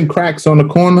pumping cracks on the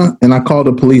corner and I call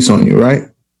the police on you, right?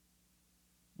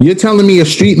 You're telling me a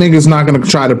street nigga's not going to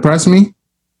try to press me?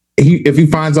 If he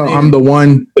finds out I'm the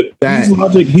one that...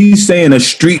 He's saying a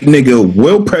street nigga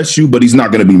will press you, but he's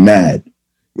not going to be mad.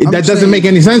 That doesn't make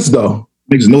any sense, though.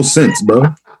 Makes no sense, bro.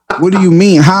 What do you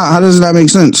mean? How does that make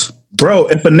sense? Bro,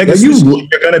 if a nigga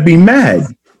you're going to be mad.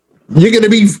 You're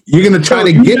going to try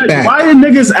to get back. Why are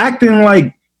niggas acting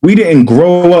like we didn't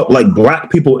grow up, like black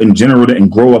people in general didn't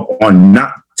grow up on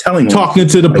not telling talking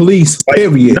to the police,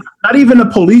 period. Not even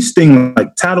a police thing,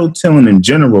 like tattletelling in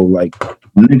general. Like,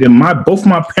 nigga, both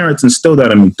my parents instilled that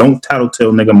in me. Don't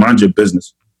tattletale, nigga, mind your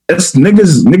business. It's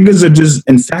niggas are just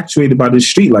infatuated by this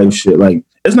street life shit. Like,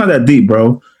 it's not that deep,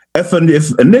 bro. If a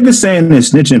nigga saying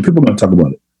this snitching, people gonna talk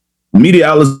about it. Media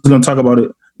outlets gonna talk about it.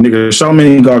 Nigga,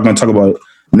 Charlamagne God gonna talk about it.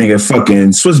 Nigga,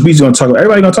 fucking Swiss Beats gonna talk about it.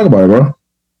 Everybody gonna talk about it, bro.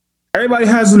 Everybody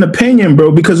has an opinion,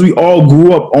 bro, because we all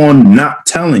grew up on not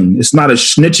telling. It's not a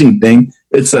snitching thing.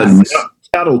 It's a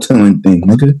tattletelling thing,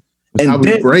 nigga. And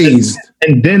then raised.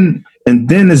 And then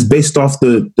it's based off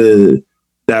the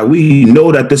that we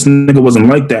know that this nigga wasn't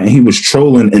like that and he was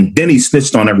trolling and then he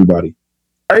snitched on everybody.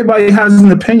 Everybody has an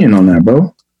opinion on that,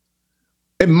 bro.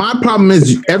 And my problem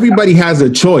is everybody has a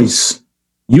choice.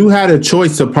 You had a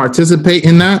choice to participate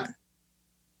in that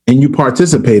and you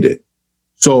participated.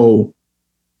 So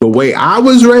the way I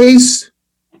was raised,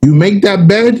 you make that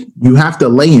bed, you have to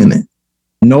lay in it.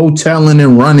 No telling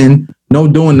and running, no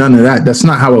doing none of that. That's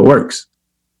not how it works.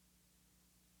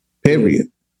 Period.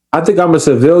 I think I'm a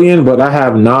civilian, but I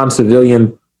have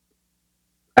non-civilian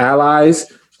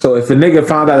allies. So if a nigga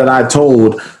found out that I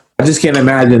told, I just can't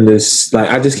imagine this. Like,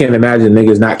 I just can't imagine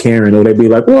niggas not caring. Or they'd be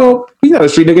like, well, he's not a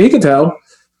street nigga, he can tell.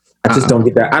 I just don't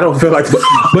get that. I don't feel like...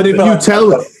 But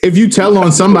if you tell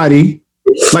on somebody...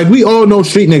 Like, we all know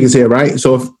street niggas here, right?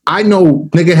 So if I know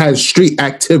nigga has street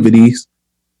activities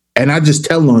and I just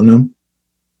tell on them,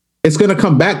 it's going to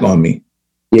come back on me,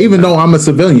 even though I'm a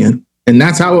civilian. And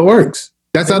that's how it works.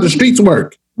 That's how the streets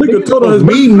work.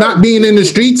 Me not being in the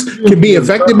streets can be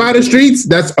affected by the streets.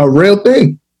 That's a real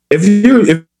thing. If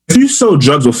you sold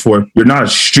drugs before, you're not a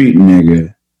street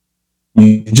nigga.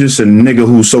 You're just a nigga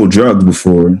who sold drugs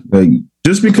before. Like,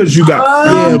 just because you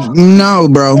got no,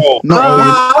 bro. No,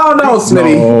 I don't know,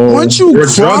 Smitty. No. Once you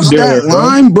cross that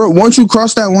line, bro. Once you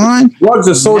cross that line, drugs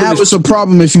are sold. That was a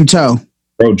problem if you tell.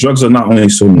 Bro, drugs are not only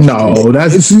sold. No,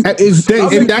 that's if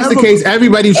that's the case,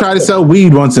 everybody try to sell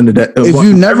weed once in the day. If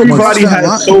you never everybody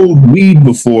has sold weed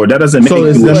before, that doesn't make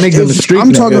it's the nigga in the street.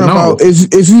 I'm talking about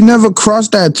if you never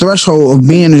crossed that threshold of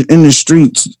being in the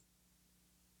streets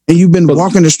and you've been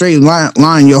walking the straight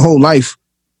line your whole life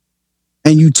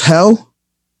and you tell.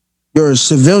 You're a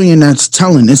civilian that's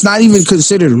telling. It's not even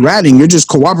considered ratting. You're just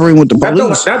cooperating with the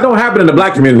police. That don't happen in the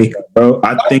black community, bro.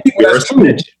 I think you're a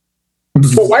snitch.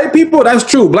 For white people, that's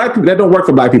true. Black people, that don't work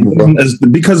for black people, bro.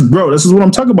 Because, bro, this is what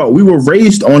I'm talking about. We were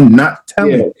raised on not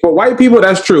telling. Yeah. For white people,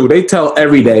 that's true. They tell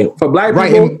every day. For black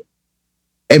people,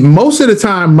 and most of the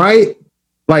time, right?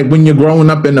 Like when you're growing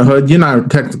up in the hood, you're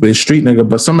not technically a street nigga,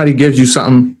 but somebody gives you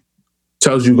something,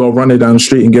 tells you go run it down the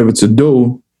street and give it to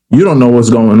do. You don't know what's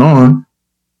going on.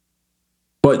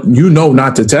 But you know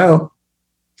not to tell.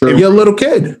 True. If you're a little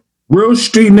kid. Real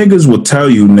street niggas will tell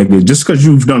you, nigga, just because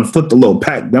you've done flipped a little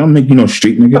pack, that don't make you no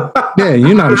street nigga. Yeah,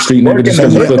 you're not a street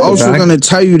nigga. They're also going to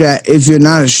tell you that if you're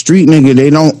not a street nigga,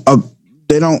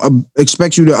 they don't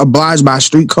expect you to oblige by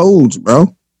street codes,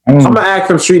 bro. I'm gonna ask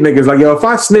some street niggas like, yo, if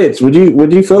I snitch, would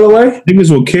you feel away? Niggas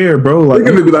will care, bro. Like,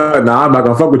 they're gonna be like, nah, I'm not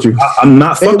gonna fuck with you. I'm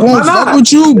not fucking. They won't fuck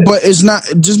with you, but it's not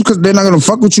just because they're not gonna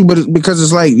fuck with you, but it's because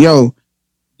it's like, yo.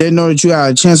 They know that you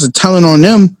got a chance of telling on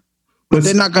them, but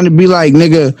they're not gonna be like,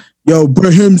 nigga, yo,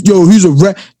 bro, he's a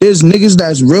rat. There's niggas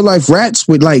that's real life rats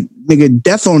with like, nigga,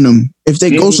 death on them. If they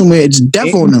go somewhere, it's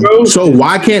death on them. So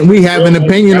why can't we have an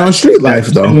opinion on street life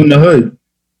though? In the hood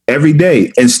every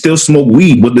day and still smoke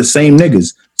weed with the same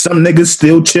niggas. Some niggas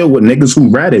still chill with niggas who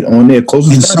ratted on their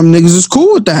closest. And some niggas is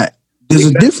cool with that. There's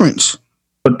a difference.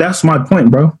 But that's my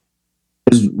point, bro.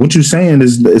 Is what you're saying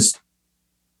is.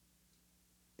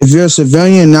 If you're a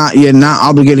civilian, you're not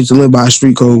obligated to live by a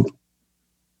street code.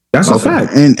 That's a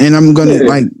fact. And I'm gonna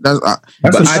like that's. That's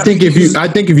But a I think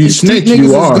if you snitch,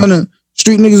 you are.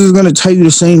 Street niggas is gonna tell you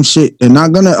the same shit. They're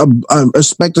not gonna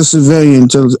expect a civilian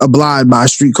to abide by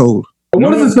street code.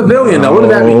 What is a civilian though? What does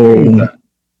that mean?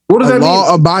 What does A that mean?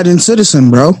 law-abiding citizen,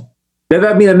 bro. Does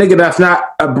that mean a nigga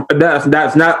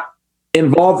that's not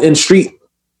involved in street?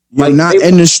 You're not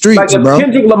in the streets, Like if bro.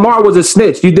 Kendrick Lamar was a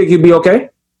snitch, you think he'd be okay?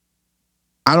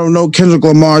 I don't know. Kendrick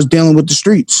Lamar's dealing with the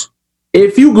streets.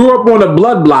 If you grew up on a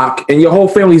blood block and your whole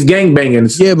family's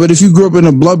gangbanging, Yeah, but if you grew up in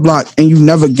a blood block and you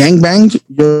never gangbanged,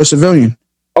 you're a civilian.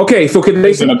 okay, so can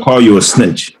they They're gonna call you a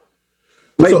snitch.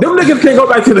 like them niggas can't go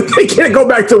back to they can't go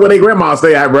back to where their grandma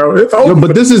stay at, bro. It's over. Yo,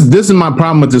 but this is my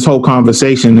problem with this whole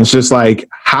conversation. It's just like,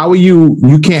 how are you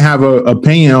can't have an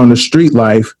opinion on the street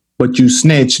life, but you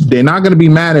snitch. They're not going to be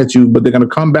mad at you, but they're going to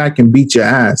come back and beat your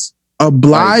ass.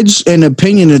 Oblige and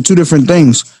opinion are two different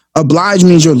things. Oblige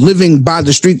means you're living by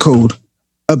the street code.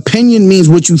 Opinion means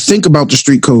what you think about the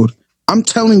street code. I'm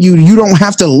telling you, you don't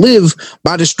have to live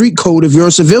by the street code if you're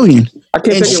a civilian. I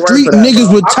can't And take your word street for that, niggas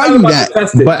bro. would tell you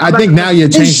that. But I think now you're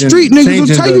changing, street niggas will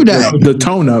changing tell you that. the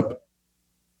tone up.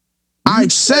 I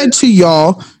said to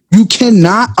y'all, you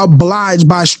cannot oblige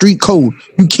by street code.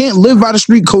 You can't live by the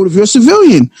street code if you're a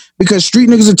civilian because street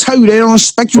niggas will tell you they don't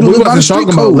expect you But to we live by the wasn't street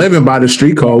talking about code. living by the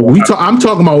street code. I'm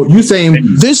talking about you saying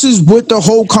This is what the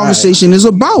whole conversation is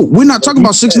about. We're not talking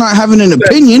about 6ix9ine having an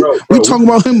opinion. We're talking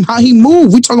about him, how he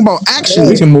moved. We're talking about we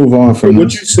actions. can move on from What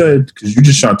this. you said, because you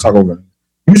just trying to talk over me.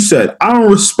 You said I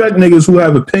don't respect niggas who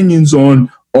have opinions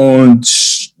on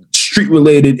street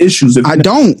related issues. I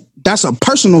don't. That's a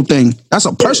personal thing. That's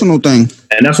a personal thing.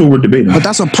 And that's what we're debating. But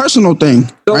that's a personal thing,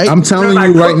 right? I'm telling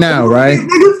you right now, right?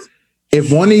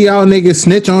 If one of y'all niggas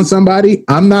snitch on somebody,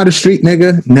 I'm not a street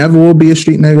nigga. Never will be a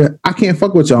street nigga. I can't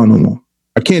fuck with y'all no more.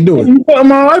 I can't do it. You put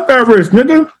my life at risk,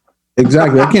 nigga.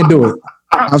 Exactly. I can't do it.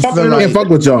 I feel I like can't fuck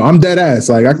with y'all. I'm dead ass.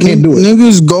 Like I can't do it.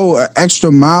 niggas go an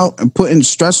extra mile and putting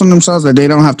stress on themselves that they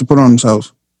don't have to put on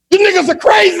themselves. You niggas are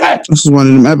crazy. This is one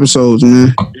of them episodes,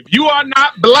 man. If you are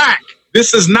not black,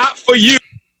 this is not for you.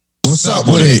 What's up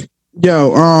with it?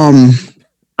 Yo,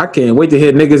 I can't wait to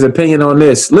hear niggas' opinion on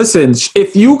this. Listen,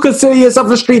 if you consider yourself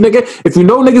a street nigga, if you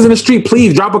know niggas in the street,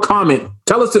 please drop a comment.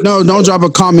 Tell us. no, don't drop a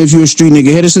comment if you're a street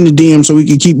nigga. Hit us in the DM so we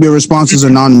can keep your responses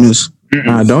anonymous.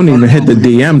 Nah, don't even hit the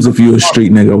DMs if you a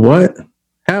street nigga. What?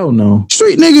 Hell no.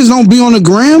 Street niggas don't be on the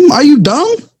gram. Are you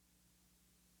dumb?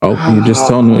 Oh, you just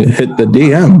told me to hit the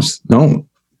DMs. Don't.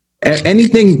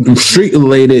 Anything street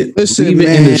related, Listen, leave it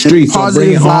man, in the streets. Or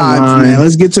bring positive it vibes, online. man.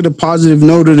 Let's get to the positive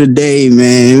note of the day,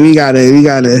 man. We gotta.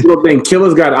 You think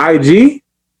Killer's got IG?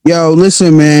 Yo,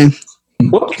 listen, man.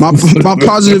 What? My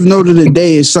positive note of the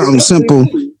day is something simple,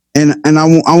 and I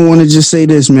want to just say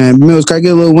this, man. Mills, can I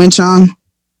get a little wind chime?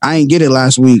 I ain't get it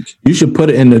last week. You should put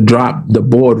it in the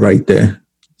board right there.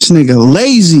 This nigga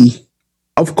lazy.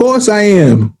 Of course I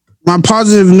am. My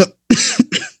positive note.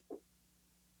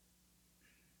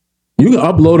 You can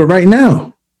upload it right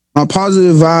now. My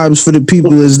positive vibes for the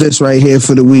people is this right here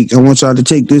for the week. I want y'all to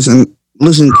take this and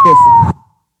listen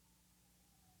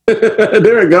carefully.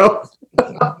 There we go.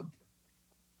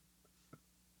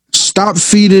 Stop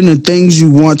feeding the things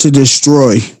you want to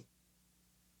destroy.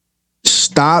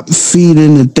 Stop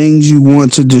feeding the things you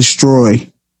want to destroy.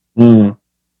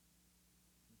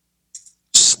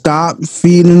 Stop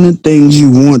feeding the things you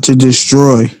want to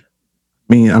destroy.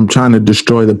 I mean, I'm trying to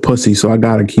destroy the pussy, so I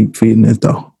gotta keep feeding it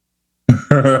though.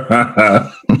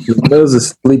 Mills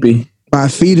is sleepy. By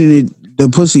feeding it the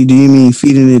pussy, do you mean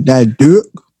feeding it that dick?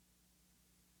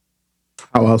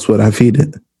 How else would I feed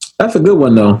it? That's a good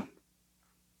one though.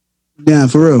 Yeah,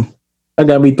 for real. That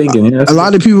got me thinking. Yeah, A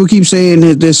lot of people keep saying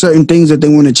that there's certain things that they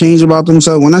want to change about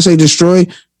themselves. When I say destroy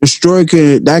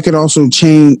could also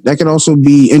change. That could also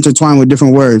be intertwined with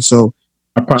different words. So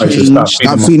I probably should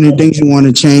stop feeding the things you want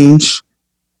to change.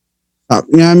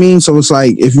 You know what I mean? So it's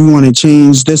like, if you want to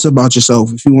change this about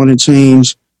yourself, if you want to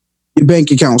change your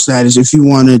bank account status, if you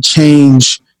want to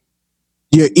change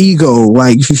your ego,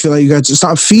 like if you feel like you got to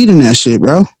stop feeding that shit,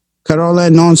 bro. Cut all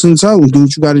that nonsense out and do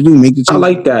what you got to do. Make the I change.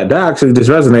 like that. That actually just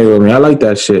resonated with me. I like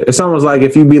that shit. It's almost like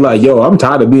if you be like, yo, I'm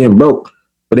tired of being broke.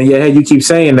 But in your head, you keep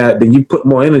saying that, then you put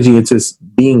more energy into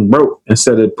being broke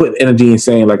instead of putting energy in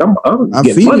saying, like, I'm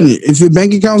getting feeding money. it. If your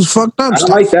bank account's fucked up, I stop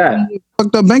like that.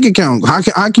 fucked up bank account. How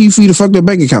can you feed a fucked up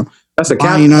bank account? That's a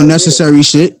Buying caption. unnecessary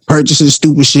shit, purchasing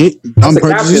stupid shit, That's a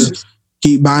purchases, caption.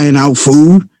 keep buying out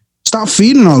food. Stop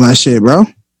feeding all that shit, bro.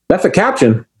 That's a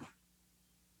caption.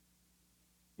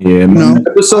 Yeah, You man. know,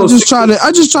 Episode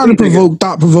I just try to provoke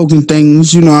thought provoking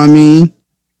things. You know what I mean?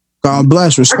 God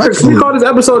bless, Can respectfully. we call this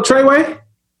episode Treyway?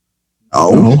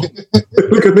 Oh,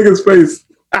 Look at nigga's face.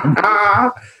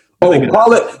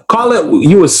 Oh, call it.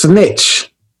 You a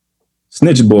snitch.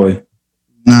 Snitch boy.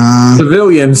 Nah.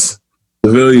 Civilians.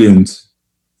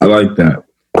 I like that.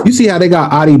 You see how they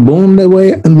got Adi Boom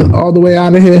all the way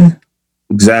out of here?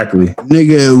 Exactly.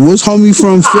 Nigga, what's homie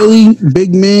from Philly?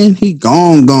 Big man, he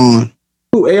gone.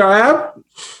 Who, ARM?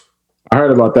 I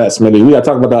heard about that, Smitty. We gotta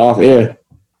talk about that off air.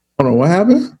 Hold on, what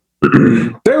happened?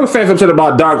 They were saying some shit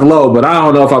about Dark Low, but I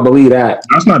don't know if I believe that.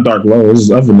 That's not Dark Low. It's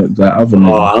other than that. I don't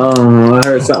know. I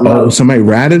heard something else. Somebody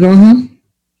ratted on him?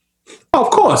 Oh,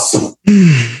 of course.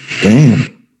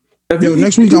 Damn. Yo,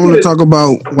 next week I want to talk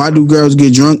about why do girls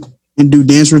get drunk and do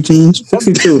dance routines.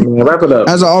 62, man. Wrap it up.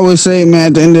 As I always say, man,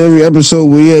 at the end of every episode,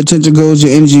 where your attention goes,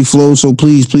 your energy flows. So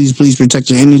please protect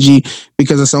your energy,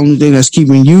 because that's the only thing that's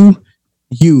keeping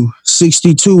you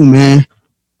 62, man.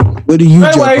 What do you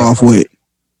jerk off with?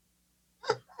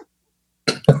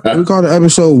 We call the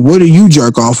episode, what do you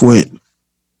jerk off with?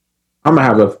 I'm gonna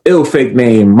have an ill fake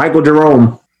name, Michael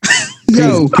Jerome.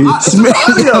 Yo,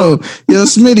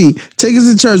 Smitty, take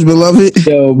us to church, beloved.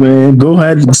 Yo, man, go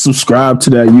ahead and subscribe to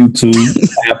that YouTube,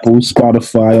 Apple,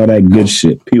 Spotify, all that good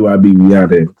shit. PYB, we out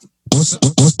there.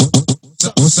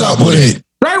 What's up with it?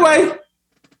 Right way.